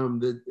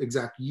the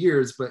exact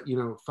years, but you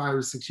know, 5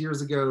 or 6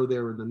 years ago, they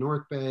were in the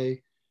North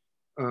Bay.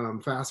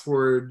 Fast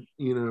forward,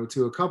 you know,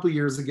 to a couple of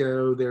years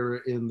ago, they were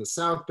in the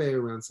South Bay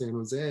around San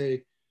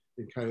Jose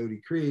and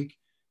Coyote Creek.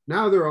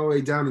 Now they're all the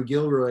way down in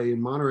Gilroy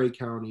in Monterey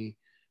County.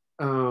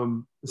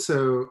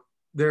 So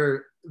the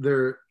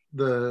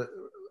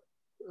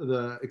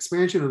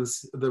expansion of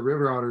the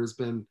river otter has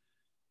been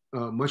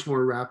much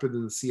more rapid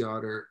than the sea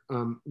otter.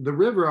 The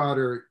river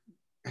otter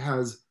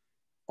has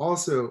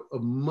also a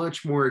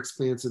much more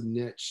expansive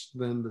niche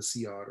than the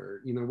sea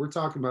otter. You know, we're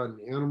talking about an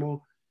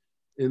animal,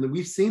 and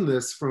we've seen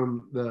this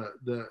from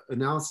the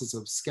analysis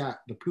of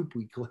scat, the poop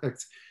we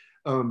collect.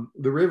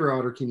 The river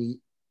otter can eat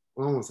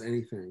almost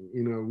anything.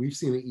 You know, we've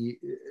seen it eat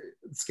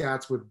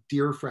scats with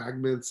deer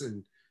fragments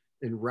and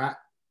rat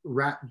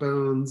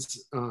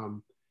bones,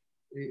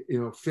 you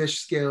know, fish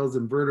scales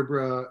and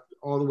vertebra,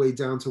 all the way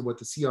down to what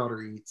the sea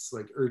otter eats,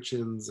 like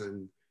urchins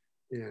and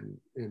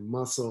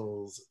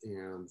mussels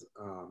and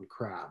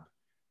crab.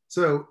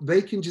 So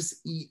they can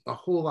just eat a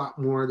whole lot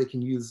more. They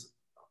can use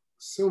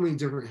so many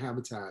different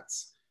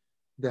habitats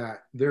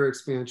that their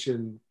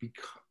expansion,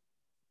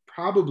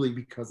 probably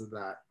because of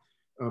that,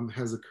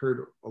 has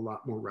occurred a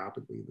lot more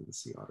rapidly than the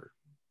sea otter.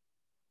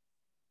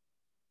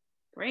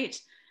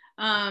 Great.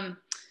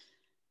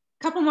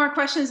 Couple more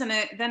questions and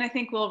then I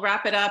think we'll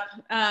wrap it up.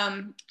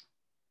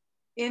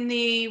 In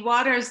the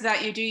waters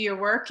that you do your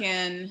work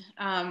in,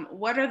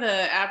 what are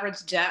the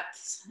average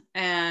depths,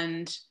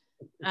 and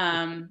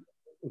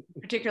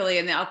particularly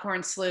in the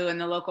Elkhorn Slough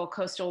and the local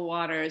coastal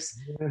waters?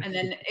 And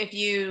then if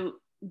you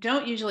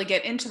don't usually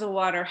get into the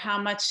water, how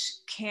much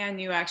can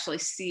you actually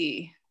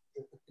see?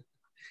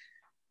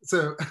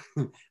 So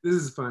this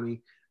is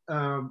funny.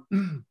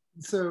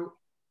 So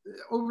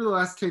over the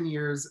last 10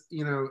 years,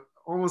 you know,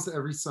 almost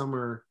every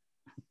summer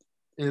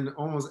and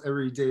almost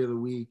every day of the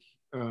week,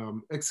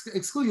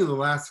 excluding the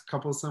last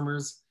couple of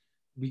summers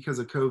because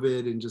of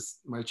COVID and just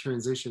my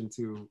transition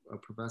to a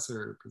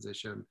professor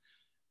position,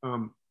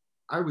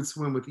 I would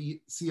swim with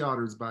sea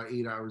otters about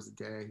 8 hours a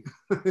day.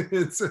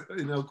 It's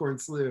in Elkhorn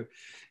Slough.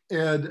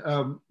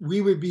 And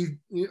we would be,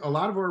 a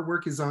lot of our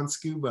work is on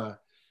scuba.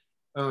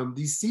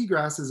 These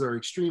seagrasses are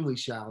extremely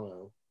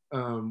shallow.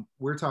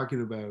 We're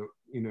talking about,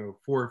 you know,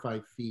 4 or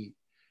 5 feet.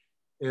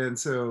 And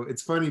so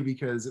it's funny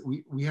because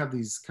we have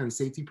these kind of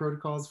safety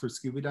protocols for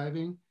scuba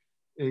diving.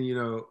 And, you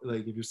know,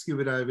 like if you're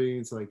scuba diving,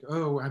 it's like,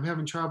 oh, I'm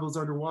having troubles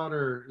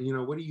underwater. You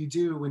know, what do you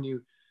do when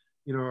you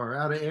know, are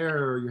out of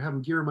air or you're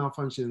having gear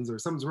malfunctions or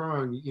something's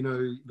wrong? You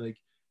know, like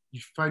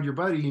you find your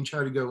buddy and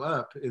try to go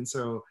up. And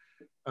so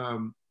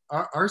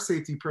our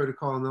safety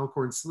protocol in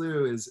Elkhorn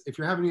Slough is if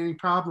you're having any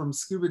problems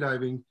scuba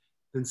diving,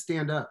 then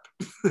stand up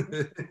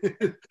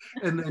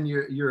and then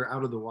you're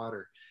out of the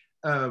water.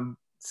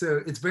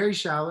 So it's very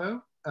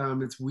shallow.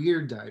 It's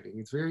weird diving.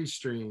 It's very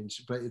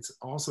strange, but it's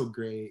also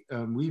great.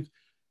 We've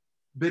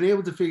been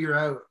able to figure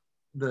out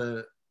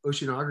the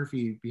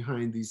oceanography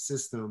behind these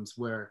systems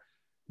where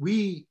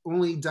we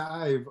only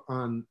dive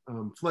on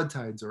flood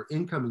tides or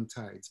incoming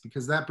tides,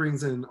 because that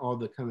brings in all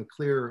the kind of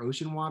clearer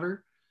ocean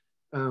water,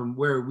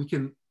 where we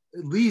can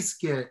at least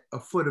get a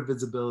foot of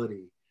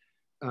visibility.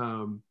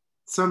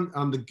 Some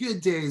on the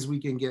good days we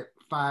can get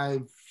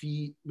 5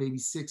 feet, maybe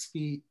 6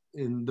 feet.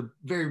 In the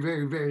very,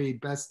 very, very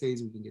best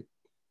days we can get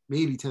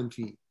maybe 10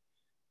 feet.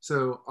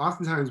 So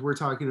oftentimes we're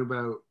talking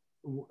about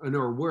in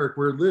our work,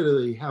 we're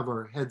literally have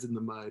our heads in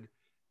the mud.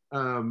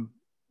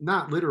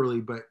 Not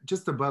literally, but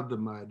just above the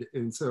mud.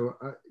 And so,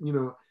 you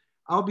know,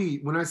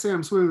 when I say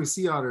I'm swimming with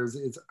sea otters,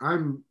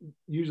 I'm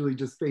usually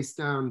just face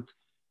down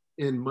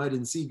in mud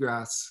and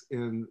seagrass,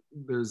 and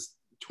there's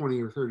 20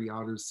 or 30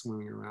 otters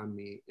swimming around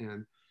me.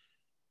 And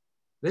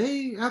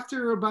they,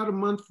 after about a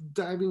month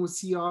diving with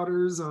sea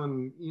otters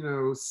on, you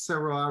know,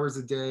 several hours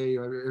a day,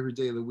 every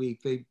day of the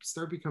week, they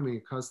start becoming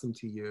accustomed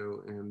to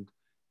you. And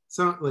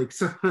so, like,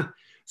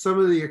 some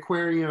of the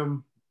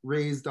aquarium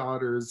raised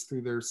otters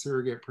through their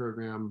surrogate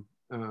program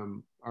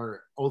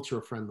are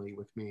ultra friendly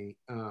with me,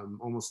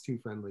 almost too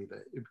friendly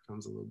that it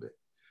becomes a little bit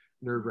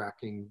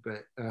nerve-wracking.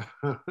 But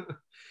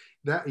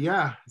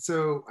yeah,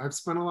 so I've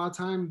spent a lot of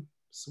time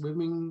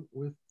swimming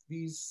with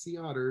these sea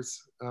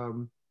otters.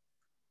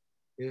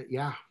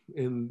 Yeah,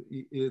 and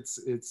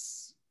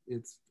it's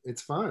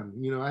fun.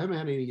 You know, I haven't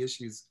had any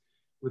issues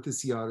with the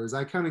sea otters.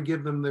 I kind of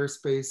give them their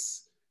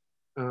space.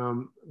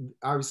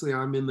 Obviously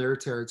I'm in their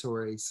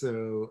territory,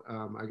 so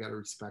I got to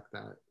respect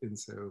that. And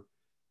so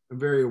I'm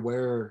very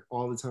aware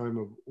all the time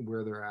of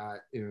where they're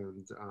at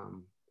and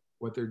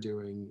what they're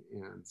doing.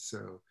 And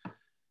so,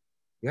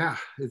 yeah,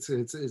 it's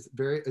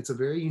a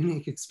very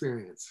unique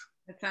experience.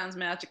 It sounds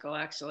magical,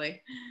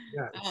 actually.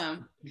 Yeah,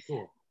 it's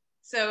cool.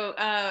 So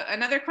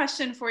another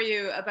question for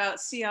you about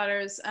sea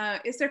otters.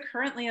 Is there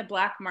currently a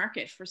black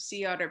market for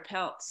sea otter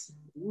pelts?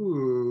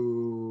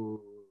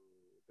 Ooh,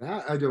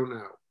 that I don't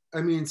know.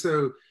 I mean,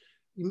 so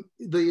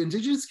the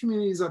indigenous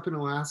communities up in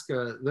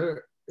Alaska,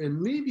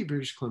 and maybe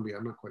British Columbia,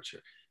 I'm not quite sure,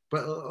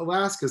 but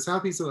Alaska,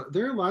 Southeast,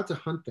 they're allowed to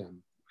hunt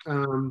them.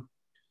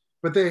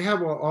 But they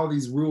have all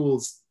these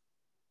rules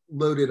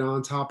loaded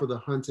on top of the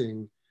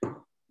hunting,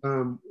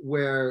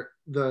 where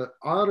the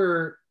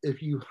otter,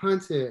 if you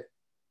hunt it,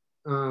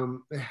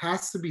 it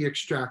has to be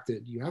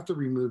extracted. You have to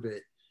remove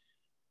it.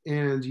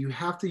 And you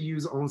have to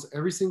use almost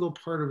every single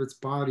part of its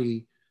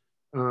body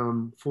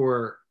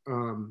for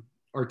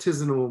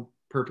artisanal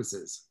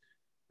purposes,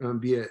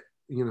 be it,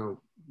 you know,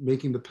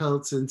 making the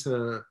pelts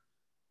into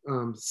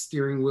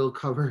steering wheel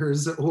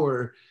covers,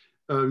 or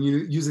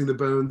using the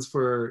bones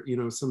for, you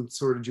know, some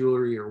sort of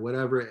jewelry or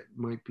whatever it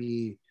might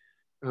be.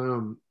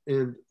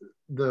 And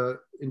the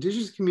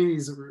indigenous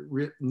communities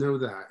know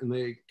that, and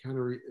they kind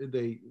of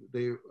they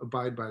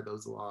abide by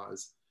those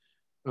laws.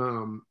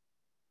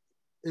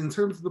 In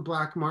terms of the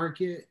black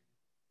market,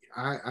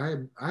 I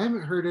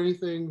haven't heard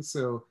anything,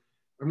 so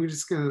I'm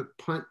just gonna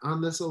punt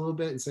on this a little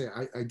bit and say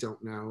I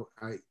don't know.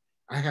 I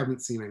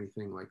haven't seen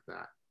anything like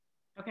that.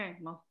 Okay,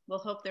 well, we'll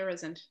hope there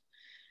isn't.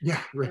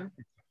 Yeah, right.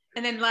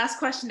 And then last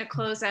question to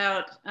close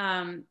out,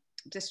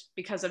 just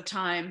because of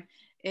time,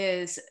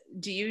 is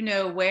do you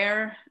know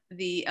where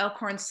the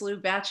Elkhorn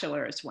Slough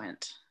bachelors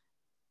went?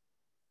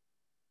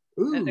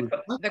 Ooh,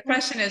 the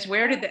question is,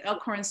 where did the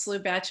Elkhorn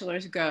Slough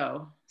bachelors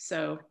go?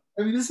 So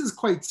I mean, this is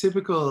quite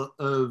typical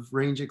of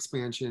range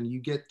expansion. You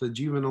get the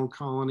juvenile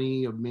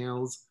colony of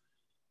males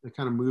that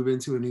kind of move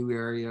into a new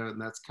area, and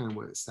that's kind of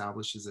what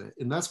establishes it.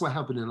 And that's what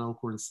happened in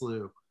Elkhorn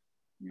Slough.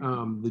 There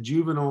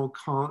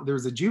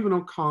was a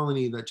juvenile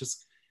colony that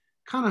just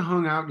kind of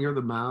hung out near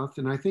the mouth.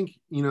 And I think,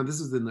 you know, this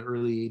is in the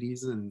early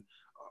 80s, and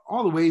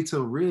all the way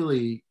till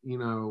really, you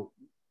know,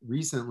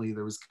 recently,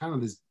 there was kind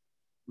of this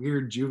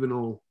weird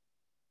juvenile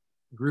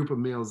group of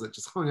males that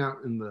just hung out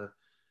in the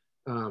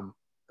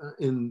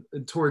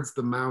towards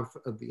the mouth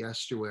of the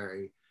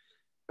estuary.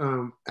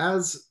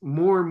 As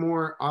more and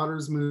more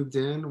otters moved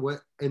in,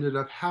 what ended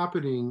up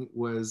happening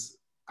was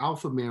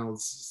alpha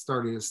males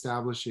started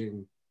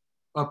establishing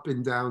up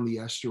and down the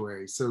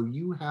estuary. So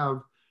you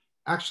have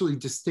actually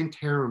distinct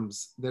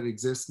harems that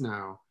exist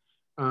now.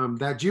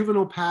 That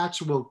juvenile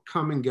patch will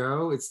come and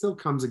go. It still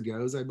comes and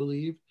goes, I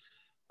believe.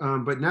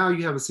 But now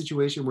you have a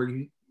situation where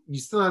you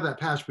still have that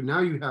patch, but now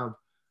you have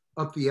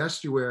up the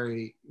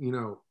estuary, you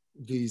know,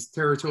 these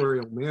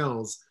territorial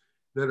males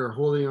that are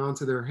holding on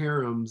to their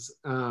harems.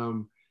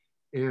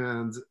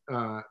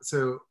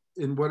 So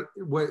what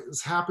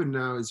has happened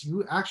now is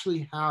you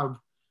actually have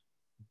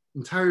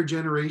entire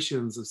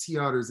generations of sea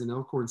otters in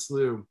Elkhorn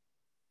Slough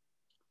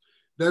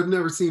that have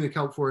never seen a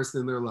kelp forest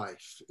in their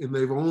life. And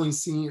they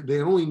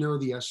only know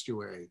the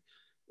estuary.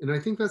 And I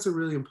think that's a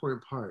really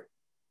important part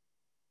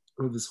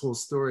of this whole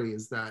story,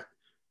 is that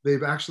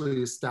they've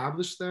actually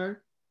established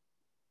there.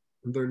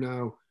 And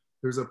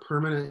there's a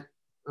permanent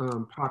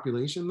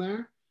population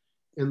there.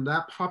 And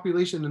that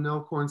population in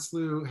Elkhorn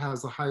Slough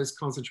has the highest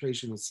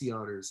concentration of sea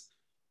otters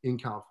in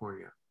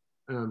California.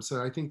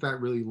 So I think that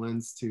really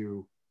lends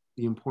to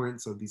the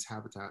importance of these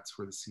habitats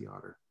for the sea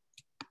otter.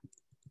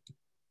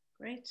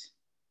 Great.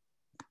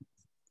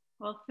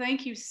 Well,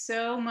 thank you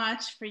so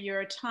much for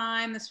your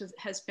time. This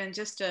has been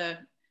just a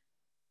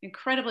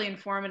incredibly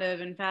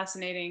informative and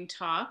fascinating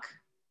talk.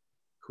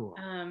 Cool.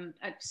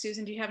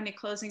 Susan, do you have any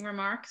closing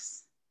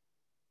remarks?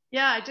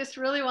 Yeah, I just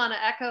really want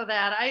to echo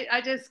that.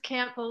 I just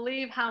can't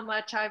believe how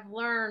much I've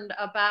learned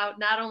about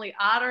not only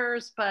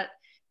otters, but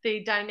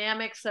the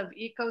dynamics of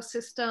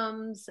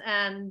ecosystems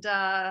and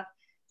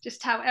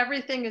just how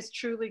everything is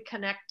truly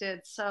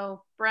connected.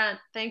 So Brent,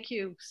 thank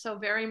you so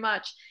very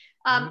much.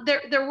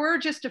 There were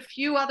just a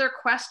few other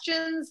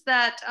questions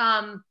that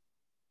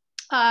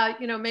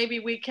maybe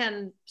we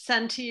can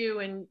send to you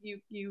and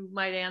you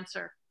might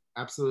answer.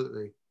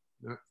 Absolutely.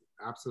 No,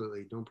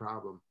 absolutely, no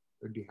problem.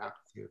 I'd be happy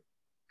to.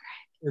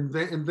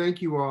 And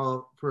thank you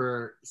all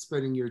for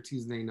spending your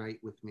Tuesday night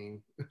with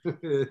me.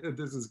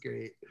 This is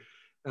great.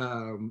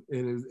 And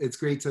it's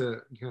great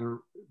to kind of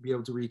be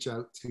able to reach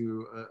out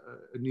to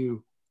a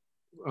new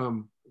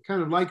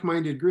kind of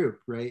like-minded group,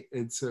 right?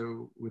 And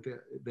so with the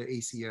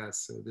ACS,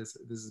 so this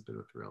has been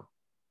a thrill.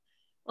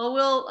 Well,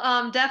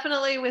 we'll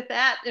definitely with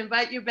that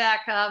invite you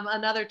back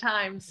another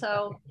time.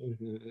 So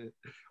well,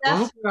 I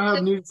hope I'll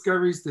have new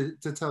discoveries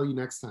to tell you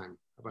next time.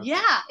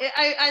 Yeah,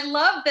 I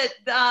love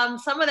that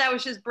some of that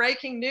was just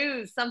breaking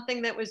news,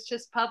 something that was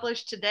just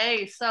published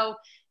today. So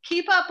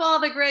keep up all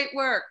the great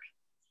work,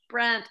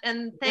 Brent,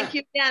 and thank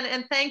you again,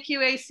 and thank you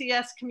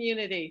ACS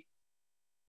community.